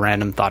just was a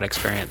random thought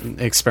experiment.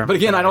 But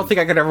again, I don't think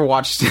I could ever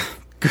watch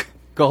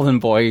Golden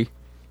Boy.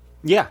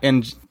 Yeah,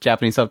 in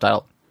Japanese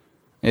subtitle.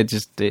 It's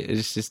just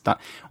not.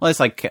 Well,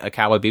 it's like a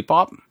Cowboy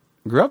Bebop.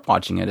 Grew up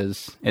watching it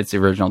as its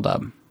original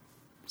dub,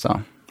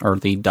 or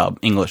the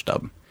English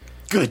dub.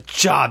 Good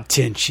job,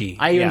 Tenchi.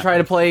 I even tried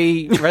to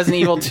play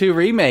Resident Evil 2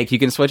 remake. You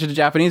can switch it to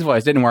Japanese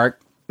voice. Didn't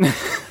work.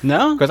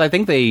 No, because I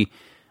think they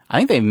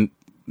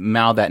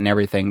mouthed that and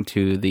everything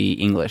to the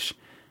English.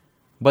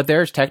 But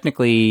there's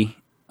technically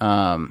a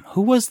lot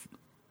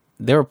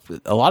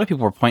of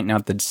people were pointing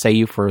out that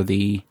Seiyu for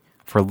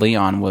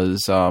Leon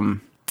was who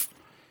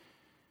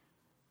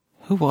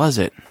was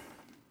it?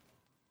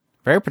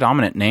 Very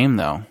predominant name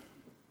though.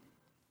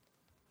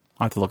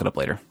 I'll have to look it up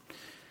later.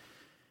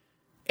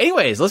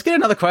 Anyways, let's get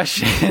another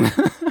question.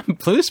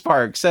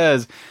 BlueSpark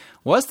says,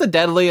 what's the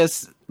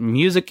deadliest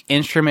music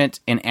instrument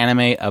in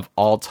anime of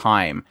all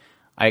time?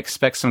 I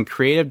expect some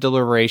creative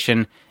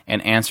deliberation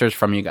and answers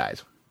from you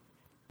guys.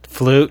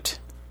 Flute.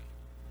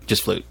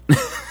 Just flute.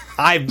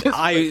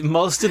 I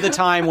most of the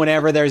time,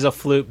 whenever there's a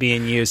flute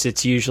being used,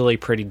 it's usually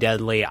pretty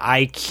deadly.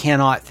 I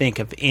cannot think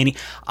of any.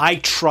 I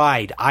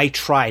tried.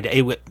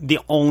 The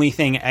only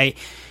thing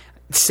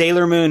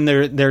Sailor Moon,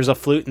 there's a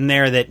flute in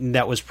there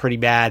that was pretty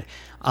bad.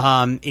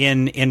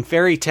 In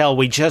Fairy Tail,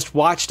 we just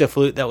watched a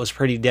flute that was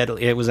pretty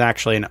deadly. It was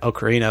actually an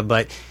ocarina,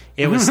 but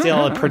it was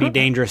still a pretty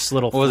dangerous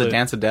little flute. What was it,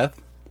 Dance of Death?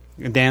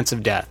 Dance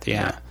of Death,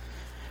 yeah.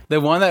 The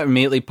one that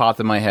immediately popped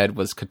in my head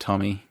was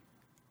Kotomi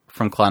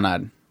from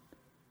Clannad.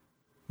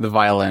 The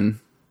violin.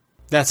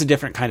 That's a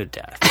different kind of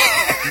death.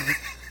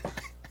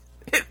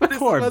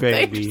 Poor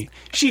baby.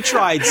 She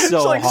tried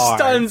so hard. She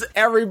stuns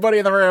everybody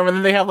in the room, and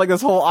then they have like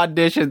this whole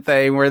audition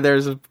thing where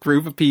there's a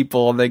group of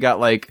people, and they got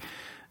like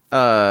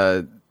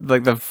the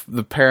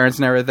parents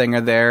and everything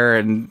are there,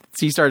 and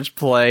she starts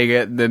playing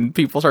it, and then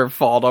people start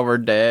falling over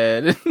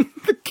dead.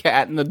 The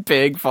cat and the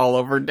pig fall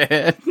over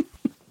dead.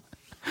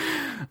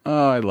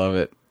 Oh, I love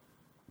it.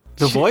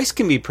 The voice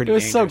can be pretty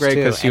dangerous, so great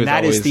because and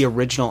that is the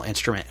original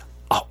instrument.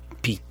 Oh,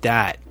 beat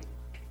that.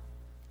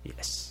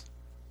 Yes.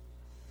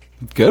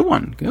 Good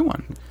one.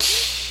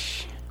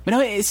 But no,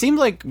 it seemed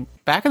like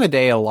back in the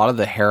day, a lot of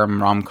the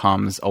harem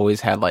rom-coms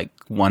always had like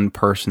one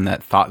person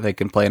that thought they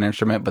could play an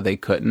instrument, but they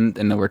couldn't,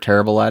 and they were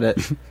terrible at it.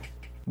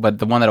 But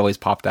the one that always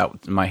popped out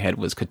in my head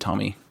was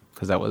Kotomi,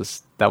 because that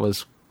was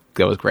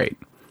great.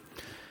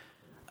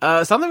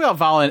 Something about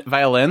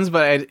violins,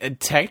 but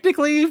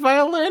technically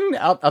violin.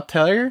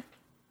 Altair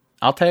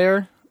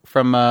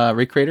from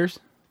Recreators.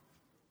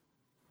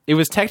 It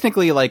was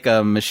technically like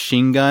a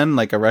machine gun,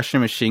 like a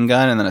Russian machine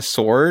gun, and then a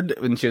sword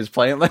when she was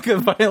playing like a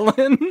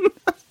violin.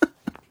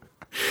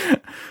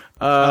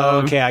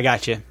 Okay, I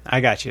got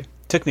you.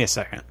 Took me a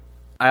second.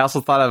 I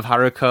also thought of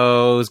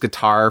Haruko's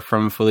guitar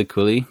from Fooly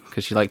Cooly,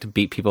 because she liked to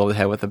beat people over the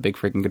head with a big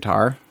freaking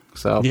guitar.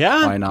 So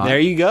yeah, why not? There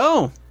you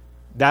go.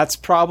 That's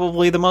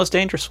probably the most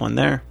dangerous one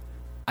there.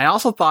 I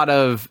also thought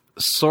of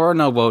Sora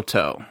no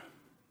Woto,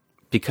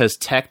 because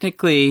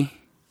technically,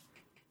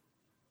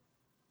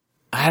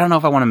 I don't know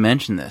if I want to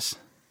mention this.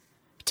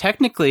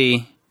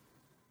 Technically,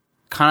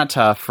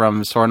 Kanata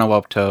from Sora no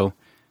Woto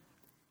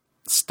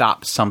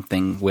stopped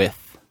something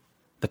with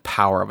the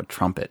power of a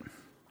trumpet.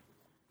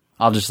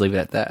 I'll just leave it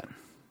at that.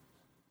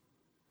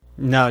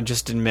 No,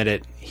 just admit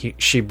it.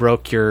 She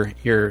broke your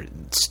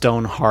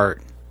stone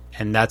heart,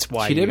 and that's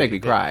why she did make me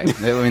cry.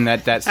 I mean,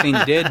 that scene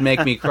did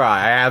make me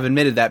cry. I have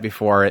admitted that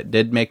before. It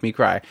did make me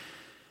cry.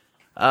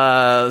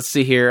 Let's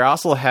see here. I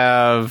also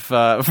have,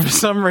 for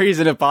some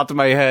reason, it popped in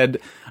my head.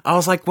 I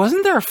was like,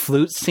 wasn't there a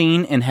flute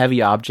scene in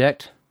Heavy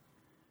Object?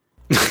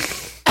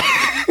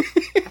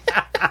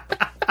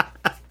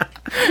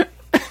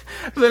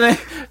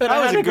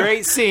 That was a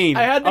great scene.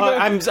 I had to go,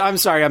 I'm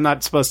sorry, I'm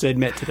not supposed to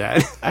admit to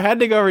that. I had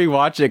to go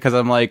rewatch it because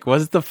I'm like,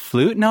 was it the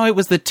flute? No, it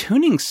was the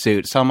tuning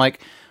suit. So I'm like,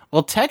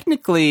 well,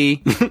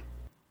 technically,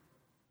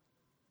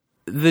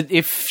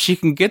 if she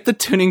can get the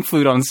tuning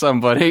flute on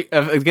somebody,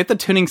 get the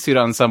tuning suit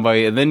on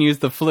somebody, and then use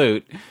the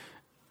flute,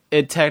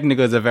 it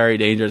technically is a very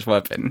dangerous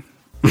weapon,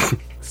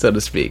 so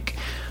to speak.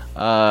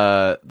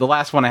 The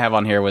last one I have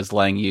on here was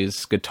Lang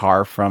Yu's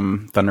guitar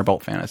from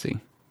Thunderbolt Fantasy.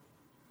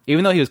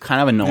 Even though he was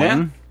kind of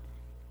annoying,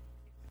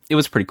 it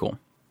was pretty cool.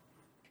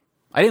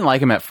 I didn't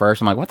like him at first.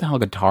 I'm like, what the hell,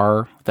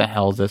 guitar? What the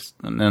hell is this?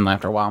 And then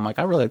after a while, I'm like,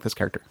 I really like this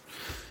character.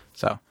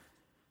 So,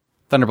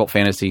 Thunderbolt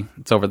Fantasy.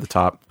 It's over the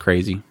top,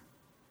 crazy.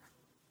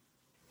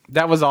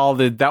 That was all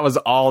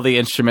the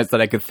instruments that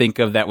I could think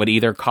of that would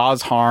either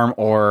cause harm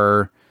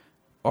or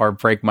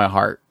break my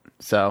heart.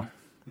 So,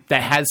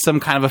 that had some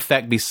kind of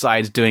effect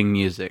besides doing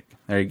music.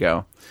 There you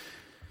go.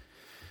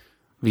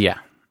 Yeah.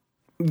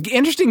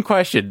 Interesting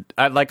question.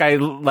 I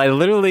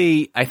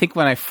literally, I think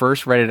when I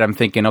first read it, I'm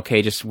thinking,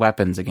 okay, just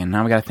weapons again.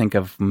 Now we got to think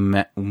of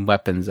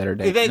weapons that are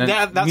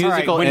that's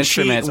musical right.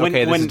 Instruments. This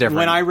is different.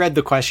 When I read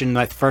the question,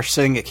 the first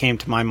thing that came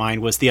to my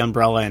mind was the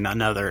umbrella and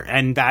another,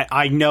 and that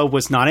I know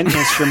was not an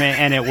instrument,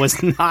 and it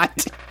was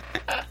not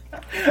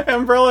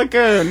Umbrella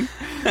Kun.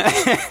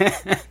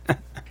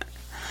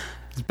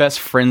 He's best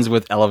friends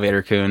with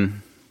Elevator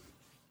Kun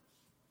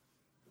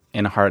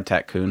and Heart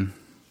Attack Kun.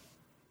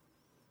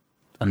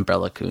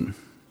 Umbrella Kun.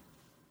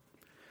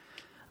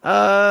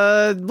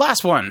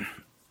 Last one.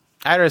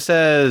 Ira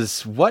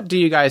says, what do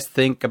you guys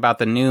think about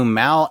the new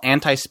Mal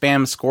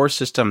anti-spam score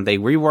system? They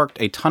reworked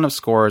a ton of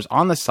scores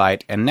on the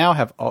site and now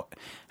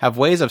have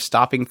ways of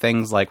stopping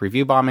things like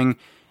review bombing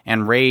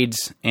and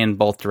raids in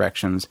both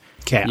directions.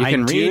 Okay, you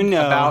can read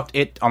about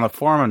it on the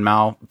forum on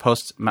Mal,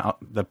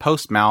 the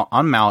post Mal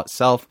on Mal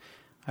itself.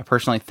 I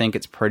personally think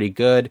it's pretty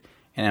good,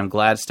 and I'm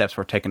glad steps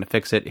were taken to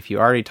fix it. If you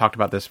already talked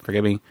about this,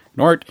 forgive me,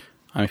 Nort,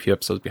 I'm a few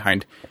episodes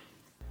behind.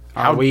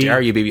 How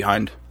dare you be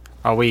behind?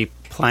 Are we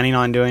planning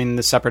on doing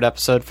the separate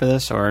episode for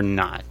this or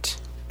not?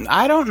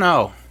 I don't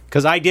know.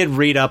 Because I did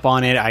read up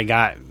on it. I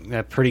got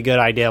a pretty good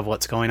idea of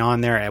what's going on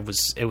there. It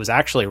was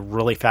actually a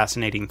really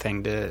fascinating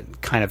thing to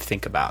kind of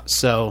think about.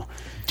 So,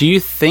 do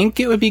you think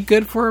it would be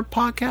good for a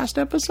podcast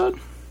episode?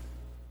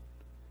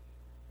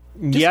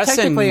 Just yes,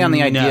 technically and on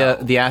the idea,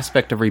 no. the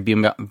aspect of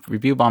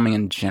review bombing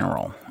in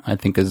general, I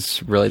think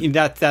is really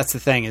that's the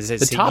thing. Is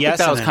it's the topic yes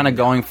that I was kind of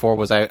no. going for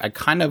was I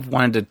kind of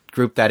wanted to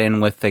group that in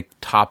with the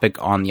topic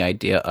on the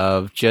idea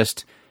of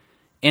just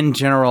in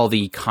general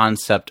the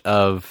concept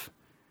of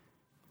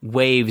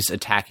waves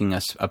attacking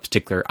a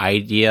particular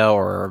idea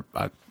or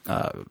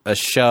a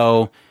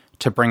show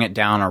to bring it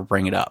down or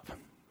bring it up.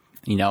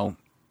 You know,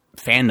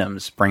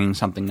 fandoms bringing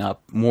something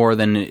up more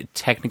than it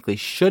technically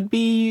should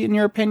be, in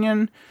your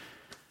opinion.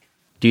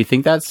 Do you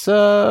think that's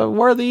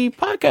worthy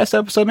podcast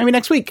episode maybe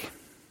next week?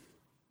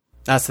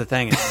 That's the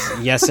thing. It's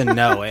yes and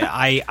no.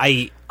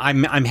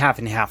 I'm half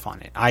and half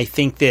on it. I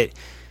think that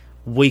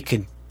we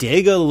could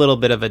dig a little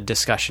bit of a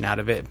discussion out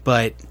of it,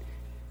 but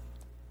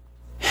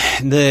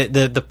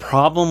the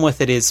problem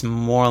with it is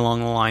more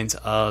along the lines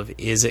of,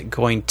 is it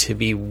going to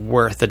be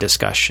worth a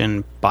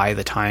discussion by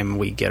the time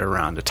we get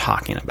around to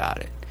talking about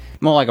it?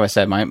 Well, like I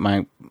said,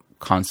 my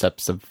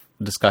concepts of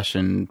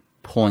discussion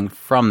pulling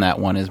from that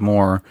one is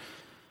more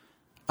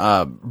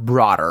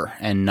broader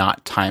and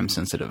not time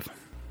sensitive.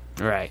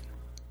 Right.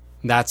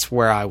 That's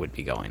where I would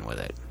be going with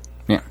it.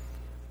 Yeah.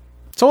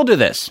 So we'll do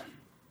this.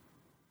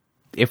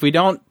 If we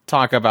don't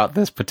talk about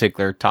this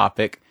particular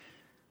topic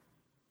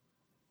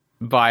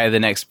by the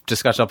next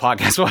discussion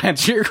podcast, we'll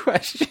answer your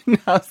question.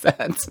 How's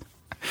that?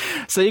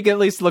 So you can at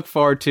least look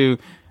forward to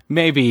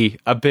maybe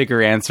a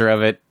bigger answer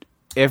of it.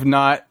 If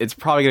not, it's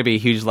probably going to be a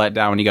huge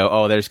letdown when you go,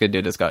 oh, they're just going to do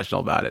a discussion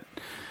about it.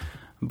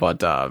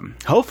 But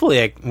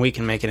hopefully we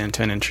can make it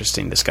into an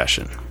interesting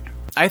discussion.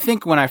 I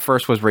think when I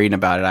first was reading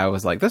about it, I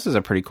was like, this is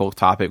a pretty cool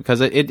topic, because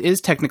it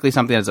is technically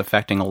something that's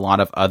affecting a lot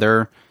of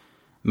other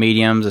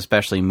mediums,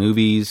 especially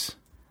movies.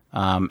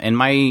 And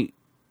my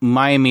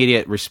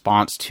immediate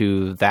response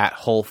to that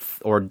whole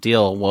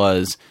ordeal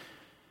was,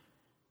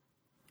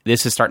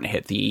 this is starting to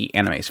hit the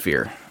anime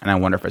sphere, and I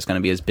wonder if it's going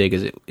to be as big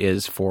as it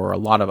is for a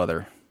lot of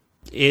other.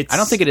 I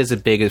don't think it is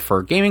as big as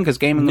for gaming, because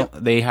gaming,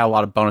 they have a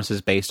lot of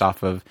bonuses based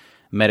off of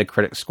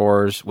Metacritic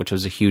scores, which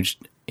was a huge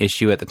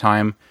issue at the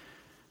time.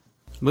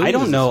 Movies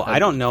I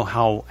don't know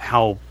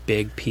how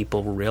big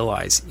people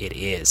realize it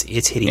is.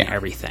 It's hitting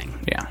everything.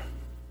 Yeah.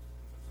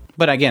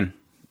 But again,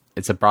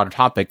 it's a broader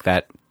topic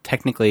that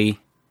technically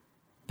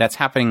that's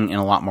happening in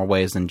a lot more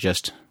ways than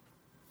just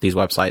these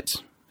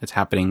websites. It's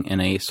happening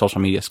in a social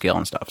media scale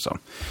and stuff. So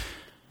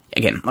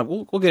again,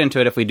 we'll get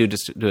into it if we do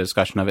just do a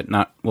discussion of it.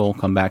 Not, we'll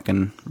come back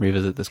and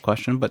revisit this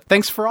question. But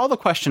thanks for all the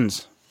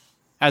questions.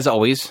 As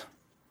always,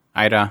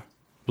 Eira,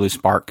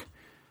 BlueSpark,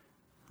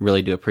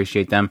 really do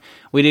appreciate them.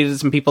 We needed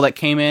some people that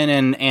came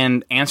in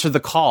and answered the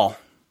call,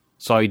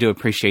 so I do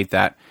appreciate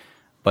that.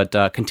 But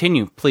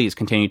please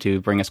continue to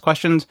bring us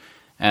questions,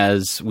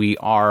 as we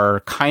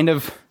are kind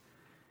of,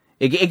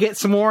 it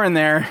gets some more in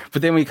there,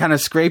 but then we kind of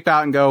scrape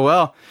out and go,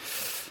 well,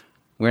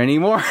 we're going to need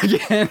more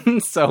again.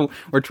 So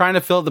we're trying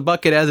to fill the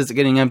bucket as it's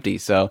getting empty.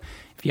 So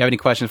if you have any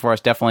questions for us,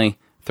 definitely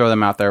throw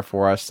them out there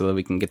for us so that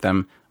we can get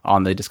them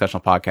on the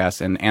discussional podcast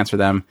and answer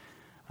them.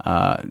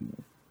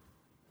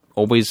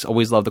 Always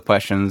love the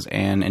questions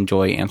and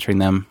enjoy answering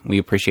them. We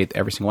appreciate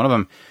every single one of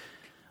them.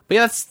 But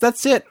yeah,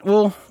 that's it.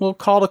 We'll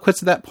call it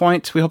quits at that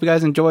point. We hope you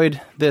guys enjoyed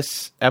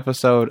this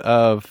episode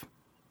of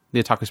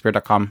the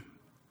OtakuSpirit.com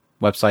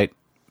website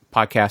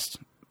podcast.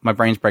 My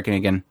brain's breaking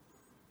again.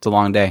 It's a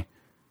long day.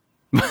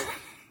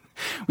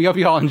 We hope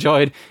you all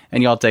enjoyed,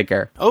 and y'all take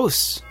care.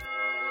 Os.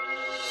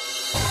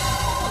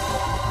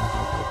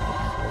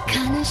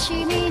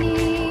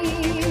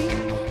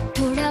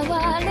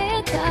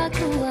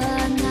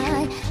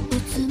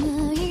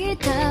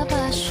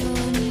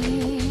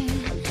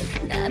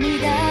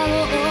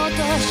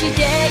 し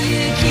て行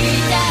き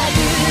たく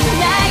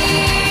ない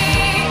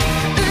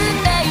運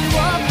命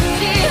を振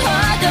りほ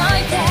ど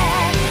いて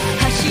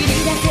走り出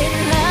せる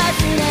は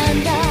ずな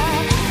んだ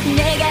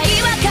願い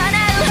は叶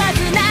うはず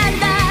なん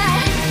だ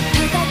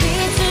叩き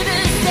潰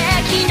して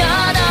昨日の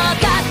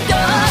葛藤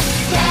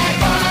Stand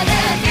for the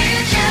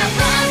future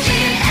from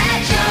the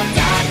edge of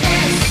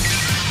darkness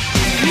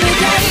向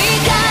かい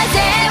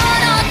風を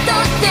乗っ取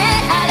って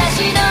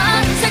嵐の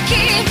先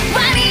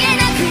は見え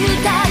なく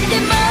たって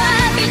も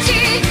道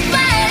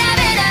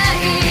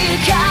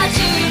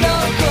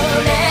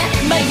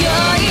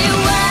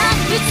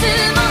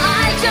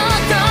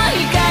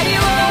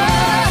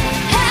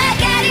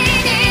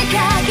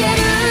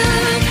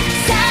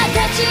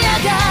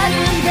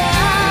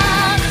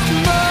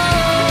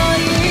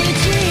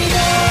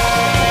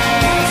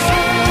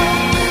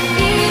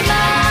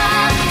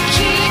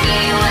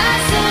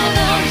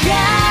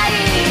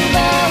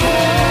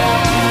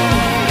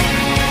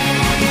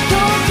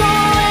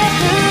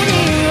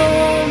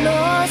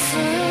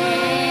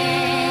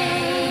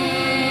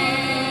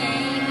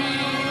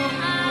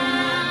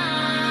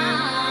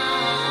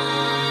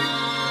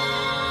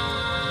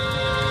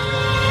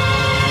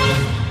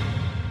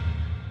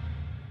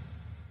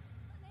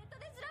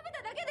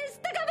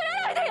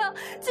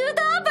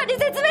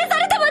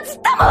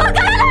わ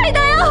からないんだ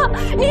よ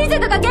ニーチェ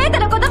とかゲーテ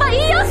の言葉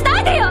引用しな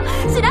いでよ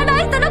知ら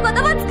ない人の言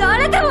葉使わ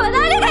れても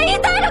何が言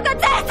いたいのか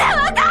全然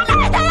わかん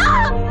ないんだよ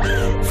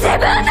自分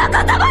の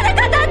言葉で